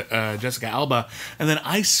starred Jessica Alba. And then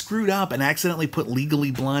I screwed up and accidentally put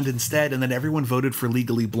Legally Blonde instead. And then everyone voted for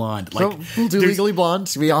Legally Blonde. Like, so we'll do Legally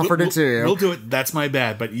Blonde. We offered it to you. We'll do it. That's my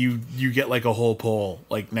bad. But you get like a whole poll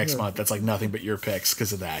like next month. That's like nothing but your picks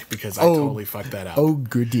because of that. Because I totally fucked that up. Oh,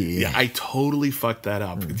 goody. Yeah, I totally fucked that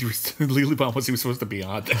up. Legally Blonde was supposed to be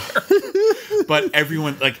on there. But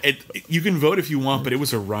everyone, like, you can vote if you want, but it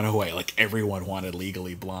was a runaway. Like, everyone wanted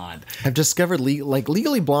Legally Blonde. I've discovered,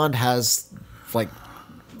 Legally Blonde has, like,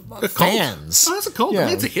 fans. Oh, that's a cult. Yeah. I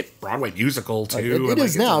mean, it's a hit Broadway musical, too. It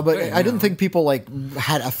is now, but I didn't think people, like,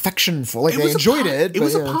 had affection for it. Like, they enjoyed it. It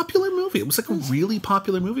was a popular movie. It was, like, a really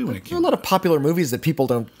popular movie when it came out. There are a lot of popular movies that people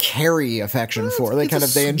don't carry affection for.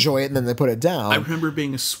 They enjoy it and then they put it down. I remember it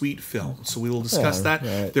being a sweet film, so we will discuss that.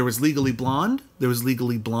 Right. There was Legally Blonde. There was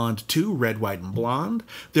Legally Blonde 2, Red, White, and Blonde.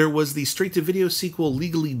 There was the straight-to-video sequel,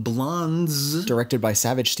 Legally Blondes. Directed by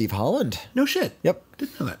Savage Steve Holland. No shit. Yep.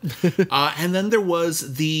 Didn't know that. And then there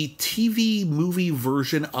was the TV movie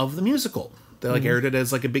version of the musical. They aired it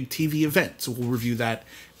as like a big TV event, so we'll review that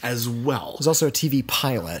as well. There's also a TV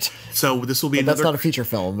pilot. So this will be another... That's not a feature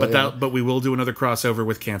film. But we will do another crossover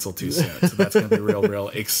with Cancel Too Soon. So that's going to be real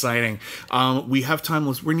exciting. We have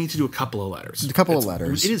time. We need to do a couple of letters. A couple of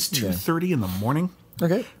letters. It is 2:30 in the morning.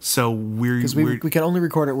 Okay. So we can only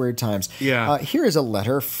record at weird times. Yeah. Here is a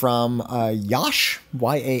letter from Yash,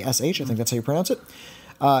 Y-A-S-H. I think that's how you pronounce it.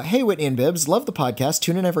 Hey, Whitney and Bibbs, love the podcast.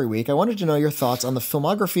 Tune in every week. I wanted to know your thoughts on the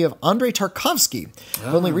filmography of Andrei Tarkovsky.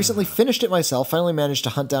 I've only recently finished it myself. Finally managed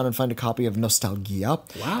to hunt down and find a copy of Nostalgia.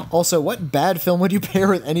 Wow. Also, what bad film would you pair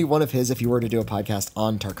with any one of his if you were to do a podcast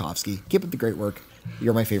on Tarkovsky? Keep up the great work.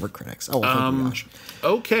 You're my favorite critics. Oh, well, thank you, Josh.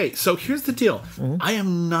 Okay, so here's the deal. I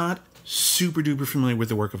am not super duper familiar with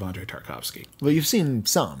the work of Andrei Tarkovsky. Well, you've seen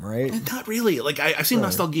some, right? Not really. Like I've seen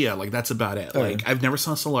Nostalgia. Like that's about it. Like I've never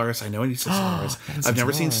saw Solaris. I know I need to see Solaris. I've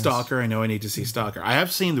never seen Stalker. I know I need to see Stalker. I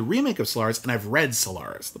have seen the remake of Solaris, and I've read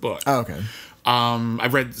Solaris, the book. Oh, okay.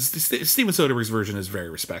 I've read Steven Soderbergh's version is very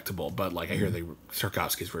respectable, but like I hear the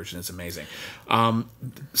Tarkovsky's version is amazing.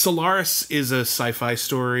 Solaris is a sci-fi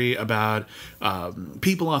story about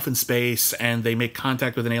people off in space, and they make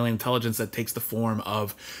contact with an alien intelligence that takes the form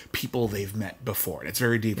of people they've met before, and it's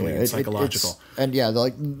very deeply psychological.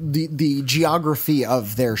 The geography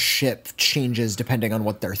of their ship changes depending on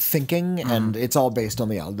what they're thinking, and it's all based on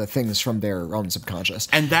the things from their own subconscious.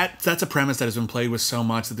 And that's a premise that has been played with so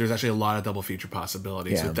much that there's actually a lot of double future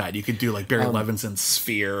possibilities with that. You could do like Barry Levinson's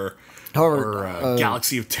Sphere, or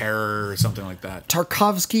Galaxy of Terror, or something like that.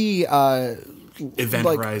 Tarkovsky, Event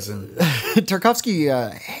Horizon.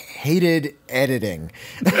 Tarkovsky hated editing.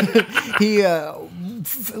 He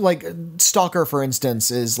Stalker, for instance,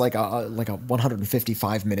 is like a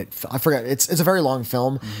 155 minute. I forget. It's a very long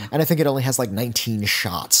film, and I think it only has like 19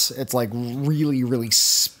 shots. It's like really, really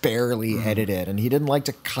sparely edited, and he didn't like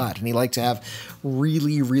to cut, and he liked to have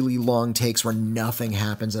really, really long takes where nothing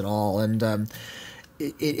happens at all. And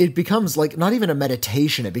it becomes like not even a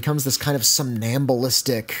meditation. It becomes this kind of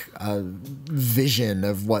somnambulistic vision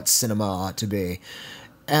of what cinema ought to be.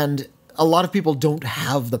 And a lot of people don't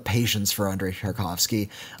have the patience for Andrei Tarkovsky.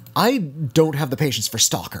 I don't have the patience for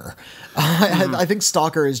Stalker. I think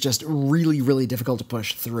Stalker is just really, really difficult to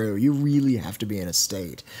push through. You really have to be in a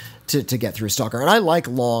state to get through Stalker. And I like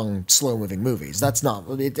long, slow-moving movies. It's not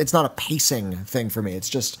a pacing thing for me. It's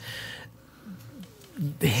just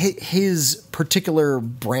his particular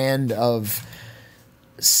brand of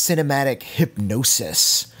cinematic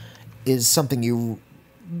hypnosis is something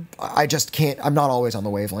I just can't. I'm not always on the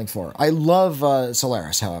wavelength for. I love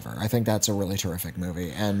Solaris, however. I think that's a really terrific movie,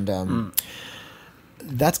 and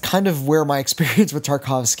that's kind of where my experience with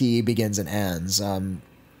Tarkovsky begins and ends.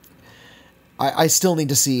 I still need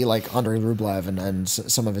to see like Andrei Rublev and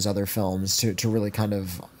some of his other films to really kind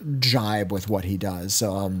of jibe with what he does.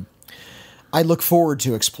 So I look forward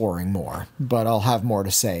to exploring more, but I'll have more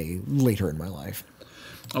to say later in my life.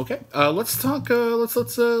 Okay, let's talk.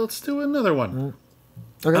 Let's do another one.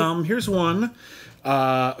 Okay. Here's one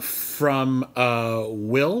from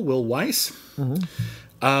Will Weiss. Mm-hmm.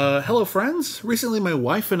 Hello, friends. Recently, my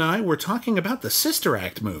wife and I were talking about the Sister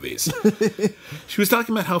Act movies. She was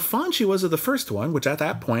talking about how fond she was of the first one, which at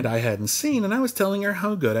that point I hadn't seen, and I was telling her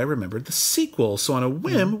how good I remembered the sequel. So on a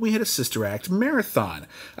whim, we had a Sister Act marathon.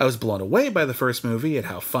 I was blown away by the first movie and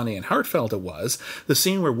how funny and heartfelt it was. The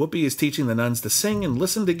scene where Whoopi is teaching the nuns to sing and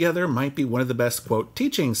listen together might be one of the best, quote,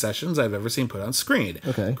 teaching sessions I've ever seen put on screen.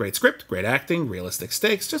 Okay. Great script, great acting, realistic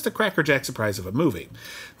stakes, just a crackerjack surprise of a movie.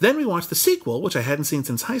 Then we watched the sequel, which I hadn't seen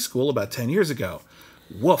since high school about 10 years ago.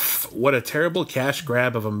 Woof, what a terrible cash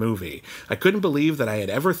grab of a movie. I couldn't believe that I had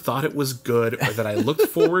ever thought it was good or that I looked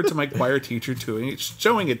forward to my choir teacher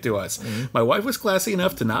showing it to us. Mm-hmm. My wife was classy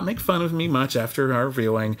enough to not make fun of me much after our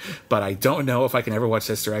viewing, but I don't know if I can ever watch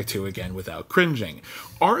Sister Act 2 again without cringing.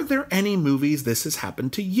 Are there any movies this has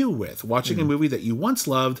happened to you with? Watching a movie that you once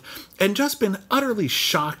loved and just been utterly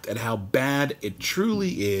shocked at how bad it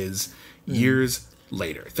truly is years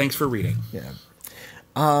later. Thanks for reading. Yeah.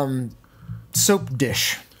 Soap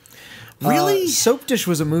Dish. Really? Soap Dish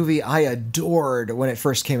was a movie I adored when it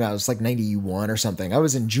first came out. It was like 91 or something. I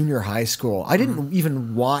was in junior high school. I didn't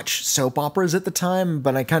even watch soap operas at the time,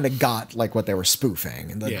 but I kind of got like what they were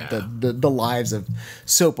spoofing. The lives of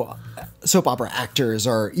soap opera actors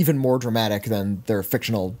are even more dramatic than their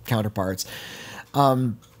fictional counterparts.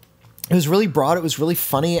 It was really broad. It was really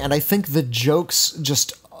funny. And I think the jokes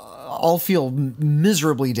just all feel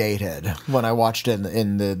miserably dated when I watched it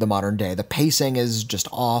in the modern day. The pacing is just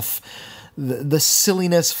off. The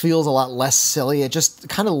silliness feels a lot less silly. It just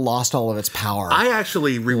kind of lost all of its power. I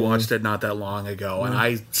actually rewatched it not that long ago, and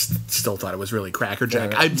I still thought it was really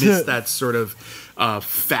crackerjack. I missed that sort of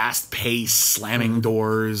fast-paced, slamming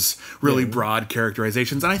doors, really broad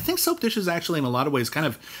characterizations. And I think Soap Dish is actually, in a lot of ways, kind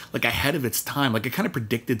of like ahead of its time. Like, it kind of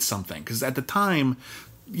predicted something. Because at the time,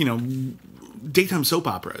 you know, daytime soap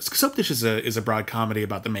operas. Soap Dish is a broad comedy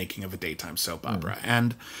about the making of a daytime soap opera,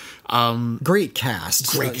 and great cast.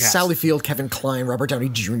 Sally Field, Kevin Kline, Robert Downey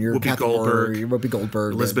Jr., Whoopi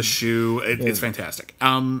Goldberg, Elizabeth Shue. It's fantastic.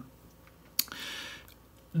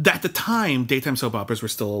 At the time, daytime soap operas were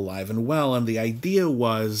still alive and well, and the idea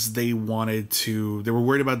was they were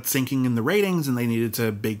worried about sinking in the ratings, and they needed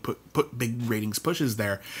to put big ratings pushes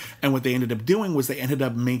there. And what they ended up doing was they ended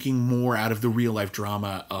up making more out of the real life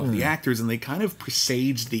drama of the actors, and they kind of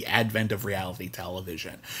presaged the advent of reality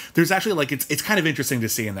television. There's actually like it's kind of interesting to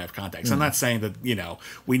see in that context. I'm not saying that, you know,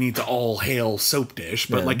 we need to all hail Soap Dish,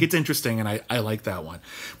 but like it's interesting, and I like that one.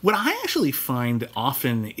 What I actually find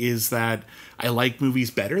often is that I like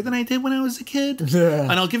movies better than I did when I was a kid. Yeah.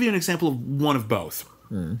 And I'll give you an example of one of both.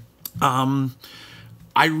 Not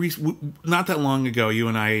that long ago, you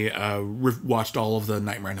and I watched all of the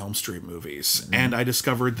Nightmare on Elm Street movies. And I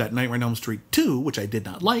discovered that Nightmare on Elm Street 2, which I did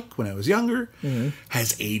not like when I was younger,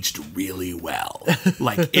 has aged really well.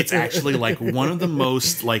 Like, it's actually like one of the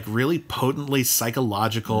most like really potently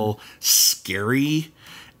psychological, scary,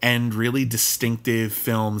 and really distinctive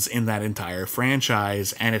films in that entire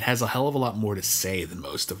franchise, and it has a hell of a lot more to say than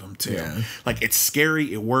most of them too. Yeah. Like, it's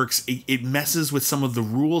scary, it works, it messes with some of the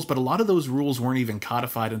rules, but a lot of those rules weren't even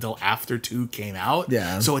codified until after 2 came out.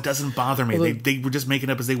 Yeah. So it doesn't bother me. Well, they were just making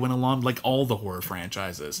it up as they went along, like all the horror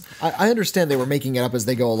franchises. I understand they were making it up as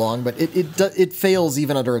they go along, but it fails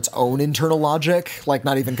even under its own internal logic, like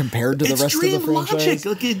not even compared to the rest of the franchise.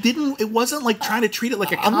 Logic. Like, it wasn't like trying to treat it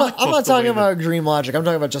like a comic book. I'm not talking about Dream Logic. I'm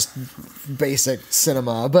talking about just basic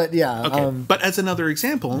cinema. But yeah. Okay. But as another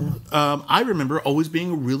example, I remember always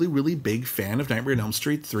being a really, really big fan of Nightmare on Elm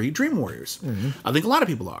Street 3 Dream Warriors. I think a lot of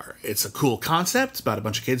people are. It's a cool concept. It's about a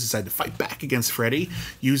bunch of kids decide to fight back against Freddy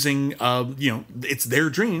using, it's their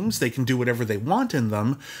dreams. They can do whatever they want in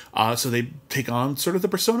them. So they take on sort of the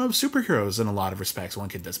persona of superheroes in a lot of respects. One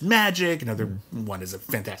kid does magic. Another one is a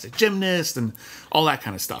fantastic gymnast and all that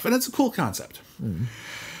kind of stuff. And it's a cool concept.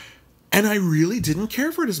 And I really didn't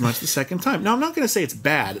care for it as much the second time. Now, I'm not going to say it's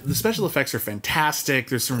bad. The special effects are fantastic.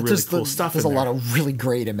 There's some really cool stuff in there. There's a lot of really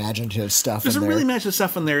great imaginative stuff There's in there. There's some really imaginative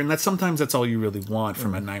stuff in there, and sometimes that's all you really want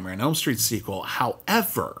from a Nightmare on Elm Street sequel.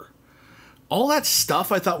 However, all that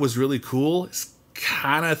stuff I thought was really cool is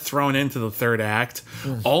kind of thrown into the third act.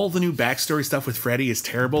 All the new backstory stuff with Freddy is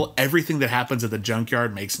terrible. Everything that happens at the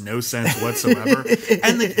junkyard makes no sense whatsoever.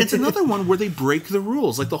 And it's another one where they break the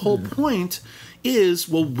rules. Like, the whole point is,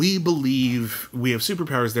 well, we believe we have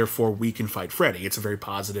superpowers, therefore we can fight Freddy. It's a very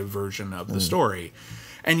positive version of the story.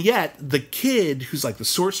 And yet, the kid who's like the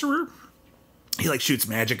sorcerer, he like shoots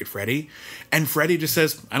magic at Freddy, and Freddy just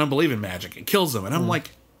says, I don't believe in magic, and kills him. And I'm like,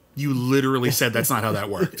 you literally said that's not how that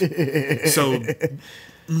worked. So,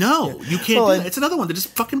 no, you can't do that. It's another one that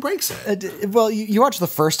just fucking breaks it. Well, you watch the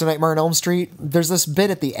first Nightmare on Elm Street, there's this bit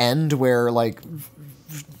at the end where, like,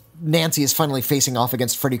 Nancy is finally facing off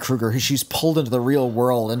against Freddy Krueger, who she's pulled into the real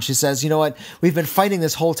world, and she says, you know what, we've been fighting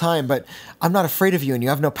this whole time, but I'm not afraid of you, and you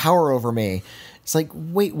have no power over me. It's like,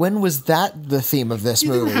 wait, when was that the theme of this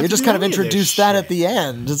movie? You just kind of introduced that at the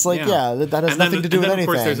end. It's like, that has nothing to do with anything.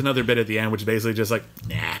 Of course, there's another bit at the end, which is basically just like,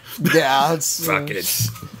 nah. Yeah, it's... Fuck it.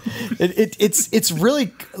 It's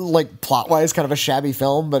really, like, plot-wise kind of a shabby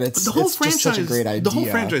film, but it's just such a great idea. The whole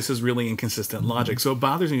franchise has really inconsistent logic, so it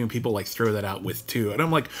bothers me when people, like, throw that out with 2. And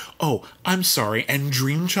I'm like, oh, I'm sorry, and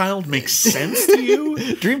Dreamchild makes sense to you?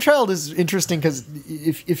 Dreamchild is interesting because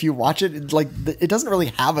if you watch it, it doesn't really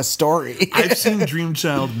have a story. I've seen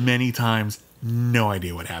Dreamchild many times. No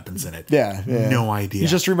idea what happens in it. Yeah. No idea. You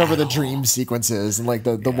just remember the dream sequences and like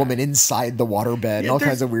the woman inside the waterbed and all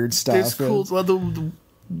kinds of weird stuff. There's cool. Well,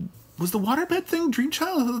 was the waterbed thing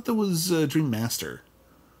Dreamchild? I thought that was Dream Master.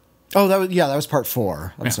 Oh, that was part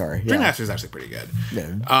 4. I'm sorry. Dream Master is actually pretty good.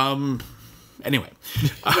 Yeah. Anyway,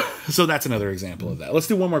 so that's another example of that. Let's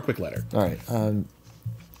do one more quick letter. All right.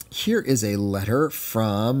 Here is a letter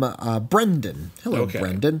from Brendan. Hello,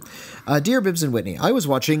 Brendan. Dear Bibbs and Witney, I was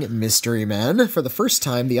watching Mystery Men for the first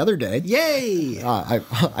time the other day. Yay!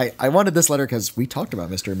 I wanted this letter because we talked about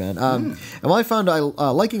Mystery Men. And while I found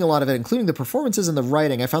liking a lot of it, including the performances and the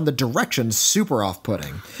writing, I found the direction super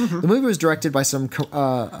off-putting. The movie was directed by some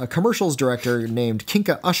a commercials director named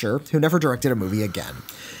Kinka Usher, who never directed a movie again.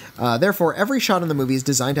 Therefore, every shot in the movie is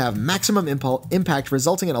designed to have maximum impact,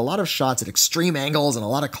 resulting in a lot of shots at extreme angles and a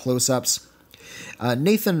lot of close-ups.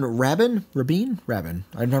 Nathan Rabin?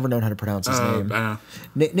 I've never known how to pronounce his name.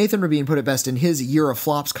 Nathan Rabin put it best in his Year of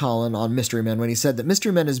Flops column on Mystery Men when he said that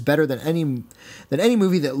Mystery Men is better than any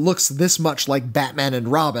movie that looks this much like Batman and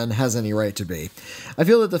Robin has any right to be. I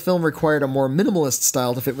feel that the film required a more minimalist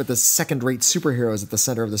style to fit with the second-rate superheroes at the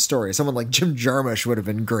center of the story. Someone like Jim Jarmusch would have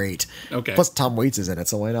been great. Okay. Plus Tom Waits is in it,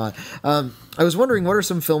 so why not? I was wondering, what are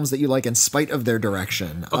some films that you like in spite of their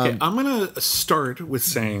direction? Okay, I'm going to start with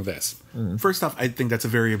saying this. First off, I think that's a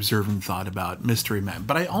very observant thought about Mystery Men.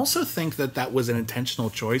 But I also think that was an intentional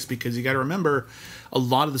choice because you got to remember a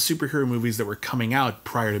lot of the superhero movies that were coming out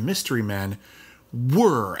prior to Mystery Men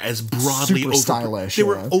were as broadly super stylish. They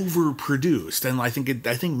were overproduced, and I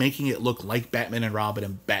think making it look like Batman and Robin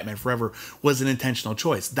and Batman Forever was an intentional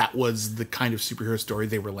choice. That was the kind of superhero story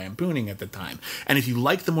they were lampooning at the time. And if you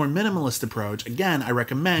like the more minimalist approach, again, I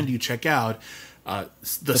recommend you check out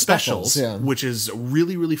the specials, which is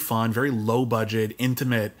really, really fun, very low budget,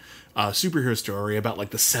 intimate superhero story about like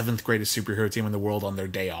the 7th greatest superhero team in the world on their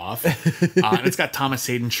day off. And it's got Thomas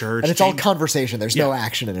Hayden Church. And it's all conversation. There's no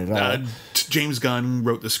action in it at all. James Gunn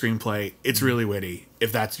wrote the screenplay. It's really witty.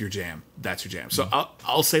 If that's your jam, that's your jam. So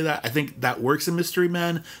I'll say that. I think that works in Mystery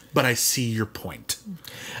Men, but I see your point.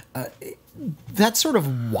 That sort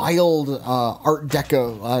of wild Art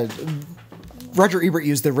Deco... Roger Ebert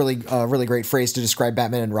used the really great phrase to describe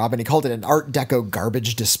Batman and Robin. He called it an Art Deco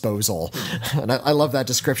garbage disposal. And I love that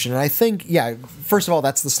description. And I think, first of all,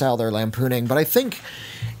 that's the style they're lampooning. But I think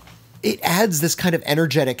it adds this kind of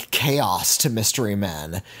energetic chaos to Mystery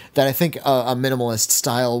Men that I think a minimalist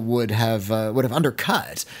style would have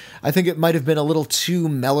undercut. I think it might have been a little too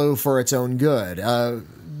mellow for its own good.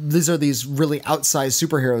 These are these really outsized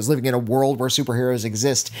superheroes living in a world where superheroes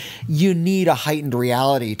exist. You need a heightened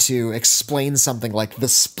reality to explain something like the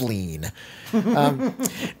spleen.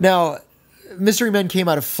 Now, Mystery Men came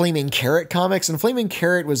out of Flaming Carrot comics, and Flaming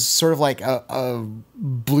Carrot was sort of like a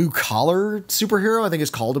blue-collar superhero. I think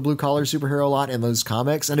it's called a blue-collar superhero a lot in those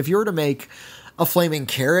comics. And if you were to make a Flaming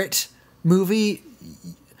Carrot movie,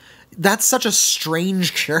 that's such a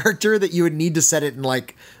strange character that you would need to set it in,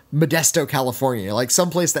 like, Modesto, California, like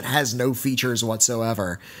someplace that has no features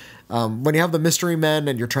whatsoever. When you have the Mystery Men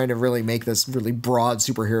and you're trying to really make this really broad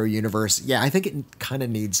superhero universe, yeah, I think it kind of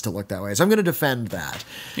needs to look that way. So I'm going to defend that.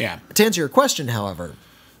 Yeah. To answer your question, however,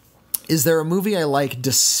 is there a movie I like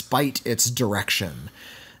despite its direction?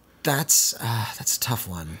 That's a tough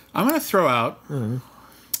one. I'm going to throw out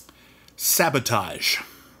Sabotage,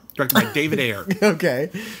 directed by David Ayer.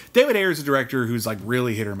 Okay. David Ayer is a director who's like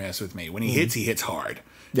really hit or miss with me. When he hits hard.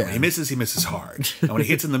 Yeah. When he misses hard. And when he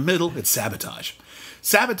hits in the middle, it's Sabotage.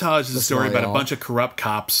 Sabotage is a story about a bunch of corrupt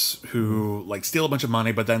cops who like steal a bunch of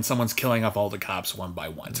money, but then someone's killing off all the cops one by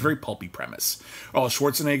one. It's a very pulpy premise. All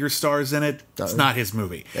Schwarzenegger stars in it. It's not his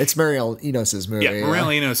movie. It's Marielle Enos's movie. Yeah,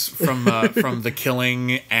 Marielle Enos from The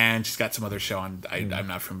Killing, and she's got some other show I'm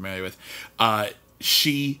not familiar with.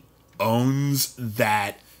 She owns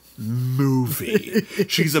that movie.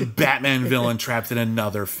 She's a Batman villain trapped in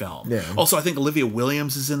another film. Yeah. Also, I think Olivia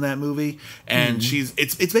Williams is in that movie, and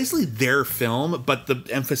it's basically their film, but the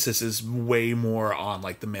emphasis is way more on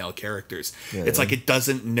like the male characters. Yeah, it's like it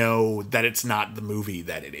doesn't know that it's not the movie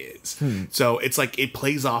that it is. So it's like it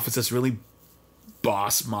plays off as this really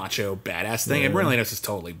boss, macho, badass thing. And Brian is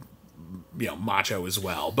totally, macho as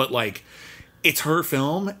well. But like, it's her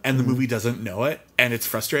film, and the movie doesn't know it, and it's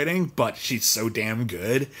frustrating, but she's so damn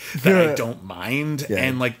good that I don't mind. Yeah.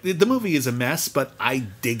 And, like, the movie is a mess, but I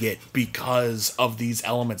dig it because of these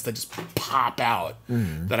elements that just pop out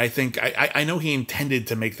that I think... I know he intended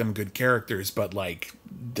to make them good characters, but, like,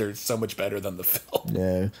 they're so much better than the film.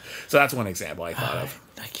 Yeah. So that's one example I thought of.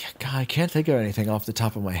 I can't think of anything off the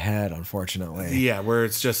top of my head, unfortunately. Yeah, where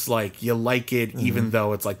it's just like you like it even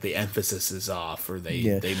though it's like the emphasis is off or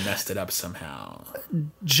they messed it up somehow.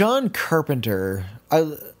 John Carpenter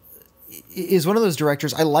is one of those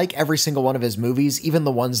directors. I like every single one of his movies, even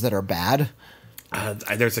the ones that are bad.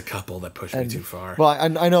 There's a couple that push me too far. Well,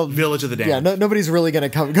 I know Village of the Damned. Yeah, nobody's really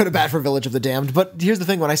going to go to bat for Village of the Damned. But here's the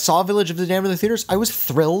thing: when I saw Village of the Damned in the theaters, I was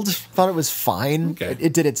thrilled. Thought it was fine. Okay.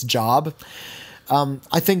 It did its job.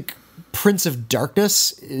 I think Prince of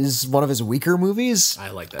Darkness is one of his weaker movies. I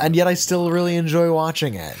like that, and yet I still really enjoy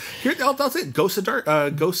watching it. Here, I'll say Ghosts of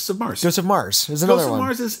Mars. Ghosts of Mars is another one.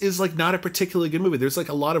 Ghosts of Mars is like not a particularly good movie. There's like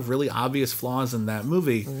a lot of really obvious flaws in that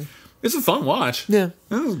movie. It's a fun watch. Yeah.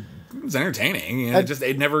 It's entertaining.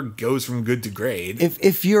 It never goes from good to great.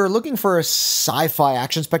 If you're looking for a sci-fi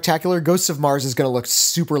action spectacular, Ghosts of Mars is going to look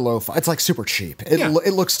super low-fi. It's like super cheap.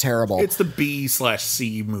 It looks terrible. It's the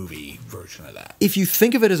B/C movie version of that. If you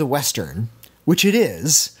think of it as a Western, which it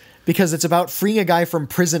is, because it's about freeing a guy from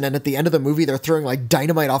prison, and at the end of the movie, they're throwing like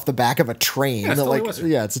dynamite off the back of a train.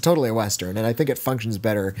 Yeah, it's totally a Western, and I think it functions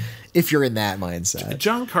better if you're in that mindset.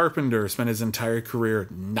 John Carpenter spent his entire career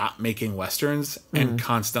not making Westerns and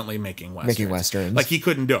constantly making Westerns. Like he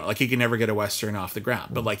couldn't do it. Like he could never get a Western off the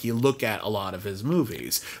ground. But like you look at a lot of his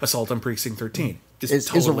movies, Assault on Precinct 13. It's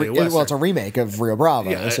totally a Western. Well, it's a remake of Rio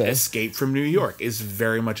Bravo. Yeah, so. Escape from New York is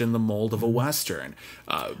very much in the mold of a Western.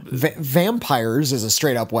 Vampires is a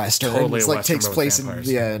straight up Western. Totally it's a like Western takes place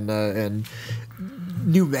in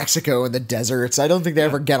New Mexico in the deserts. I don't think they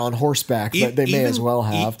ever get on horseback, but they may as well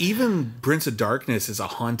have. Even Prince of Darkness is a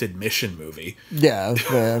haunted mission movie. Yeah.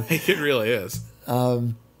 It really is.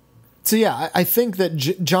 So yeah, I think that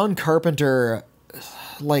John Carpenter,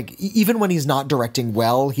 like even when he's not directing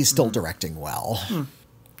well, he's still directing well.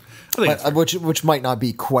 Which might not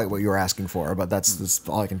be quite what you were asking for, but that's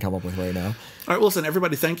all I can come up with right now. All right, well, listen,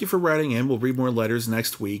 everybody, thank you for writing in. We'll read more letters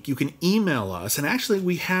next week. You can email us, and actually,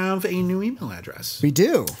 we have a new email address. We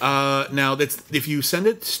do. Now, if you send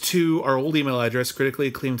it to our old email address,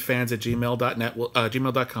 criticallyacclaimedfans@gmail.net,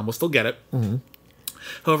 gmail.com, we'll still get it.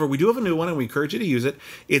 However, we do have a new one, and we encourage you to use it.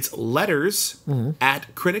 It's letters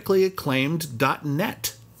at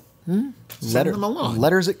criticallyacclaimed.net. Send them along.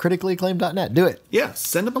 Letters at criticallyacclaimed.net. Do it. Yeah,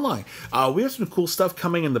 send them along. We have some cool stuff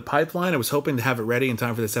coming in the pipeline. I was hoping to have it ready in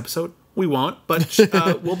time for this episode. We won't, but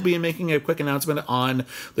we'll be making a quick announcement on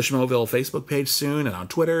the Schmoeville Facebook page soon and on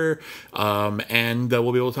Twitter. And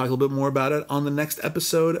we'll be able to talk a little bit more about it on the next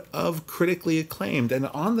episode of Critically Acclaimed. And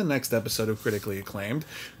on the next episode of Critically Acclaimed,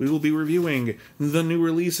 we will be reviewing the new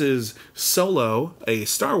releases Solo, a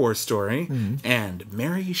Star Wars story, and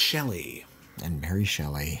Mary Shelley. And Mary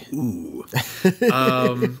Shelley. Ooh.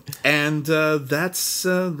 And that's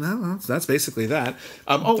basically that.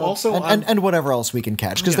 Also... And whatever else we can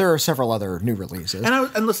catch, because there are several other new releases.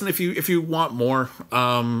 And listen, if you want more,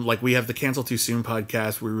 like we have the Cancel Too Soon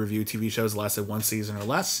podcast, where we review TV shows that lasted one season or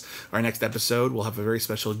less. Our next episode, we'll have a very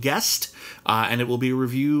special guest, and it will be a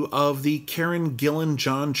review of the Karen Gillan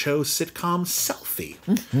John Cho sitcom Selfie,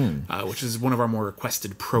 which is one of our more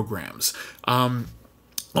requested programs.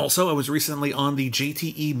 Also, I was recently on the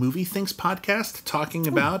JTE Movie Thinks podcast talking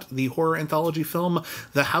about the horror anthology film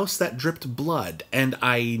The House That Dripped Blood. And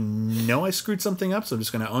I know I screwed something up, so I'm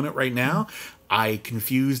just going to own it right now. I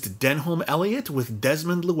confused Denholm Elliott with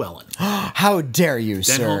Desmond Llewellyn. How dare you,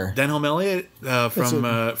 sir? Denholm Elliott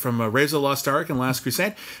from Raiders of the Lost Ark and Last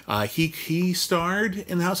Crusade. He starred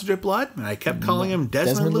in The House of Drip Blood, and I kept calling him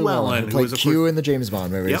Desmond Llewellyn. Who played Q in the James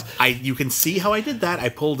Bond movies. Yep, you can see how I did that. I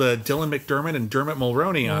pulled a Dylan McDermott and Dermot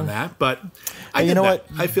Mulroney on that, but you know what?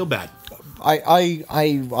 I feel bad.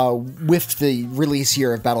 I whiffed the release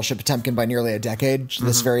year of Battleship Potemkin by nearly a decade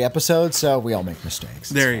this very episode, so we all make mistakes.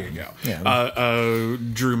 There you go. Yeah.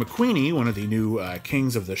 Drew McQueenie, one of the new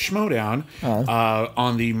kings of the Schmodown,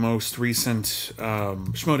 on the most recent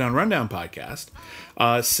Schmodown Rundown podcast,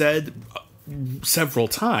 said several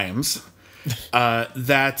times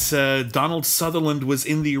that Donald Sutherland was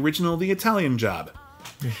in the original The Italian Job.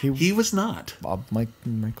 He was not.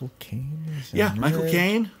 Michael Caine? Yeah, Michael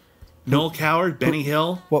Caine. Noel Coward, Benny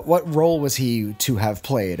Hill. What role was he to have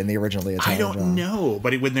played in the original The Italian Job? I don't know,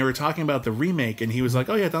 but when they were talking about the remake, and he was like,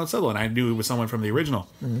 "Oh yeah, Donald Sutherland," I knew it was someone from the original.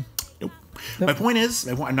 Nope. My point is,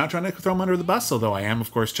 I'm not trying to throw him under the bus, although I am, of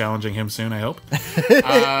course, challenging him soon. I hope.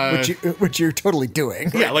 Which you're totally doing.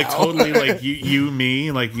 Yeah, like totally, like you, me,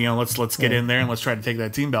 like let's get in there and let's try to take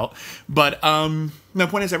that team belt. But my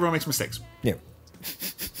point is, everyone makes mistakes. Yeah.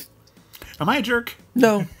 Am I a jerk?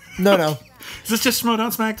 No. Is this just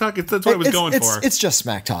Schmodown Smack Talk? That's what I was going for. It's just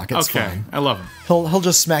Smack Talk. It's fine. I love him. He'll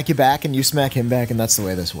just smack you back, and you smack him back, and that's the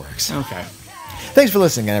way this works. Okay. Thanks for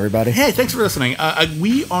listening, everybody. Hey, thanks for listening.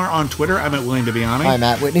 We are on Twitter. I'm at William Bibbiani. I'm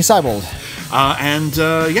at Witney Seibold.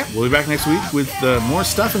 We'll be back next week with more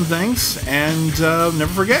stuff and things. And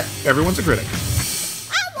never forget, everyone's a critic.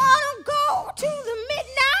 I want to go to the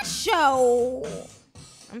midnight show.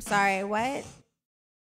 I'm sorry, what?